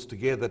molecules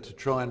together to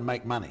try and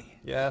make money?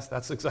 Yes,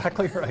 that's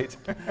exactly right.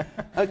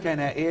 Okay,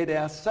 now, Ed,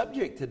 our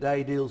subject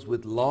today deals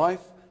with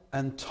life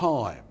and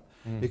time.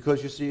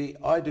 Because you see,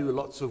 I do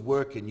lots of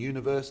work in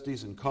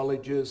universities and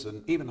colleges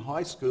and even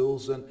high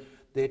schools, and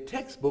their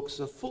textbooks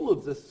are full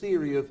of the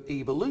theory of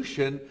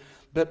evolution,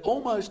 but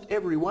almost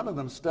every one of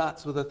them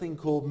starts with a thing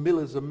called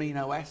Miller's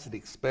amino acid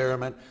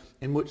experiment,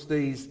 in which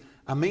these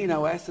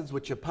amino acids,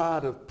 which are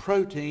part of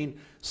protein,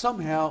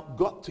 somehow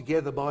got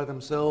together by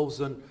themselves,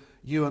 and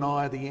you and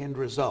I are the end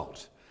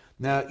result.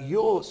 Now,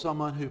 you're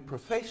someone who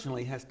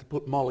professionally has to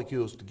put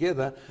molecules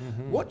together.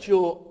 What's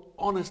your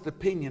honest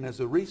opinion as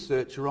a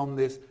researcher on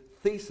this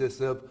thesis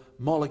of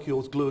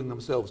molecules gluing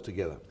themselves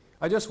together?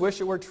 I just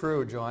wish it were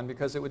true, John,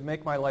 because it would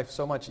make my life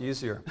so much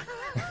easier.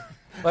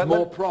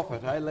 More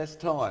profit, less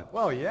time.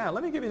 Well, yeah,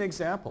 let me give you an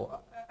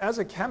example. As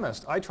a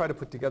chemist, I try to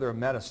put together a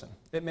medicine.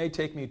 It may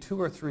take me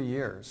 2 or 3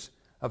 years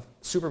of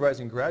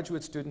supervising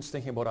graduate students,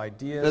 thinking about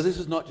ideas. Now, this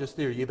is not just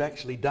theory. You've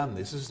actually done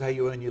this. This is how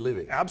you earn your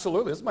living.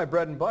 Absolutely. This is my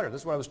bread and butter.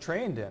 This is what I was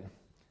trained in.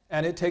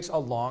 And it takes a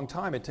long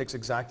time. It takes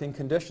exacting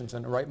conditions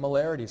and the right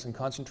molarities and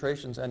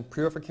concentrations and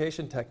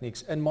purification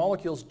techniques. And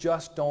molecules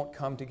just don't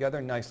come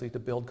together nicely to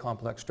build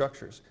complex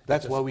structures.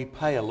 That's why we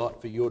pay a lot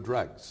for your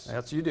drugs.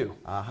 That's you do.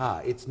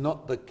 Aha. It's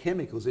not the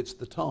chemicals, it's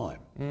the time,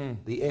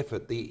 the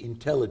effort, the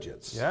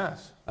intelligence.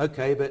 Yes.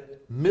 Okay,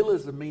 but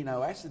Miller's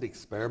amino acid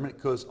experiment,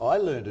 because I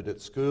learned it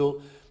at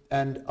school,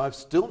 and I've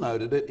still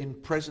noted it in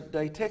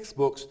present-day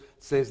textbooks,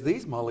 says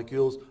these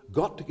molecules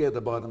got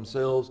together by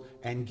themselves,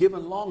 and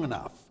given long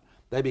enough,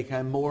 they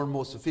became more and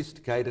more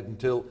sophisticated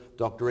until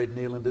Dr. Ed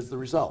Nealon is the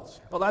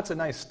result. Well, that's a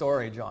nice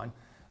story, John.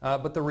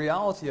 But the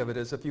reality of it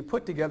is, if you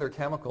put together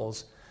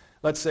chemicals,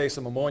 let's say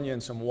some ammonia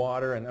and some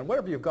water and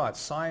whatever you've got,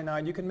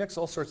 cyanide, you can mix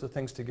all sorts of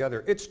things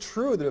together. It's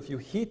true that if you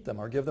heat them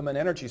or give them an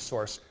energy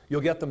source,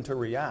 you'll get them to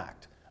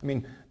react. I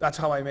mean, that's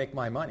how I make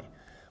my money.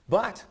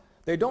 But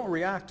they don't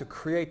react to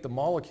create the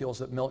molecules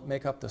that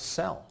make up the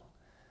cell.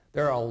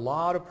 There are a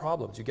lot of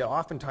problems. You get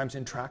oftentimes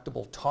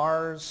intractable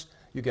tars.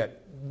 You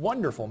get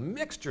wonderful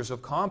mixtures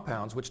of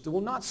compounds which will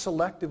not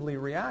selectively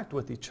react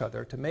with each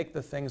other to make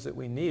the things that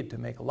we need to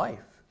make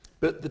life.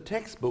 But the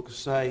textbooks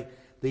say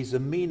these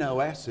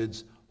amino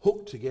acids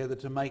hook together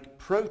to make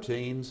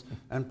proteins,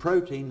 and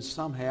proteins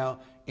somehow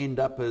end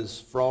up as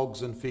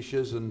frogs and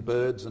fishes and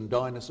birds and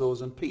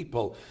dinosaurs and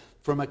people.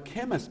 From a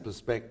chemist's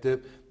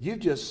perspective, you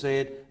just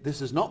said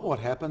this is not what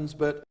happens,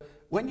 but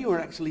when you are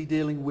actually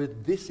dealing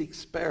with this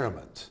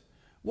experiment,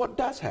 what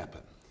does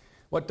happen?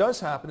 What does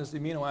happen is the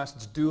amino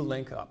acids do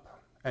link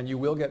up, and you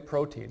will get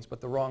proteins,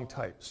 but the wrong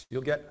types.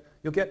 You'll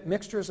get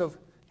mixtures of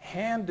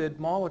handed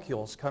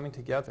molecules coming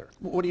together.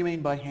 What do you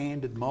mean by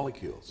handed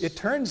molecules? It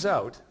turns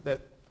out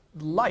that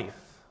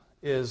life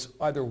is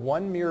either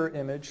one mirror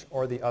image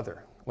or the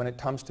other. when it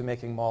comes to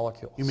making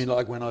molecules. You mean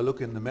like when I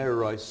look in the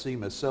mirror, I see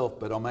myself,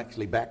 but I'm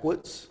actually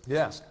backwards?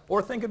 Yes.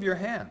 Or think of your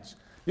hands.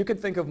 You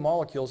could think of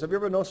molecules. Have you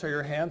ever noticed how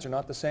your hands are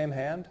not the same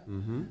hand?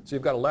 Mm-hmm. So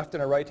you've got a left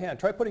and a right hand.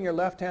 Try putting your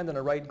left hand in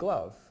a right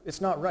glove.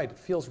 It's not right. It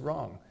feels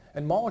wrong.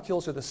 And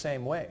molecules are the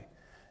same way.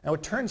 Now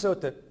it turns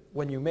out that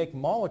when you make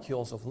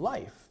molecules of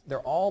life, they're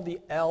all the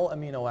L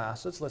amino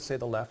acids, let's say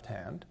the left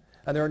hand,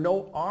 and there are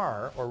no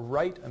R or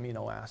right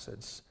amino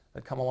acids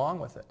that come along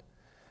with it.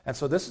 And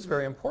so this is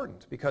very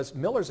important because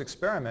Miller's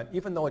experiment,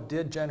 even though it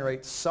did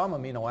generate some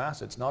amino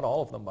acids, not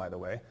all of them by the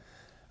way,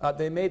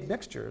 they made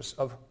mixtures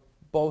of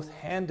both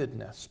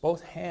handedness,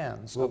 both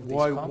hands of these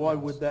compounds. Why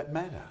would that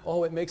matter?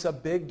 Oh, it makes a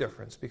big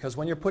difference because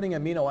when you're putting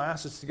amino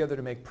acids together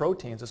to make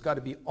proteins, it's got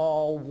to be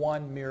all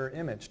one mirror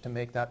image to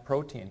make that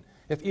protein.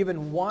 If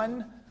even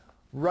one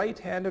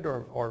right-handed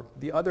or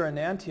the other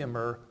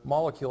enantiomer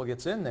molecule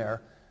gets in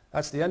there,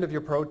 that's the end of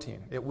your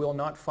protein. It will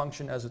not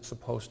function as it's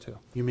supposed to.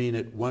 You mean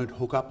it won't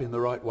hook up in the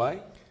right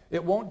way?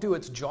 It won't do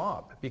its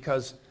job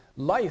because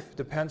life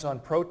depends on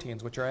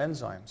proteins, which are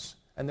enzymes.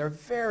 And they're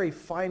very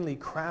finely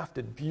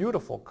crafted,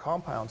 beautiful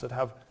compounds that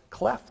have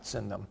clefts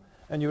in them.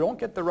 And you don't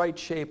get the right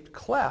shaped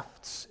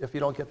clefts if you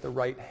don't get the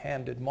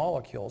right-handed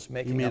molecules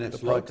making up the protein. You mean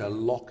it's like a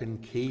lock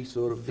and key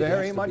sort of thing?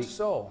 Very much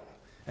so.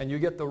 And you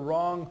get the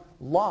wrong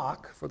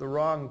lock for the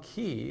wrong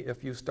key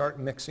if you start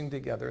mixing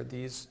together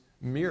these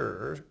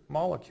mirror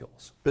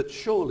molecules. But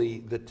surely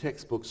the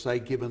textbooks say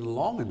given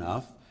long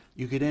enough,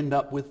 you could end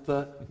up with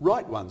the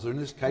right ones, or in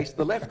this case,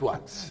 the left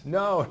ones.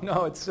 No,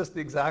 it's just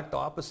the exact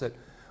opposite.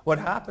 What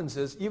happens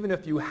is, even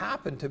if you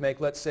happen to make,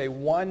 let's say,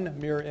 one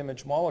mirror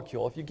image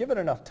molecule, if you give it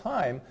enough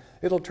time,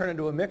 it'll turn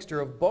into a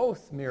mixture of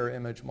both mirror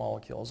image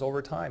molecules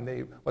over time. They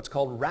what's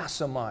called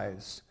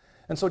racemize.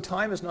 And so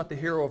time is not the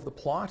hero of the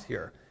plot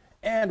here.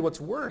 And what's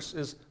worse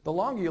is the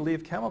longer you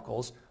leave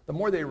chemicals, the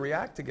more they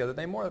react together,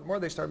 the more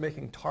they start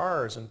making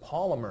tars and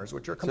polymers,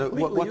 which are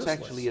completely useless. So what's useless.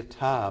 actually a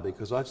tar?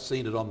 Because I've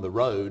seen it on the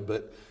road,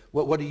 but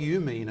what do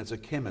you mean as a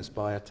chemist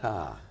by a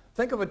tar?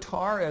 Think of a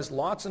tar as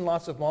lots and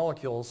lots of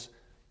molecules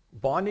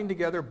bonding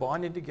together,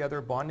 bonding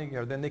together, bonding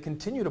together. Then they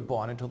continue to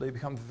bond until they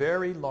become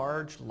very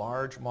large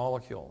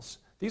molecules.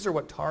 These are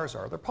what tars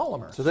are. They're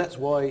polymers. So that's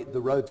why the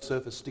road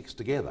surface sticks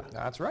together.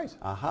 That's right.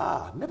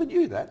 Aha, never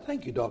knew that.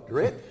 Thank you,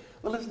 Dr. Ed.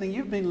 Well,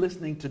 you've been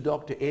listening to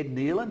Dr. Ed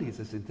Nealon. He's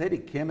a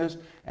synthetic chemist,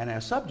 and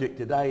our subject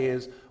today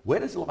is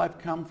where does life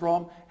come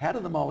from, how do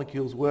the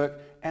molecules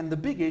work, and the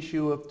big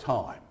issue of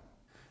time.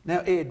 Now,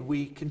 Ed,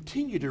 we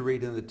continue to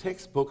read in the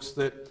textbooks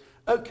that,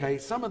 okay,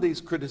 some of these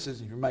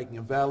criticisms you're making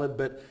are valid,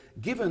 but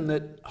given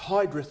that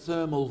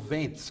hydrothermal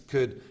vents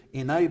could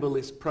enable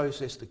this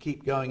process to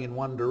keep going in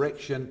one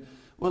direction,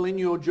 well, in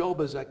your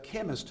job as a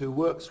chemist who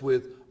works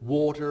with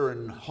water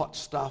and hot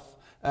stuff,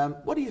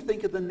 what do you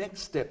think of the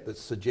next step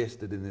that's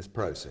suggested in this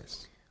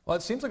process? Well,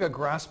 it seems like a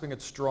grasping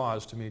at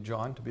straws to me,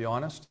 John, to be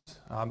honest.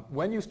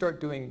 When you start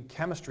doing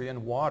chemistry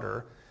in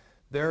water,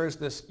 there is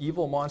this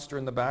evil monster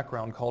in the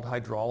background called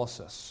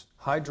hydrolysis.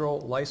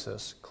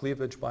 Hydrolysis,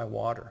 cleavage by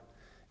water.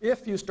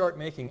 If you start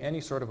making any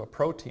sort of a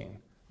protein,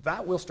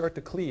 that will start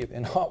to cleave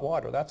in hot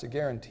water. That's a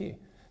guarantee.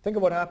 Think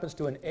of what happens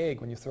to an egg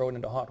when you throw it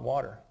into hot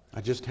water. I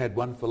just had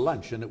one for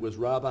lunch and it was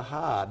rather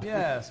hard.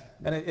 Yes,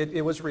 and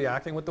it was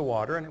reacting with the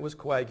water and it was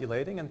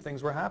coagulating and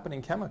things were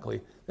happening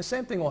chemically. The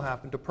same thing will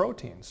happen to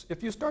proteins.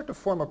 If you start to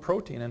form a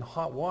protein in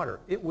hot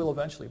water, it will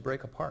eventually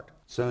break apart.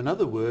 So in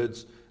other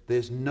words,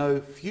 there's no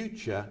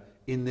future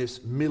in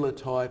this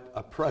Miller-type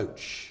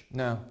approach.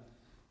 No.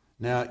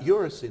 Now,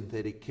 you're a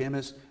synthetic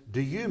chemist.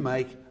 Do you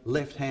make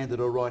left-handed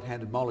or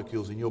right-handed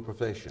molecules in your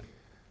profession?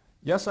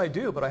 Yes, I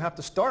do, but I have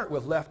to start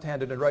with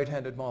left-handed and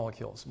right-handed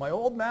molecules. My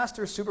old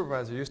master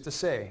supervisor used to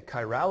say,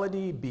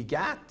 chirality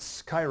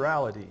begats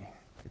chirality.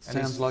 It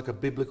sounds like a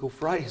biblical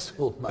phrase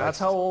almost. That's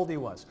how old he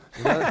was.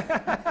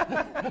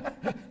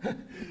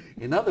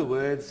 In other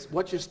words,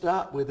 what you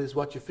start with is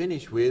what you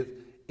finish with,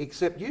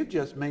 except you've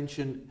just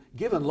mentioned,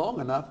 given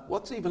long enough,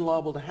 what's even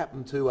liable to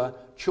happen to a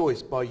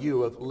choice by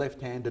you of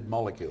left-handed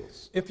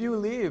molecules? If you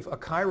leave a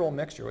chiral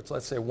mixture, which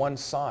let's say one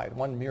side,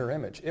 one mirror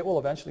image, it will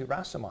eventually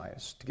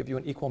racemize to give you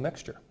an equal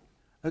mixture.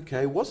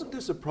 Okay, wasn't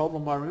this a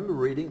problem? I remember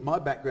reading, my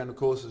background of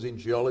course is in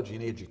geology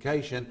and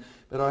education,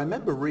 but I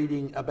remember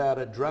reading about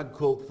a drug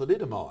called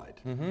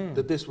thalidomide,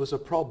 that this was a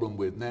problem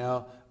with.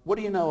 Now, what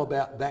do you know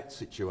about that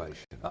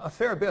situation? A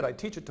fair bit. I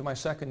teach it to my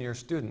second-year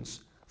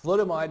students.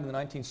 Thalidomide in the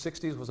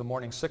 1960s was a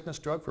morning sickness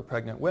drug for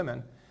pregnant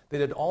women. They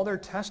did all their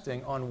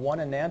testing on one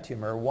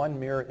enantiomer, one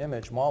mirror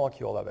image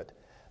molecule of it.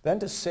 Then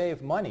to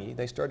save money,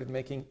 they started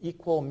making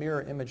equal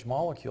mirror image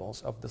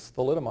molecules of this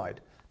thalidomide.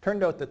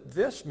 Turned out that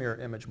this mirror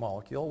image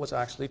molecule was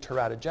actually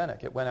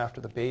teratogenic. It went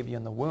after the baby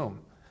in the womb.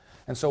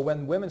 And so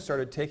when women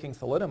started taking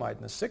thalidomide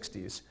in the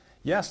 60s,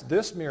 yes,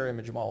 this mirror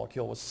image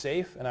molecule was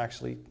safe and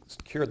actually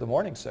cured the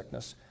morning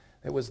sickness.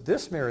 It was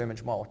this mirror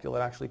image molecule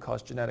that actually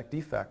caused genetic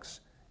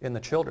defects in the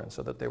children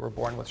so that they were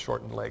born with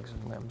shortened legs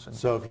and limbs. And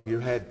so if you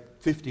had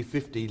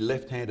 50-50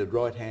 left-handed,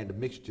 right-handed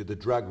mixture, the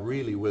drug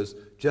really was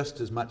just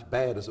as much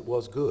bad as it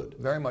was good.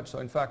 Very much so.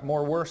 In fact,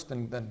 more worse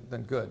than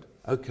good.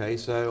 Okay,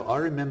 so I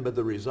remember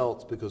the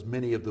results because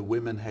many of the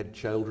women had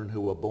children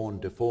who were born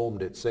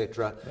deformed,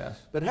 etc. Yes.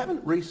 But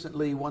haven't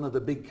recently one of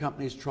the big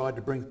companies tried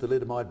to bring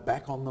thalidomide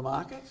back on the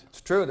market?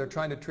 It's true. They're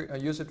trying to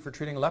use it for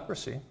treating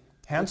leprosy,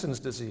 Hansen's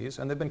disease,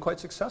 and they've been quite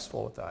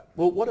successful with that.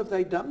 Well, what have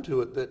they done to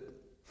it that,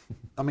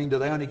 I mean, do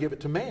they only give it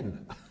to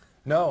men?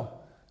 No.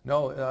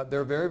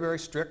 They're very, very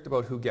strict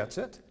about who gets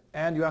it,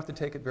 and you have to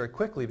take it very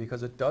quickly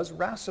because it does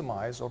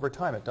racemize over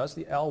time. It does,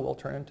 the L will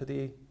turn into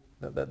the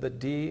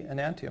D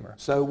enantiomer.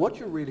 So what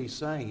you're really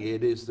saying,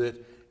 Ed, is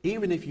that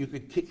even if you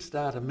could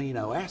kickstart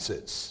amino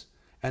acids,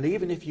 and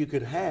even if you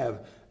could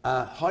have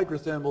a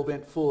hydrothermal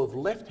vent full of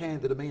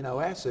left-handed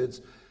amino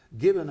acids,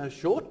 given a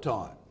short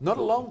time, not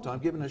a long time,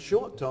 given a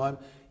short time,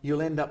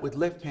 you'll end up with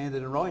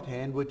left-handed and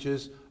right-hand, which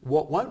is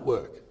what won't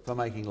work for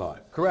making life.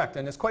 Correct,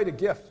 and it's quite a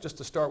gift just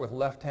to start with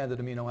left-handed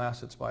amino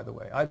acids, by the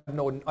way. I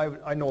know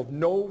of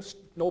no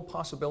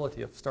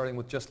possibility of starting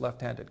with just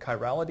left-handed.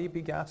 Chirality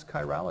begats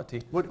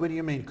chirality. What do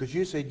you mean? Because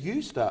you said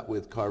you start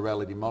with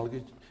chirality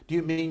molecules. Do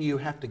you mean you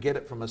have to get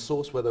it from a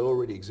source where they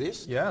already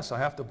exist? Yes, I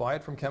have to buy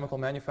it from chemical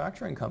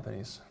manufacturing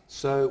companies.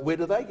 So where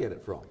do they get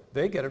it from?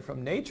 They get it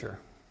from nature.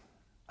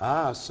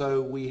 Ah,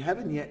 so we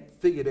haven't yet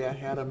figured out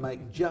how to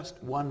make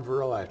just one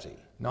variety.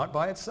 Not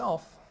by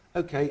itself.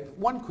 Okay,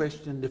 one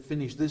question to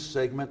finish this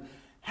segment.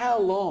 How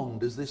long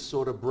does this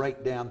sort of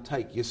breakdown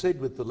take? You said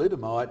with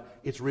thalidomide,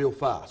 it's real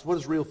fast. What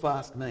does real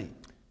fast mean?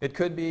 It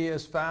could be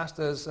as fast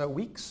as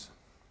weeks.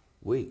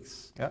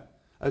 Weeks? Yeah.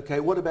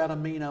 Okay, what about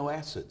amino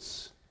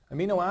acids?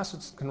 Amino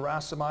acids can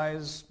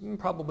racemize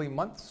probably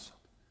months.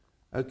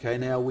 Okay,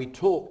 now we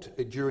talked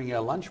during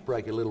our lunch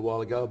break a little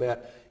while ago about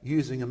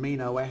using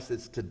amino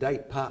acids to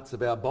date parts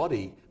of our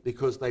body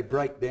because they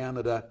break down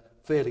at a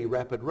fairly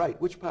rapid rate.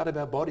 Which part of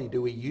our body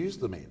do we use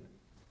them in?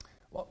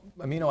 Well,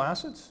 amino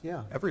acids?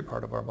 Yeah. Every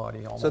part of our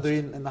body almost. So they're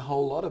in the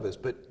whole lot of us,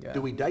 but yeah.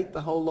 Do we date the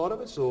whole lot of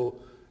us, or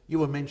you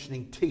were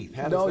mentioning teeth?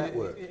 How does that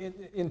work?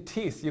 In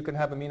teeth you can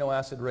have amino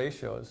acid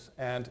ratios,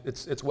 and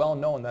it's well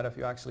known that if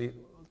you actually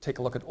take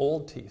a look at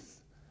old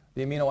teeth,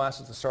 the amino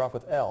acids that start off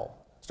with L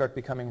start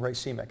becoming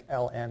racemic,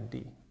 L and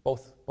D,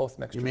 both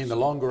mixtures. You mean the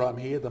longer I'm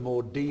here, the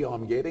more D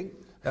I'm getting?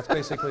 That's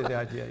basically the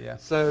idea, yeah.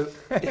 So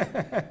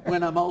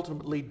when I'm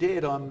ultimately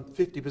dead, I'm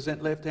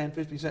 50% left hand,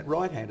 50%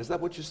 right hand. Is that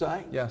what you're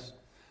saying? Yes.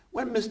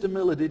 When Mr.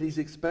 Miller did his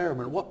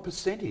experiment, what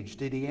percentage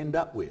did he end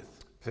up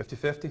with?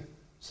 50-50.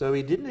 So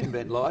he didn't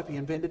invent life, he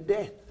invented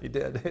death. He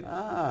did.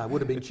 Ah, it would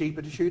have been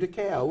cheaper to shoot a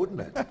cow, wouldn't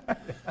it?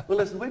 Well,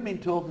 listen, we've been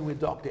talking with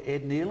Dr.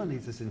 Ed Nealon.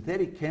 He's a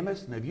synthetic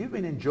chemist, and if you've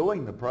been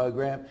enjoying the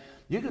program,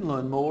 you can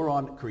learn more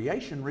on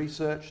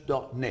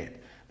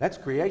creationresearch.net. That's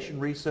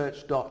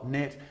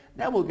creationresearch.net.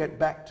 Now we'll get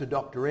back to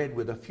Dr. Ed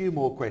with a few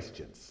more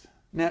questions.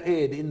 Now,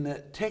 Ed, in the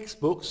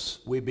textbooks,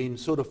 we've been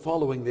sort of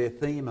following their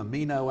theme,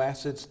 amino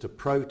acids to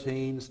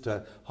proteins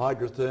to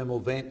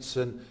hydrothermal vents,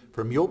 and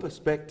from your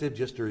perspective,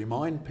 just to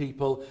remind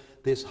people,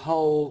 this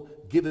whole,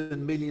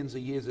 given millions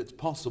of years it's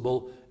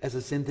possible, as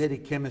a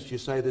synthetic chemist, you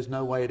say there's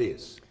no way it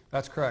is.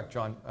 That's correct,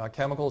 John.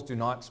 Chemicals do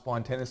not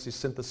spontaneously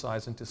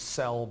synthesize into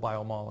cell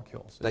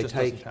biomolecules. They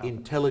take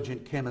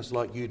intelligent chemists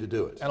like you to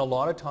do it. And a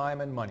lot of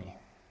time and money.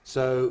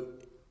 So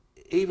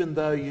even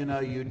though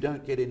you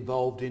don't get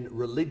involved in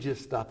religious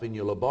stuff in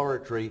your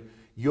laboratory,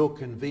 you're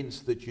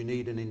convinced that you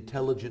need an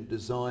intelligent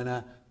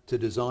designer to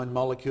design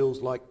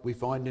molecules like we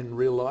find in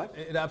real life?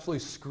 It absolutely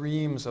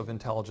screams of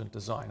intelligent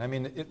design. I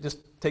mean, just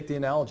take the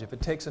analogy. If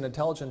it takes an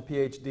intelligent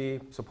PhD,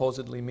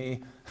 supposedly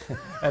me,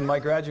 and my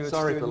graduate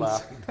Sorry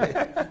students... for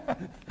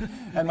laughing.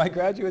 and my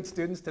graduate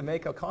students to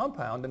make a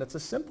compound, and it's a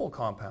simple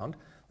compound,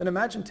 then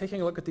imagine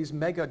taking a look at these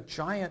mega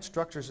giant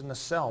structures in the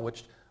cell,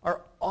 which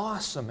are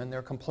awesome in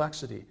their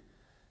complexity.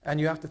 And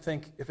you have to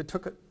think, if it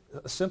took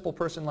a simple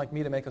person like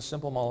me to make a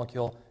simple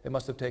molecule, it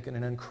must have taken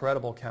an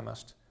incredible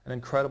chemist, an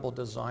incredible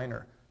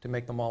designer to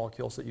make the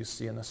molecules that you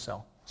see in the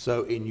cell.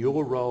 So in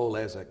your role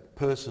as a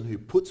person who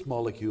puts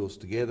molecules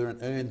together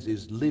and earns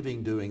his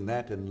living doing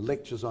that and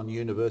lectures on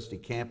university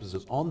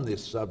campuses on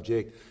this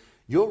subject,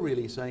 you're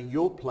really saying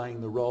you're playing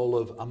the role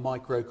of a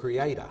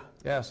micro-creator.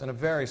 Yes, in a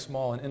very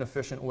small and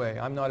inefficient way.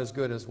 I'm not as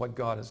good as what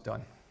God has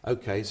done.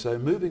 Okay, so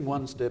moving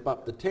one step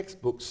up, the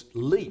textbooks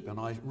leap, and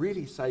I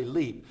really say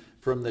leap,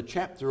 from the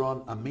chapter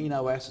on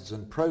amino acids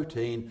and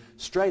protein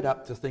straight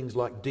up to things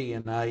like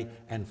DNA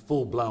and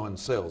full-blown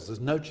cells. There's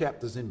no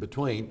chapters in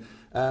between.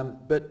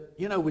 But,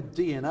 with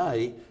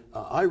DNA,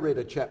 I read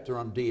a chapter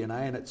on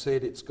DNA and it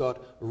said it's got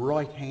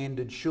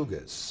right-handed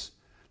sugars.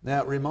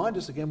 Now, remind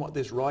us again what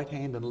this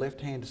right-hand and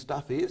left-hand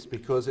stuff is,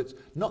 because it's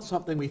not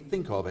something we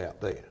think of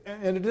out there.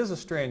 And it is a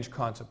strange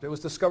concept. It was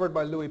discovered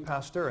by Louis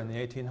Pasteur in the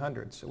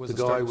 1800s. It was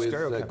the guy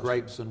with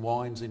grapes and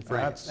wines in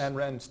France.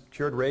 And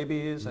cured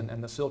rabies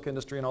and the silk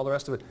industry and all the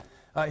rest of it.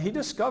 He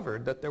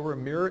discovered that there were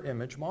mirror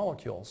image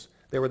molecules.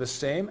 They were the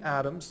same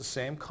atoms, the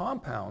same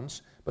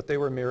compounds, but they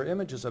were mirror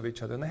images of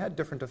each other, and they had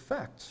different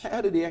effects. How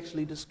did he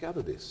actually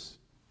discover this?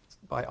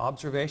 by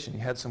observation. He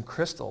had some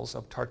crystals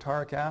of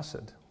tartaric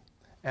acid,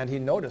 and he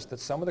noticed that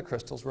some of the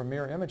crystals were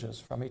mirror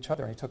images from each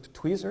other. And he took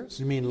tweezers.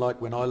 You mean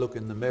like when I look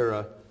in the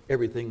mirror,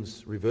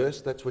 everything's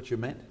reversed? That's what you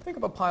meant? Think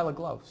of a pile of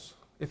gloves.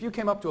 If you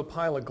came up to a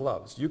pile of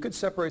gloves, you could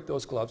separate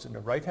those gloves into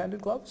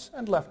right-handed gloves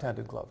and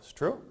left-handed gloves.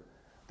 True?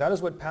 That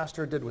is what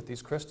Pasteur did with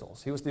these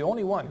crystals. He was the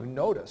only one who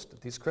noticed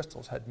that these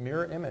crystals had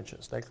mirror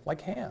images,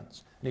 like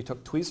hands. And he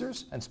took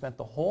tweezers and spent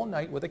the whole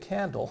night with a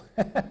candle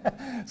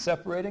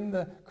separating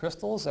the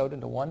crystals out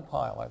into one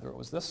pile. Either it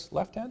was this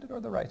left-handed or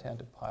the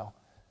right-handed pile.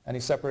 And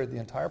he separated the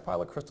entire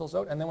pile of crystals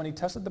out, and then when he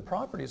tested the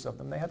properties of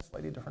them, they had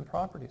slightly different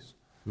properties.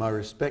 My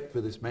respect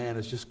for this man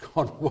has just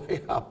gone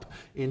way up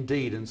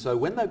indeed. And so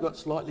when they've got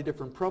slightly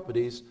different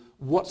properties,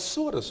 what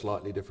sort of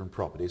slightly different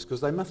properties?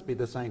 Because they must be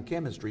the same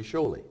chemistry,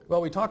 surely. Well,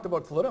 we talked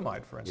about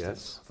thalidomide, for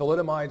instance. Yes.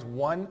 Thalidomide's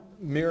one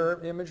mirror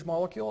image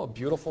molecule, a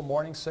beautiful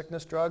morning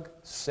sickness drug,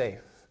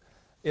 safe.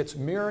 Its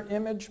mirror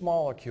image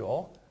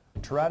molecule,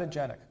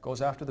 teratogenic,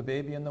 goes after the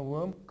baby in the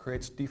womb,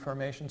 creates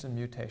deformations and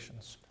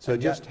mutations. So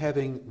and just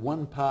having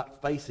one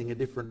part facing a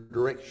different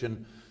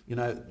direction, you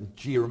know,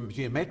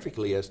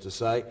 geometrically, as to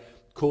say,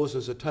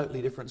 causes a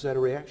totally different set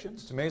of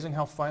reactions? It's amazing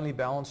how finely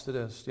balanced it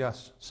is,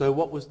 yes. So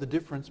what was the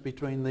difference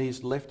between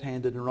these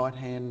left-handed and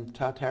right-hand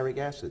tartaric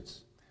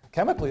acids?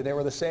 Chemically, they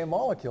were the same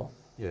molecule.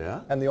 Yeah.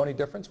 And the only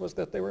difference was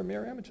that they were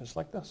mirror images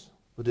like this.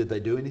 Well, did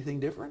they do anything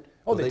different?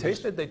 Oh, they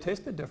tasted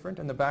different,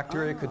 and the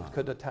bacteria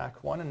could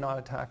attack one and not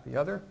attack the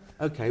other.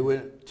 Okay,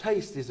 well,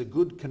 taste is a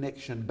good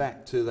connection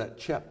back to that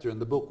chapter in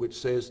the book which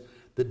says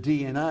the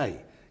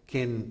DNA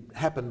can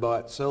happen by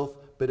itself,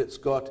 but it's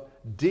got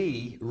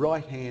D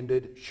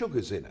right-handed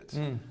sugars in it.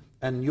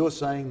 And you're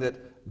saying that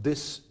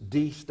this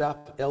D stuff,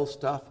 L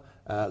stuff,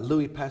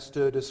 Louis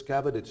Pasteur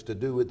discovered it's to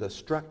do with the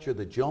structure,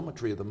 the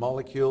geometry of the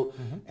molecule.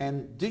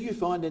 And do you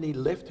find any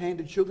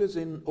left-handed sugars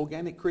in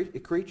organic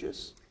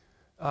creatures?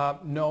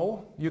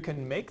 No, you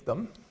can make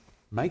them.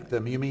 Make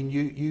them? You mean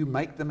you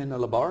make them in a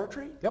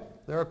laboratory?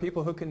 Yep, there are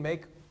people who can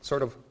make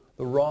sort of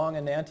the wrong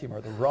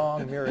enantiomer, the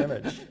wrong mirror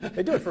image.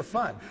 They do it for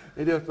fun.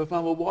 They do it for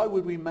fun. Well, why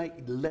would we make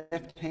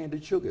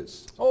left-handed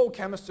sugars? Oh,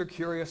 chemists are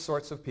curious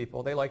sorts of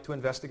people. They like to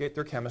investigate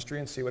their chemistry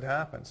and see what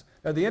happens.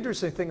 Now, the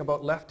interesting thing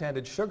about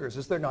left-handed sugars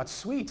is they're not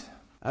sweet.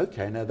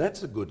 Okay, now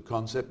that's a good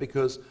concept,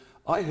 because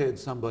I heard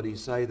somebody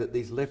say that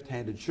these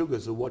left-handed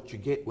sugars are what you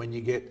get when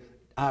you get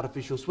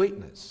artificial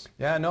sweeteners.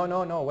 Yeah,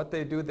 no. What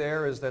they do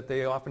there is that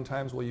they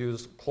oftentimes will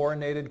use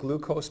chlorinated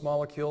glucose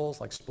molecules,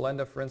 like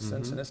Splenda, for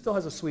instance, and it still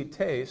has a sweet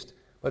taste,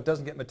 but it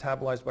doesn't get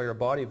metabolized by your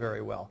body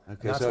very well.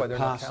 Okay, that's so why it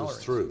passes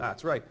through.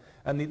 That's right.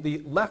 And the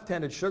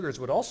left-handed sugars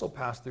would also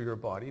pass through your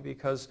body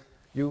because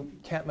you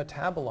can't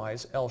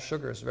metabolize L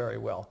sugars very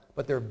well,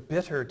 but they're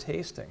bitter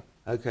tasting.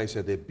 Okay,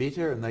 so they're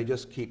bitter and they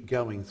just keep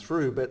going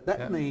through, but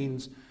that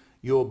means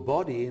your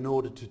body, in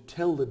order to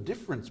tell the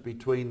difference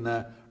between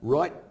the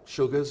right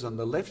sugars and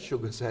the left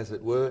sugars, as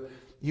it were,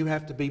 you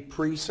have to be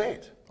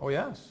preset. Oh,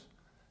 yes.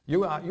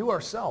 You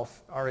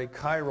yourself are a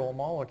chiral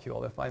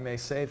molecule, if I may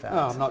say that.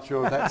 Oh, I'm not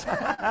sure if that's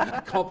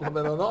a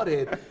compliment or not,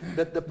 Ed.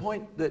 But the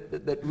point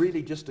that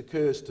really just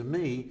occurs to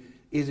me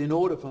is, in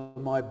order for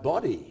my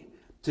body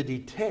to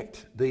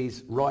detect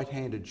these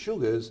right-handed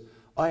sugars,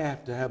 I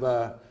have to have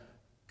a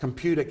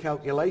computer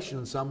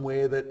calculation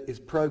somewhere that is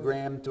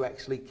programmed to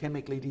actually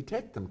chemically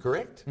detect them,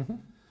 correct?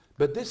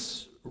 But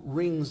this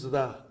rings rings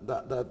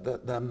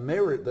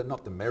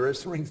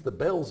the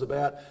bells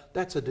about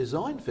that's a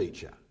design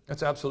feature.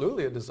 It's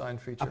absolutely a design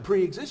feature. A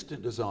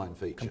pre-existent design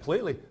feature.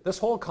 Completely. This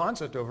whole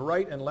concept of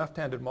right and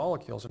left-handed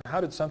molecules, and how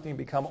did something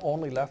become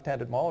only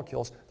left-handed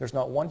molecules, there's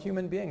not one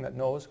human being that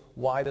knows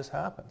why this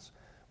happens.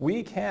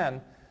 We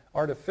can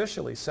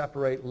artificially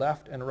separate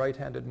left and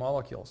right-handed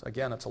molecules.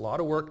 Again, it's a lot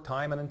of work,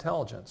 time, and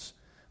intelligence.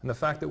 And the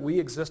fact that we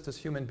exist as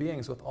human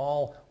beings with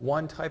all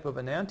one type of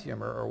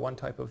enantiomer or one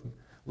type of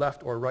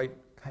left or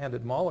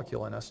right-handed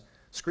molecule in us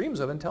screams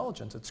of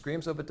intelligence. It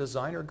screams of a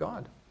designer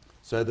God.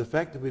 So the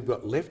fact that we've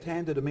got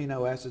left-handed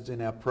amino acids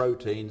in our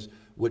proteins,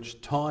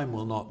 which time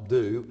will not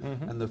do,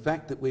 and the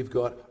fact that we've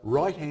got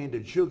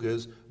right-handed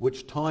sugars,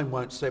 which time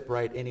won't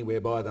separate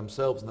anywhere by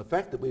themselves, and the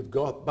fact that we've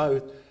got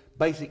both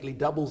basically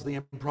doubles the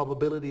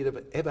improbability of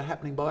it ever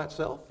happening by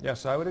itself.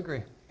 Yes, I would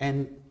agree.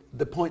 And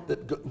the point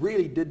that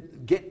really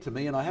did get to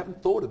me, and I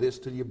haven't thought of this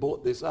till you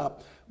brought this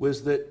up,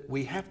 was that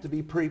we have to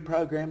be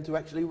pre-programmed to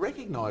actually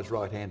recognize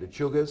right-handed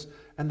sugars,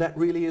 and that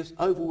really is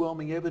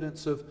overwhelming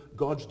evidence of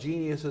God's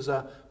genius as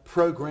a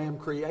program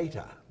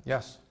creator.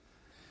 Yes.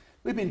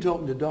 We've been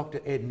talking to Dr.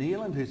 Ed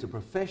Neeland, who's a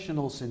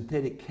professional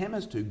synthetic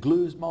chemist who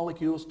glues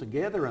molecules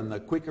together, and the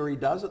quicker he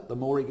does it, the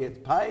more he gets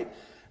paid.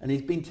 And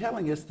he's been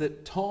telling us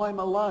that time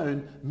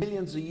alone,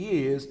 millions of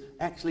years,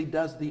 actually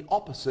does the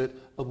opposite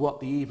of what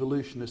the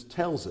evolutionist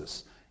tells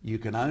us. You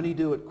can only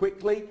do it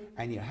quickly,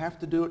 and you have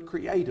to do it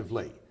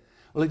creatively.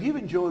 Well, if you've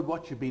enjoyed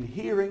what you've been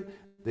hearing,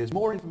 there's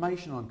more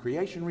information on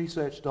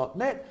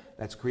creationresearch.net.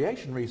 That's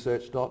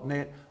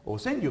creationresearch.net. Or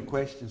send your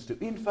questions to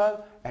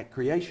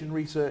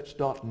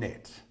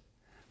info@creationresearch.net.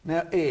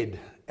 Now, Ed,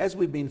 as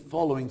we've been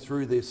following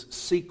through this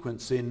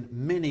sequence in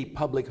many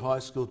public high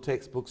school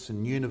textbooks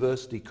and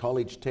university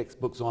college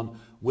textbooks on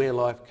where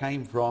life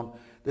came from,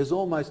 there's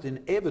almost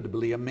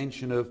inevitably a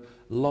mention of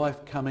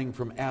life coming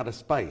from outer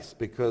space,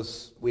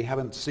 because we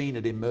haven't seen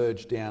it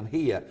emerge down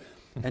here.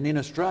 And in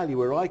Australia,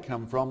 where I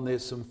come from,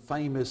 there's some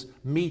famous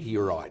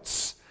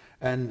meteorites.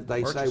 And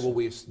they say, well,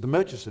 the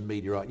Murchison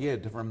meteorite, yeah,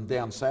 from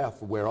down south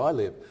from where I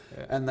live.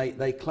 Yeah. And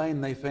they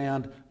claim they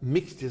found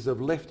mixtures of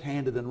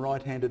left-handed and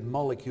right-handed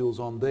molecules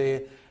on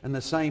there, and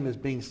the same is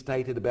being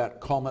stated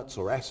about comets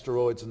or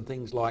asteroids and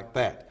things like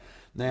that.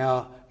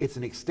 Now, it's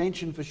an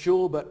extension for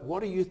sure, but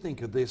what do you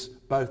think of this,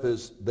 both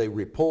as the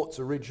reports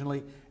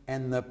originally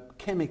and the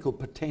chemical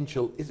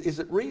potential? Is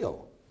it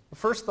real? The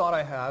first thought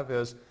I have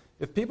is,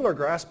 if people are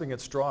grasping at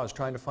straws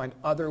trying to find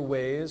other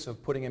ways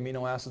of putting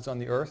amino acids on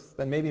the Earth,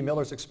 then maybe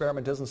Miller's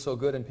experiment isn't so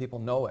good and people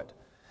know it.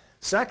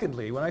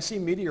 Secondly, when I see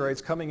meteorites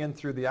coming in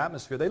through the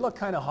atmosphere, they look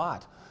kind of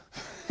hot.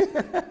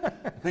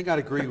 I think I'd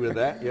agree with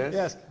that, yes.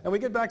 Yes, and we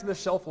get back to the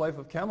shelf life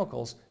of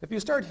chemicals. If you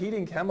start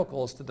heating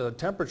chemicals to the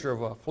temperature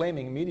of a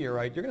flaming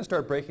meteorite, you're going to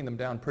start breaking them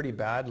down pretty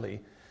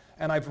badly.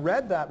 And I've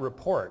read that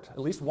report, at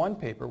least one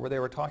paper, where they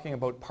were talking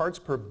about parts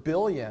per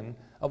billion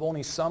of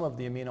only some of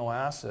the amino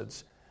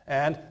acids.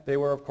 And they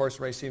were, of course,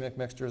 racemic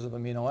mixtures of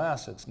amino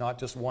acids, not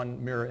just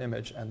one mirror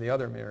image and the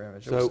other mirror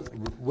image. So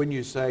when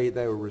you say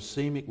they were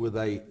racemic, were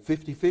they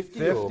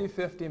 50-50?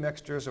 50-50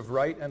 mixtures of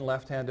right and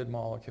left-handed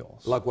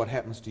molecules. Like what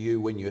happens to you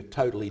when you're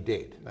totally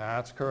dead?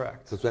 That's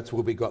correct. Because that's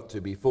what we got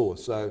to before.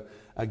 So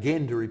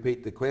again, to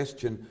repeat the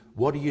question,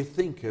 what do you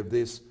think of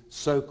this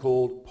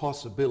so-called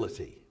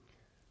possibility?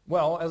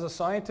 Well, as a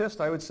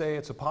scientist, I would say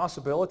it's a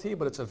possibility,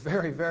 but it's a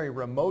very, very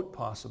remote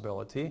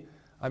possibility.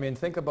 I mean,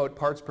 think about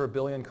parts per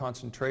billion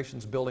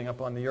concentrations building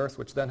up on the Earth,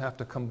 which then have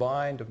to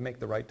combine to make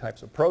the right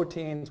types of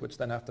proteins, which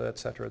then have to, et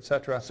cetera, et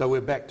cetera. So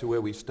we're back to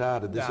where we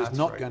started. This is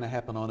not going to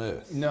happen on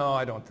Earth. No,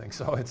 I don't think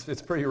so.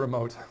 It's pretty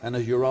remote. And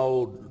as your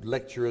old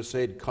lecturer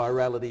said,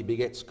 chirality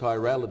begets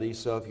chirality.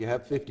 So if you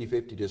have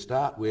 50-50 to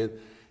start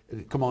with,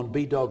 come on,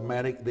 be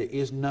dogmatic. There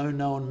is no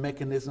known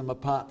mechanism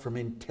apart from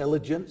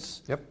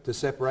intelligence to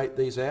separate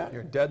these out.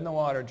 You're dead in the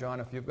water,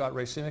 John, if you've got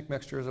racemic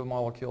mixtures of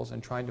molecules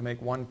and trying to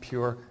make one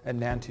pure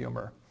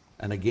enantiomer.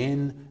 And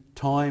again,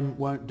 time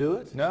won't do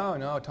it?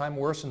 No, time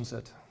worsens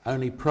it.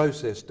 Only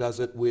process does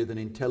it with an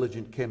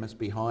intelligent chemist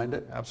behind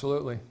it?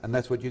 Absolutely. And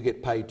that's what you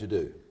get paid to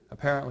do?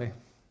 Apparently.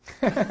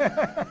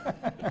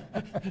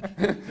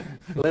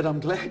 Well, I'm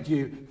glad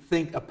you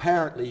think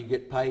apparently you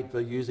get paid for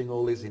using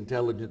all this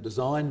intelligent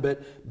design,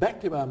 but back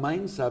to our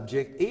main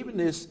subject, even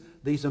these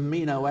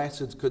amino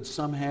acids could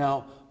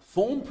somehow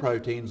form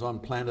proteins on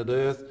planet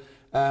Earth.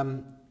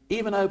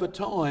 Even over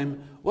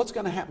time, what's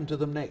going to happen to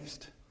them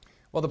next?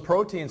 Well, the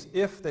proteins,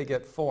 if they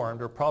get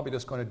formed, are probably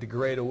just going to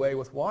degrade away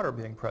with water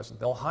being present.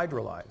 They'll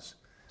hydrolyze.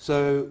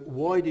 So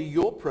why do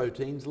your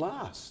proteins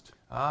last?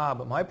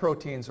 But my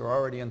proteins are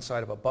already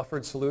inside of a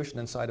buffered solution,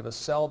 inside of a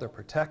cell. They're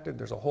protected.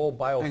 There's a whole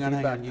biofeedback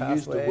pathway. Hang on. You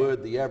used a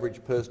word the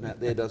average person out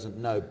there doesn't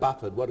know.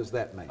 Buffered. What does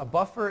that mean? A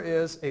buffer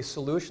is a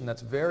solution that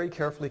very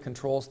carefully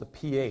controls the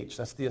pH.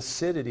 That's the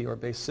acidity or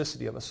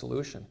basicity of a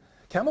solution.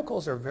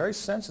 Chemicals are very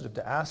sensitive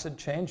to acid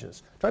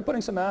changes. Try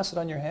putting some acid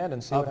on your hand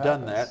and see what happens.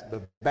 I've done that.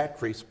 The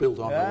battery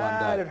spilled on me one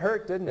day. It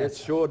hurt, didn't it? It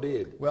sure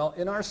did. Well,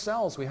 in our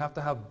cells, we have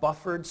to have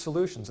buffered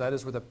solutions. That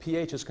is where the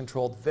pH is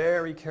controlled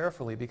very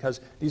carefully,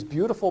 because these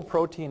beautiful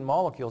protein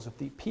molecules, if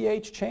the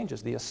pH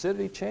changes, the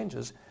acidity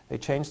changes, they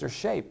change their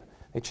shape.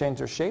 They change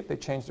their shape, they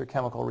change their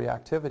chemical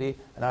reactivity,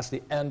 and that's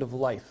the end of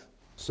life.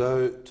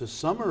 So to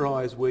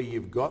summarize where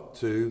you've got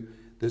to,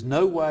 there's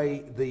no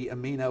way the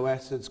amino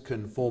acids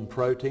can form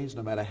proteins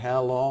no matter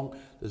how long.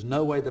 There's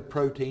no way the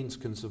proteins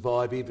can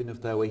survive even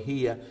if they were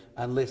here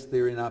unless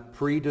they're in a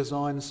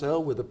pre-designed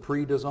cell with a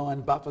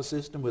pre-designed buffer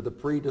system with a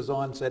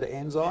pre-designed set of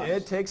enzymes.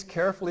 It takes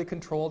carefully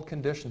controlled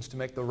conditions to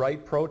make the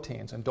right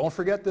proteins. And don't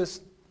forget this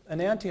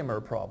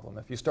enantiomer problem.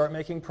 If you start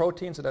making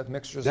proteins that have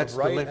mixtures of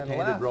right and left,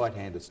 left-handed,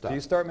 right-handed stuff. If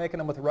you start making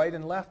them with right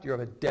and left, you have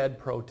a dead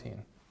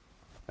protein.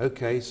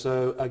 Okay,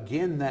 so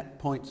again that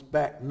points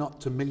back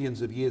not to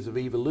millions of years of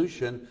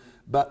evolution,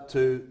 but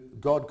to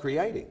God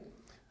creating.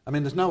 I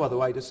mean, there's no other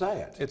way to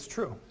say it. It's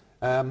true.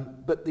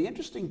 But the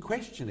interesting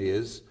question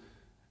is,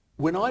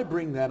 when I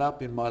bring that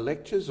up in my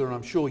lectures, or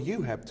I'm sure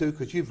you have too,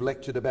 because you've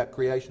lectured about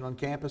creation on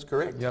campus,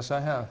 correct? Yes, I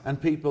have. And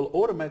people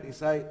automatically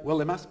say, well,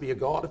 there must be a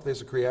God if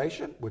there's a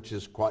creation, which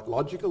is quite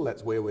logical.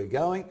 That's where we're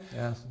going.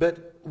 Yes.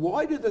 But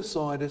why do the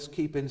scientists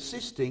keep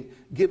insisting,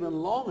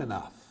 given long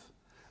enough,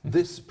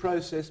 this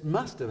process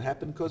must have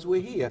happened because we're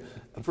here?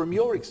 From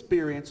your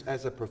experience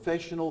as a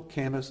professional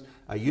chemist,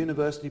 a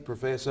university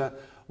professor,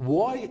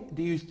 why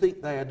do you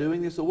think they are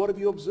doing this, or what have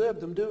you observed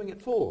them doing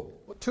it for?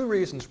 Well, two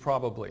reasons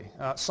probably.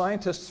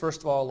 Scientists, first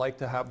of all, like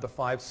to have the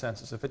five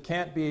senses. If it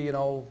can't be,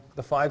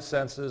 the five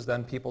senses,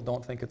 then people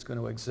don't think it's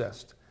going to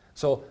exist.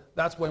 So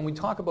that's when we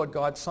talk about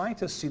God,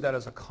 scientists see that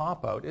as a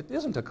cop-out. It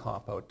isn't a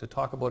cop-out to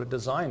talk about a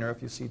designer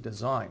if you see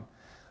design.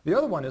 The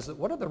other one is that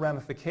what are the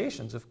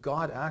ramifications if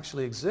God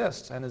actually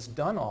exists and has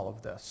done all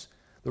of this?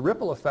 The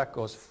ripple effect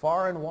goes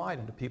far and wide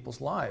into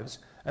people's lives,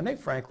 and they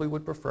frankly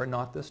would prefer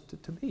not this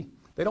to be.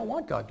 They don't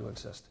want God to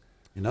exist.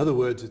 In other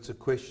words, it's a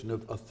question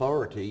of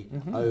authority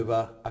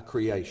over a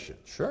creation.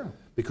 Sure.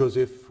 Because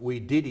if we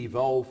did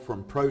evolve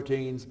from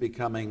proteins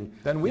becoming...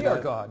 Then we are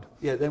God.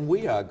 Yeah, then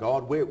we are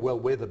God.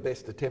 We're the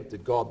best attempt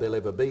at God there'll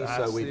ever be.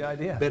 That's so we the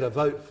idea. better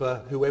vote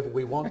for whoever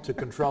we want to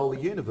control the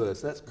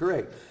universe. That's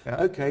correct.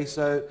 Yeah. Okay,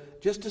 so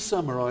just to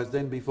summarise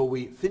then before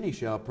we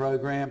finish our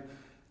program,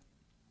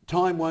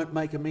 time won't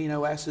make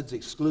amino acids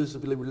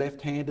exclusively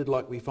left-handed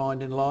like we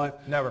find in life.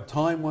 Never.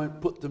 Time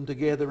won't put them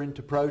together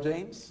into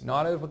proteins.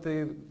 Not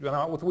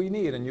what we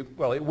need, and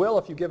well, it will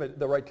if you give it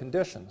the right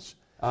conditions.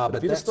 But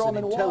if you just that's throw them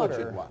an in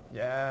intelligent water, one.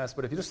 yes,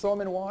 but if you just throw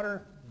them in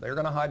water, they're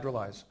going to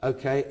hydrolyze.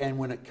 Okay, and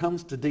when it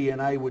comes to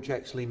DNA, which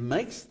actually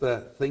makes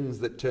the things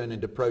that turn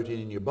into protein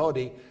in your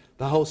body,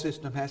 the whole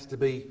system has to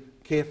be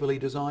carefully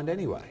designed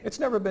anyway. It's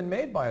never been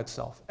made by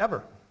itself,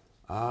 ever.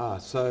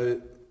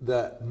 So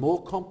the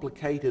more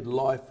complicated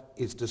life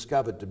is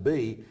discovered to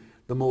be,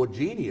 the more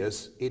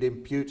genius it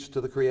imputes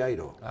to the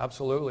Creator.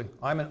 Absolutely.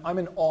 I'm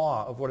in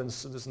awe of what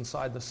is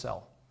inside the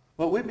cell.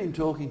 Well, we've been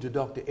talking to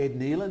Dr. Ed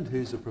Neeland,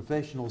 who's a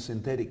professional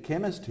synthetic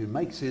chemist who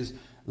makes his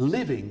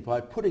living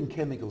by putting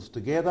chemicals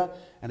together.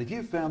 And if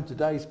you found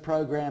today's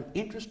program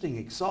interesting,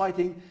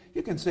 exciting,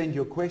 you can send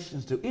your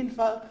questions to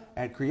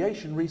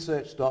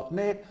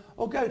info@creationresearch.net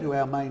or go to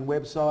our main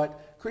website,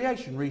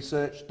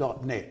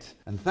 creationresearch.net.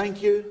 And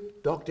thank you,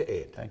 Dr.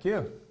 Ed. Thank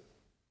you.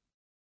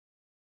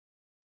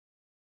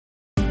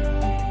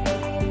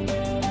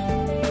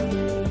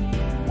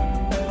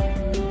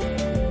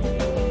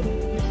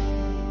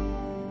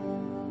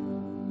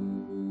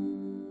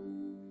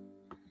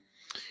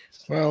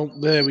 Well,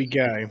 there we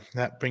go.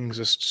 That brings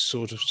us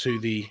sort of to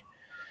the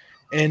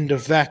end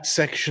of that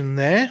section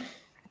there.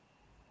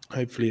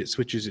 Hopefully it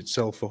switches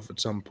itself off at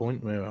some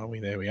point. Where are we?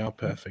 There we are.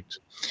 Perfect.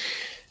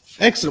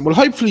 Excellent. Well,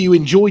 hopefully you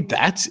enjoyed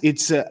that.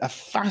 It's a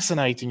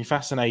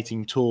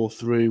fascinating tour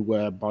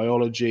through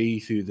biology,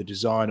 through the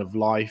design of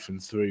life,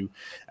 and through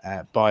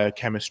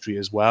biochemistry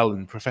as well.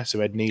 And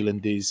Professor Ed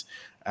Neeland is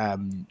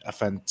a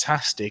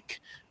fantastic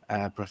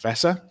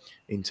professor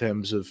in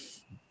terms of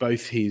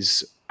both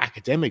his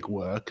academic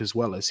work as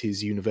well as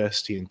his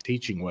university and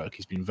teaching work.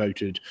 He's been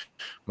voted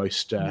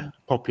most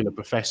popular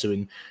professor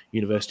in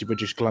University of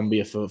British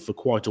Columbia for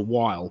quite a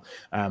while.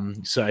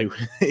 So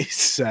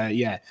it's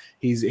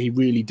he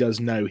really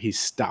does know his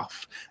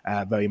stuff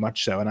very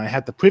much so. And I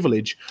had the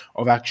privilege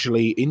of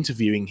actually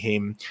interviewing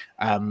him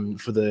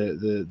for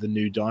the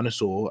new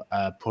Dinosaur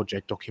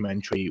Project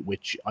documentary,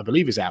 which I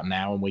believe is out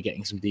now, and we're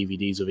getting some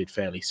DVDs of it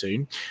fairly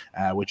soon,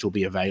 which will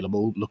be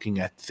available, looking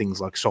at things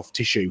like soft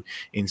tissue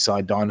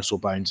inside dinosaur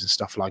bones and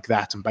stuff like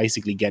that, and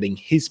basically getting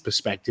his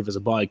perspective as a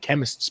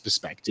biochemist's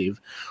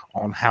perspective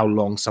on how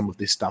long some of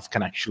this stuff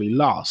can actually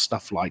last,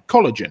 stuff like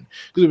collagen,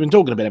 because we've been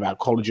talking a bit about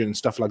collagen and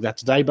stuff like that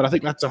today, but I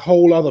think that's a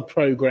whole other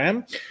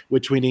program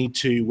which we need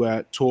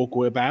to talk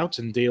about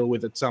and deal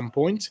with at some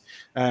point.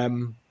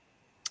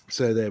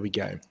 So there we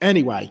go.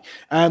 Anyway,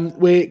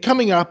 we're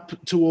coming up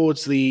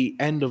towards the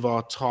end of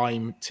our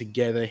time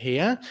together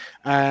here.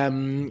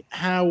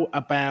 How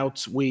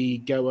about we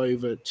go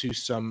over to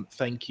some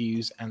thank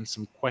yous and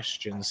some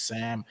questions,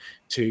 Sam,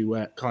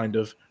 to kind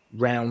of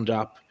round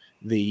up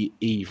the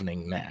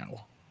evening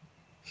now.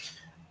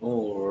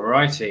 All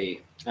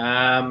righty.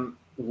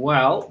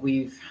 Well,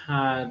 we've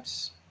had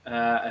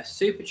a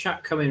super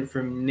chat come in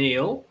from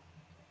Neil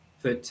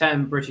for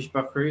 10 British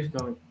Buckaroos.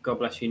 God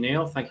bless you,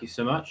 Neil. Thank you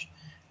so much.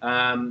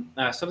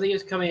 Something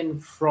has come in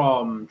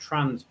from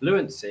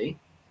Transbluency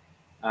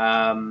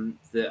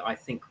that I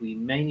think we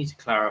may need to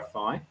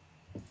clarify.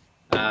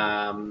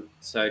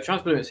 So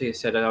Transbluency has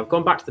said, I've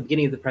gone back to the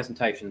beginning of the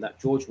presentation, that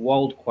George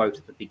Wald quote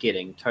at the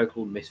beginning,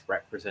 total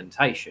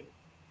misrepresentation.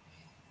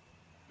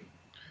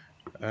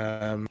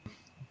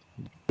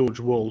 George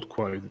Wald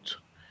quote.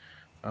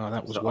 Oh,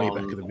 that was way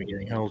back at the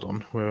beginning. Hold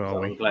on. Where are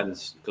we?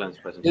 Glenn's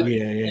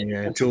presentation.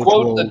 Yeah. It's George a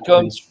quote Wald that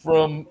comes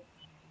from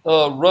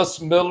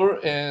Russ Miller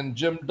and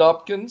Jim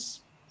Dopkins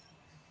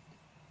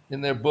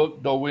in their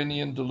book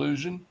Darwinian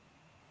Delusion.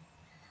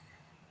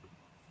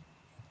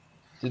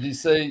 Did he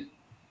say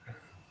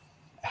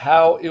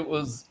how it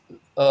was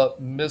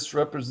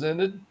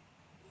misrepresented?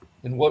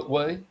 In what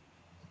way?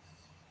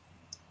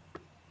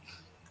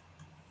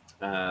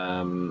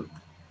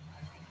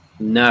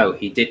 No,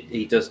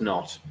 he does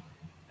not.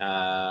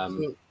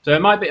 So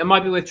it might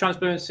be with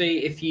Transparency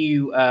if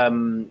you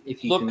can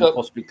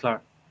possibly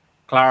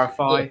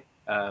clarify.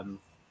 Let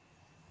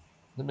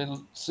me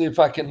see if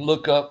I can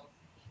look up.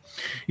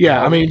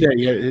 Yeah, I mean,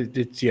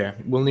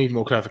 we'll need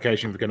more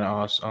clarification if we're going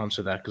to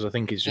answer that, because I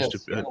think it's just a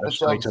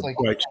straight up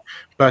quote.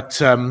 But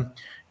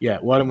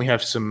why don't we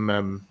have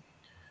some?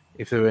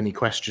 If there are any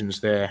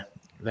questions there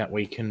that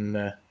we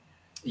can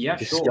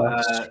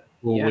discuss,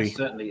 sure.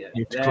 Certainly.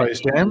 Need to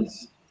close down.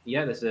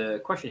 There's a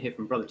question here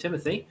from Brother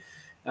Timothy.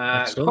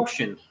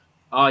 Question: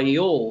 are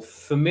you all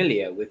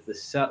familiar with a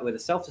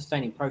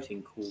self-sustaining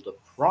protein called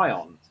a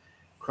prion,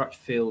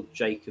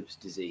 Crutchfield-Jacobs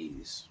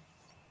disease?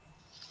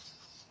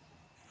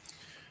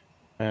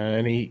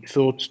 Any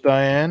thoughts,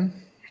 Diane?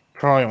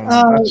 Prion.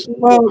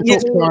 Well, I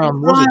yes, thought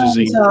prion was a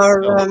disease.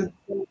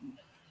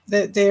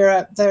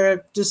 They're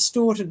a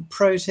distorted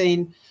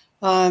protein.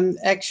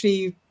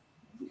 Actually,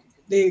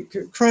 the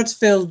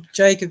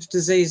Creutzfeldt-Jacobs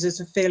disease is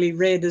a fairly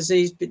rare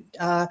disease, but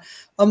a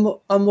more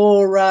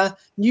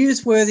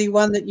newsworthy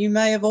one that you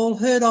may have all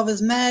heard of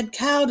is mad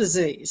cow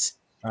disease.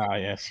 Ah,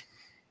 yes.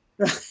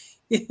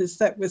 Yes,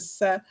 that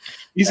was.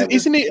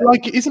 Isn't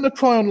a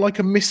prion like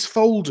a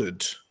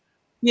misfolded?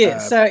 Yeah,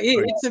 so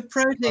it's a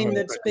protein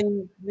that's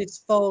been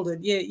misfolded.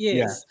 Yeah,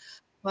 yes.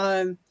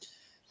 Yeah.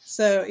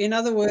 So, in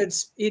other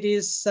words, it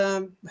is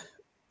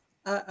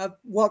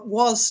what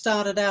was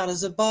started out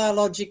as a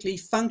biologically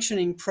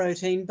functioning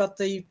protein, but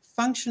the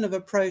function of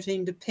a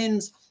protein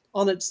depends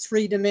on its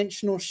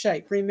three-dimensional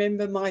shape.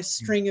 Remember my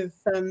string of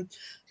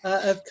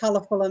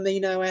colourful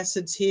amino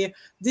acids here?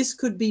 This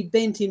could be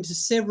bent into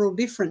several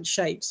different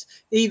shapes,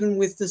 even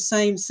with the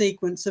same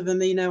sequence of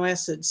amino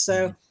acids.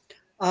 So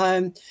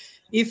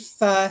if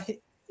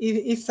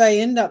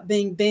they end up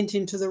being bent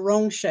into the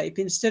wrong shape,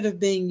 instead of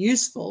being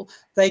useful,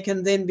 they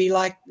can then be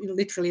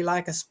literally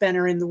like a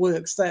spanner in the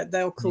works.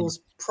 They'll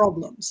cause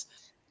problems.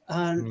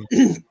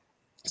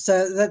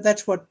 So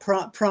that's what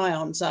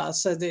prions are.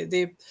 So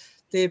they're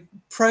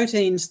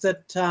proteins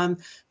that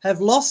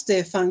have lost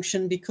their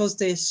function because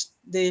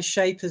their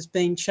shape has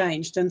been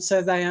changed, and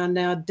so they are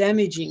now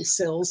damaging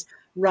cells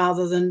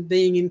rather than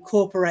being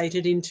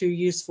incorporated into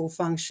useful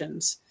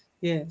functions.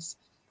 Yes.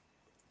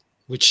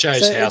 Which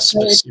shows how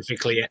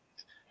specifically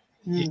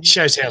it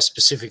shows how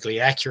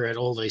specifically accurate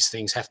all these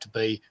things have to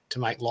be to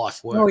make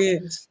life work. Oh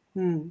yes.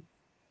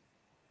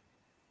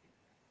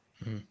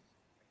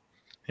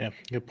 Yeah,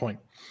 good point.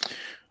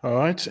 All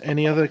right.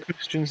 Any other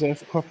questions that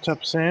have popped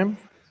up, Sam?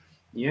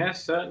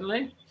 Yes,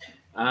 certainly.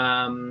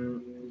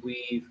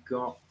 We've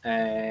got.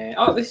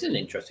 This is an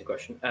interesting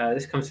question.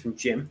 This comes from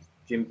Jim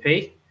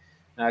P.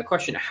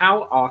 Question: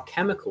 how are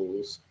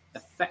chemicals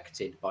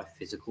affected by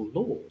physical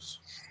laws?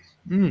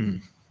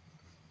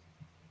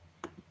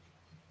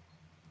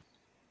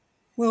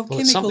 Well,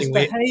 chemicals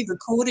behave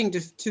according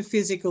to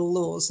physical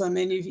laws. I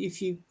mean,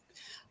 if you,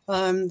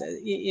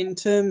 in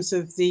terms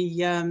of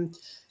the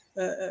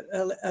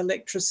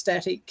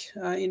electrostatic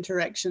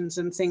interactions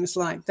and things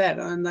like that,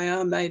 and they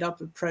are made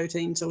up of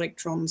protons,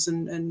 electrons,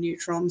 and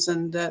neutrons,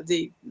 and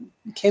the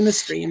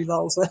chemistry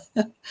involves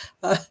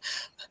a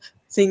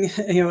thing,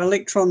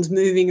 electrons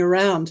moving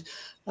around.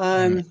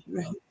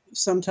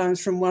 Sometimes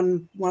from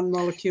one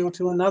molecule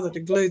to another to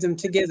glue them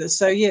together.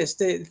 So yes,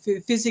 the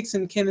physics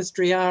and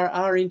chemistry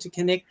are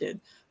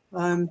interconnected.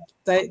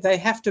 They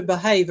have to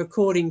behave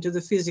according to the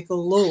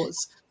physical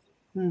laws.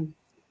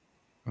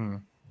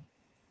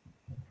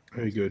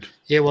 Very good.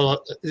 Yeah,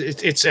 well,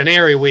 it's an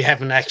area we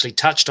haven't actually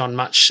touched on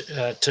much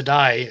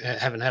today.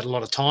 Haven't had a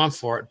lot of time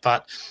for it,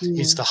 but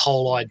it's the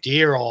whole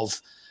idea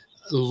of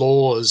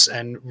laws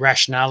and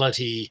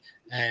rationality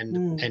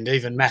and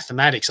even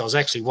mathematics. I was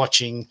actually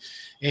watching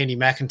Andy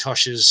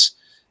McIntosh's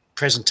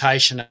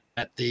presentation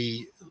at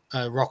the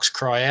Rocks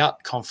Cry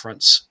Out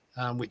conference,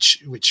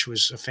 which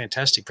was a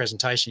fantastic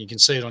presentation. You can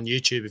see it on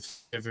YouTube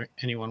if ever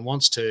anyone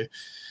wants to,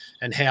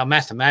 and how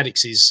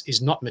mathematics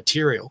is not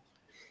material,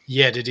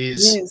 yet it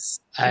is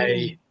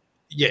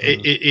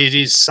it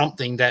is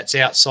something that's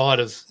outside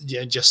of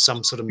just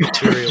some sort of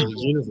material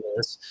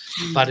universe,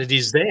 but it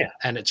is there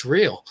and it's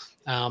real,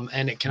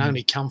 and it can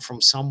only come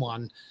from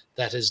someone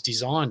that has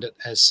designed it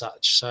as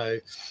such. So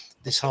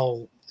this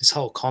whole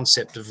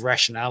concept of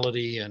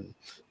rationality and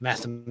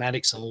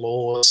mathematics and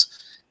laws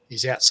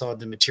is outside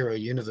the material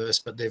universe,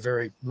 but they're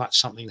very much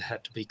something that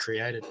had to be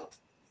created.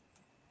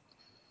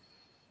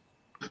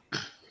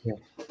 Yeah.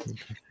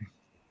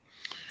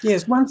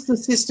 Yes, once the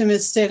system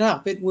is set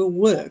up, it will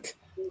work,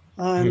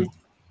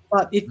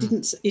 but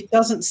it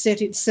doesn't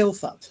set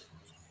itself up.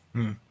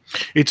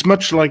 It's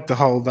much like that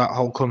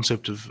whole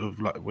concept of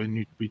like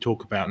when we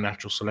talk about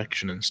natural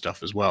selection and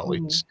stuff as well.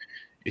 It's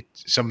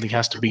something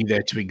has to be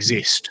there to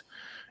exist.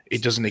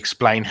 It doesn't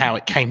explain how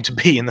it came to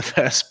be in the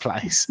first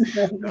place.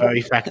 The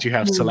very fact you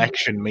have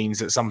selection means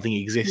that something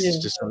exists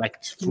to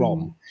select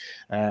from.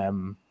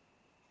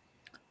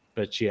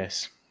 But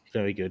yes,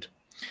 very good.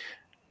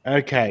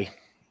 Okay.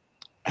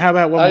 How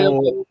about one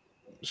more?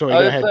 Sorry, go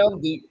ahead. I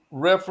found the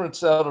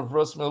reference out of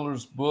Russ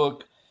Miller's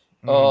book.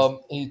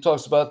 He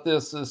talks about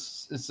this. It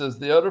says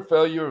the utter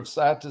failure of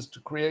scientists to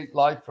create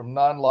life from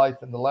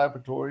non-life in the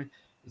laboratory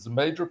is a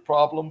major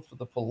problem for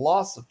the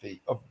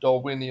philosophy of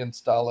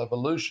Darwinian-style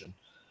evolution.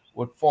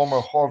 What former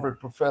Harvard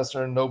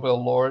professor and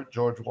Nobel laureate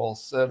George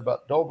Wallace said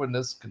about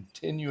Darwinists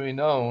continuing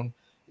on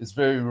is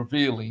very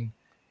revealing.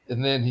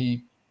 And then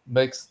he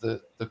makes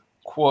the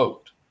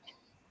quote.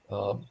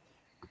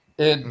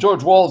 And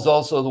George Wallace is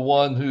also the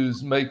one who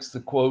makes the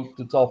quote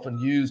that's often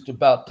used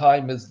about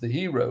time as the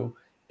hero.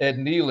 Ed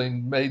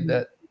Nealing made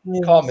that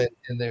comment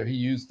in there. He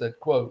used that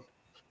quote.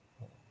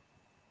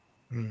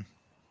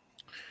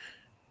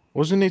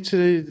 Wasn't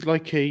it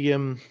like a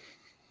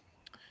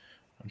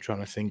I'm trying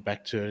to think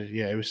back to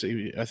it was.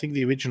 I think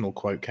the original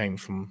quote came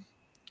from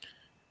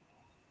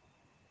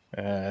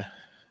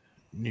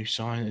New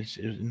Science,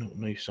 not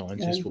New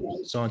Scientist, but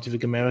was it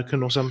Scientific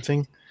American or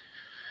something?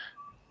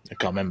 I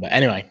can't remember.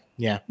 Anyway,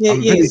 yeah.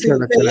 Yes,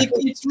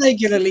 it's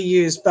regularly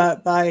used by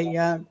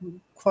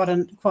quite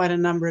a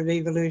number of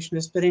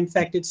evolutionists, but in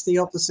fact, it's the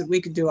opposite.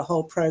 We could do a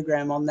whole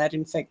program on that.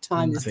 In fact,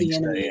 time is the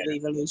enemy of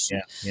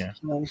evolution. Yeah.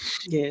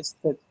 Yes,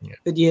 but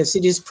yes,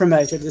 it is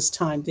promoted as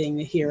time being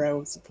the hero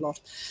of the plot.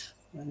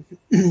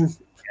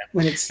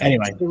 When it's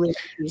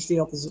the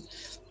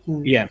opposite.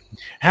 Yeah.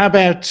 How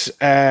about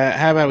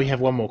we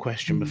have one more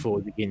question before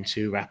we begin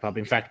to wrap up?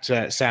 In fact,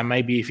 Sam,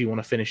 maybe if you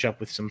want to finish up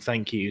with some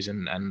thank yous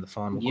and the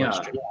final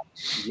question.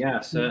 Yeah,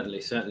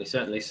 certainly.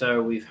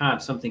 So we've had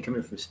something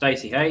coming from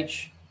Stacey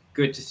H.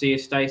 Good to see you,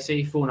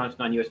 Stacey.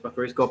 $4.99 US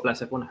buckaroos. God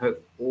bless everyone.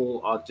 Hope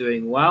all are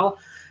doing well.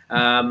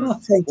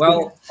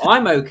 Well,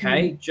 I'm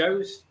okay.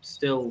 Joe's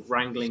still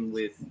wrangling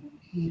with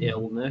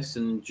illness,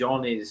 and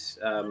John is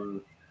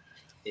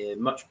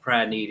much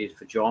prayer needed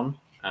for John.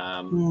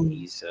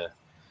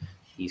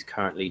 He's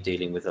currently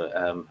dealing with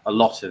a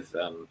lot of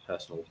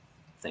personal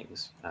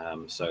things.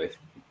 So if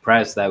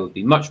prayers there would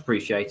be much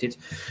appreciated.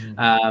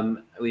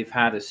 We've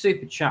had a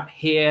super chat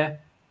here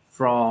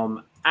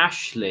from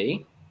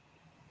Ashley.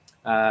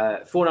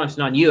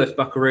 $4.99 US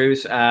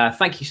buckaroos.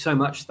 Thank you so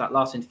much. That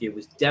last interview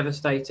was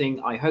devastating.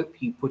 I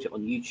hope you put it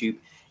on YouTube.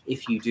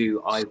 If you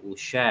do, I will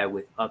share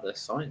with other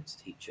science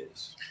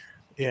teachers.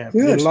 Yeah,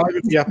 it'll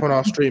either be up on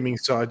our streaming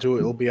side or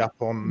it'll be up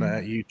on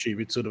YouTube.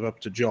 It's sort of up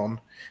to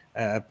John,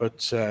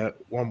 but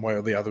one way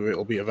or the other,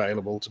 it'll be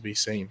available to be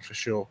seen for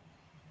sure.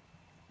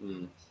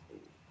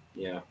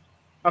 Yeah.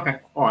 Okay.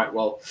 All right.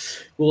 Well,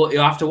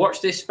 you'll have to watch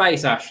this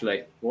space,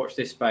 Ashley. Watch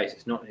this space.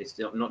 It's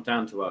not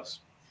down to us.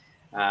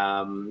 Do you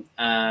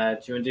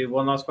want to do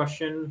one last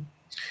question?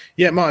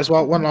 Yeah, might as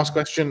well. One last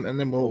question, and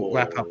then we'll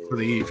wrap up for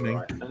the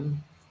evening.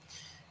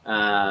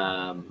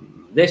 Right,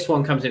 this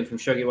one comes in from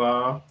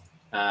Shogiwara.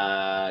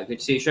 Good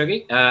to see you,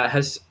 Shogi.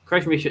 Has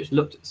Creation Research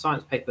looked at the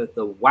science paper,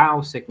 The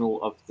Wow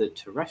Signal of the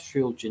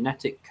Terrestrial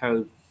Genetic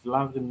Code,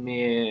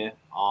 Vladimir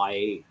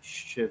I.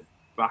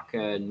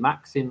 Shevaka and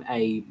Maxim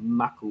A.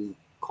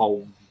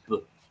 Makulkov?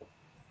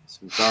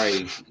 Some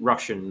very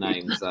Russian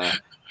names there.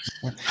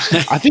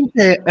 I think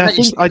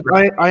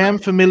I am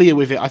familiar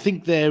with it. I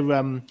think they're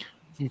from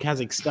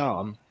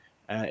Kazakhstan,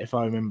 if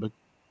I remember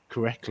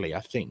correctly. I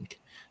think.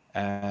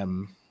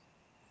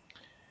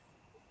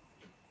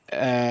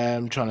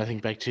 I'm trying to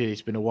think back to it.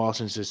 It's been a while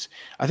since this.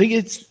 I think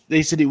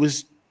they said it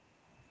was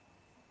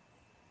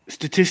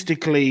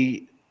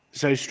statistically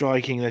so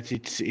striking that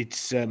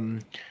its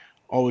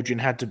origin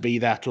had to be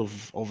that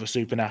of a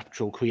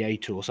supernatural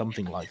creator or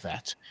something like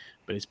that.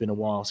 But it's been a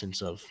while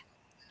since I've.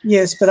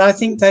 Yes, but I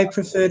think they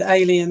preferred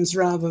aliens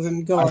rather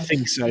than God. I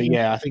think so.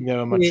 Yeah, I think they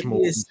were much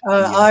more. Yes.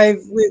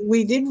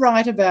 We did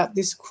write about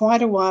this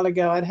quite a while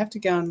ago. I'd have to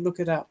go and look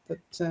it up, but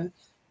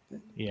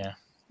yeah.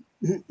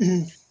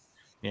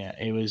 Yeah,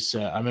 it was.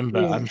 I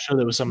remember. Yeah. I'm sure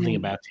there was something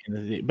about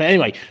it. But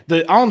anyway,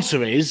 the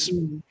answer is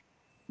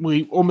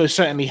we almost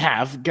certainly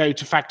have. Go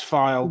to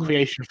FactFile,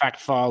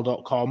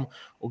 creationfactfile.com,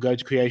 or go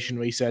to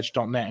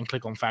creationresearch.net and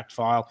click on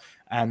FactFile,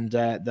 and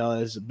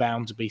there's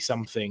bound to be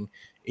something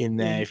in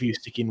there. If you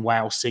stick in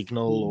Wow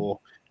Signal or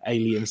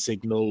Alien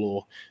Signal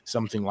or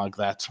something like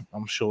that,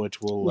 I'm sure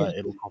it will.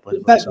 It'll pop up.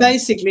 But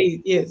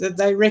basically, that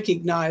they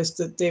recognised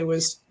that there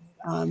was.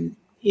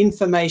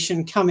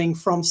 Information coming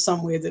from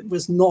somewhere that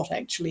was not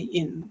actually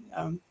in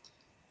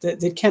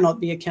that cannot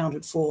be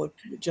accounted for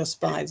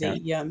just by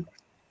the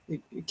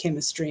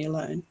chemistry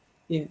alone.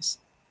 Yes.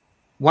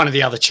 One of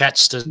the other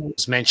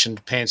chatsters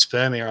mentioned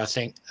panspermia. I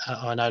think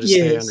I noticed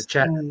there in the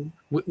chat,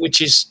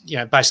 which is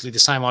basically the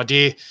same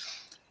idea.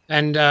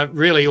 And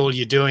really, all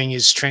you're doing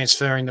is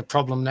transferring the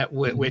problem that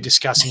we're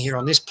discussing here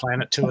on this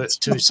planet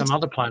to some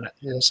other planet.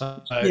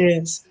 So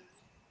yes.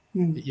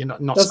 You're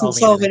not doesn't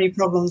solve any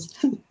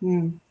problems.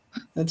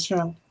 That's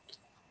right.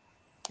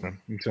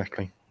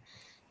 Exactly.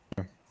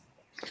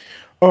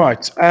 All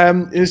right.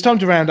 It's time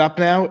to round up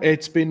now.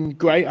 It's been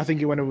great. I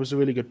think it was a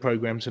really good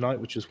program tonight,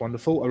 which was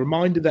wonderful. A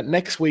reminder that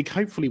next week,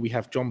 hopefully, we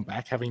have John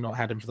back, having not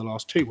had him for the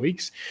last 2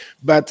 weeks.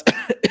 But,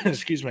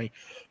 excuse me,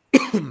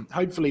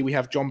 hopefully we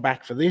have John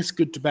back for this,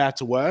 Good to Bad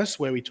to Worse,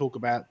 where we talk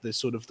about the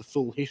sort of the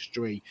full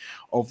history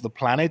of the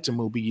planet, and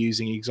we'll be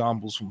using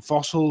examples from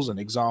fossils and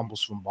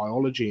examples from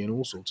biology and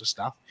all sorts of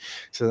stuff.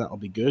 So that'll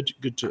be good.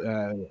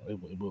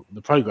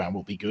 The program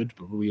will be good,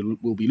 but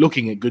we'll be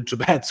looking at Good to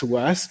Bad to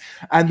Worse.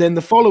 And then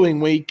the following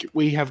week,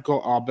 we have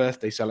got our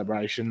birthday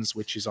celebrations,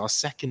 which is our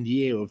second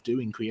year of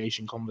doing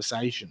Creation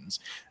Conversations,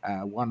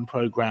 one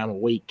program a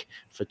week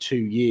for 2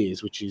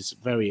 years, which is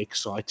very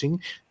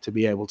exciting to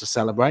be able to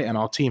celebrate. And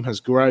our team has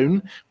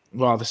grown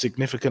rather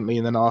significantly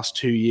in the last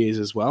 2 years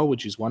as well,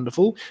 which is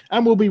wonderful.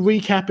 And we'll be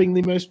recapping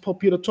the most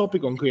popular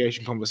topic on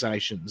Creation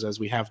Conversations, as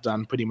we have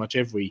done pretty much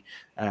every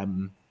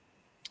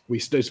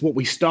it's what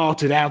we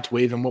started out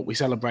with and what we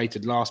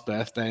celebrated last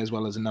birthday, as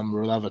well as a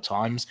number of other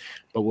times.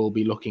 But we'll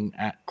be looking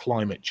at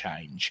climate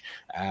change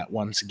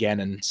once again,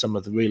 and some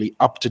of the really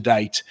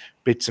up-to-date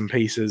bits and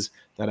pieces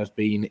that have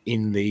been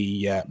in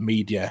the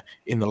media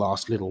in the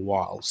last little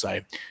while. So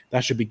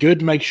that should be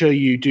good. Make sure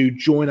you do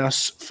join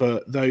us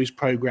for those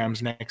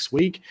programs next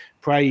week.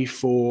 Pray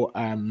for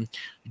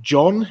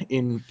John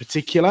in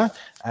particular,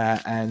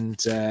 and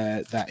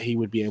that he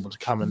would be able to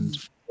come and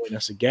join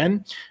us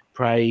again.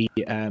 Pray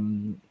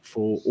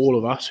for all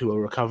of us who are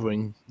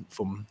recovering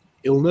from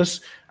illness,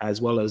 as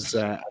well as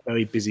a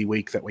very busy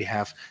week that we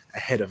have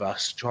ahead of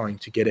us, trying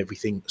to get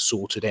everything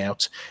sorted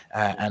out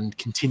and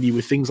continue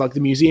with things like the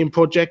museum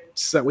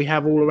projects that we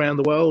have all around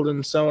the world,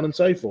 and so on and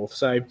so forth.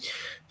 So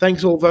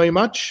thanks all very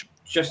much.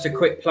 Just a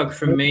quick plug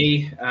from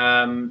me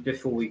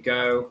before we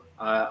go.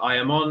 I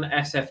am on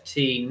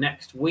SFT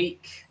next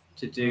week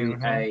to do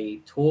a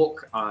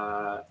talk.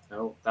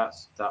 No,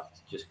 that's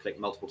just clicked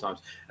multiple times.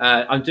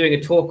 I'm doing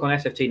a talk on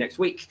SFT next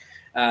week.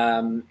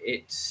 Well,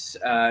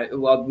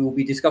 we'll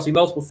be discussing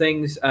multiple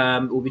things.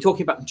 We'll be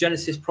talking about the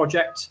Genesis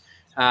project,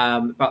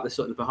 about the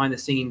sort of behind the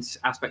scenes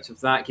aspects of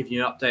that, giving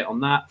you an update on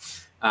that.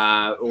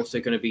 Also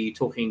going to be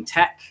talking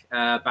tech,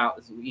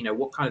 about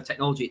what kind of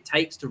technology it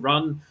takes to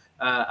run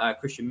a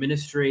Christian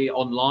ministry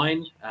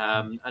online,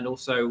 and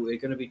also we're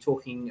going to be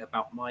talking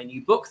about my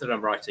new book that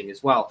I'm writing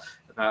as well,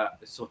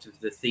 about sort of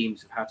the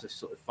themes of how to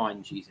sort of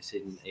find Jesus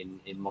in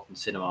modern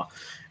cinema.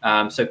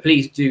 So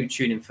please do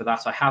tune in for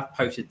that. I have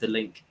posted the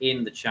link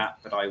in the chat,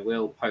 but I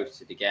will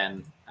post it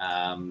again,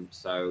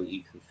 so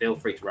you can feel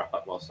free to wrap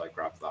up whilst I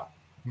grab that.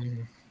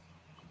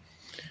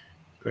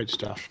 Great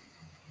stuff.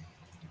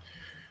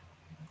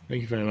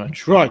 Thank you very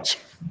much. Right.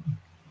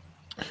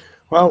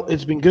 Well,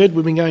 it's been good.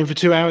 We've been going for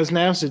 2 hours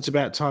now, so it's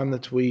about time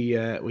that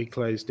we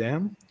close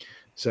down.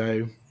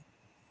 So,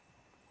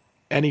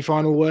 any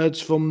final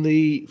words from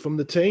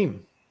the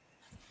team?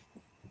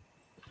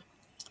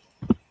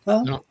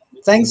 Well,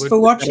 thanks for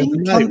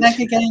watching. Come back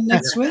again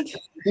next week.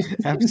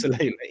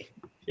 Absolutely.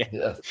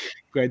 Yeah.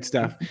 Great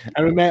stuff.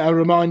 A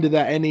reminder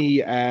that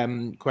any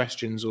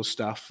questions or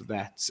stuff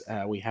that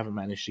we haven't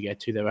managed to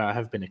get to, there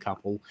have been a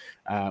couple,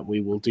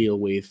 we will deal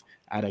with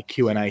at a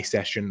Q&A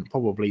session,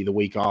 probably the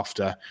week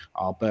after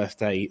our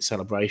birthday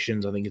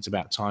celebrations. I think it's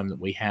about time that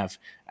we have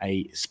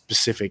a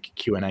specific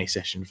Q&A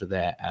session for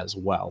there as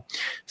well.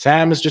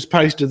 Sam has just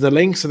posted the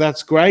link, so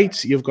that's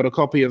great. You've got a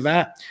copy of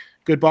that.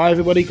 Goodbye,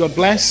 everybody. God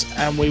bless,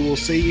 and we will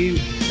see you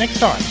next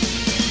time.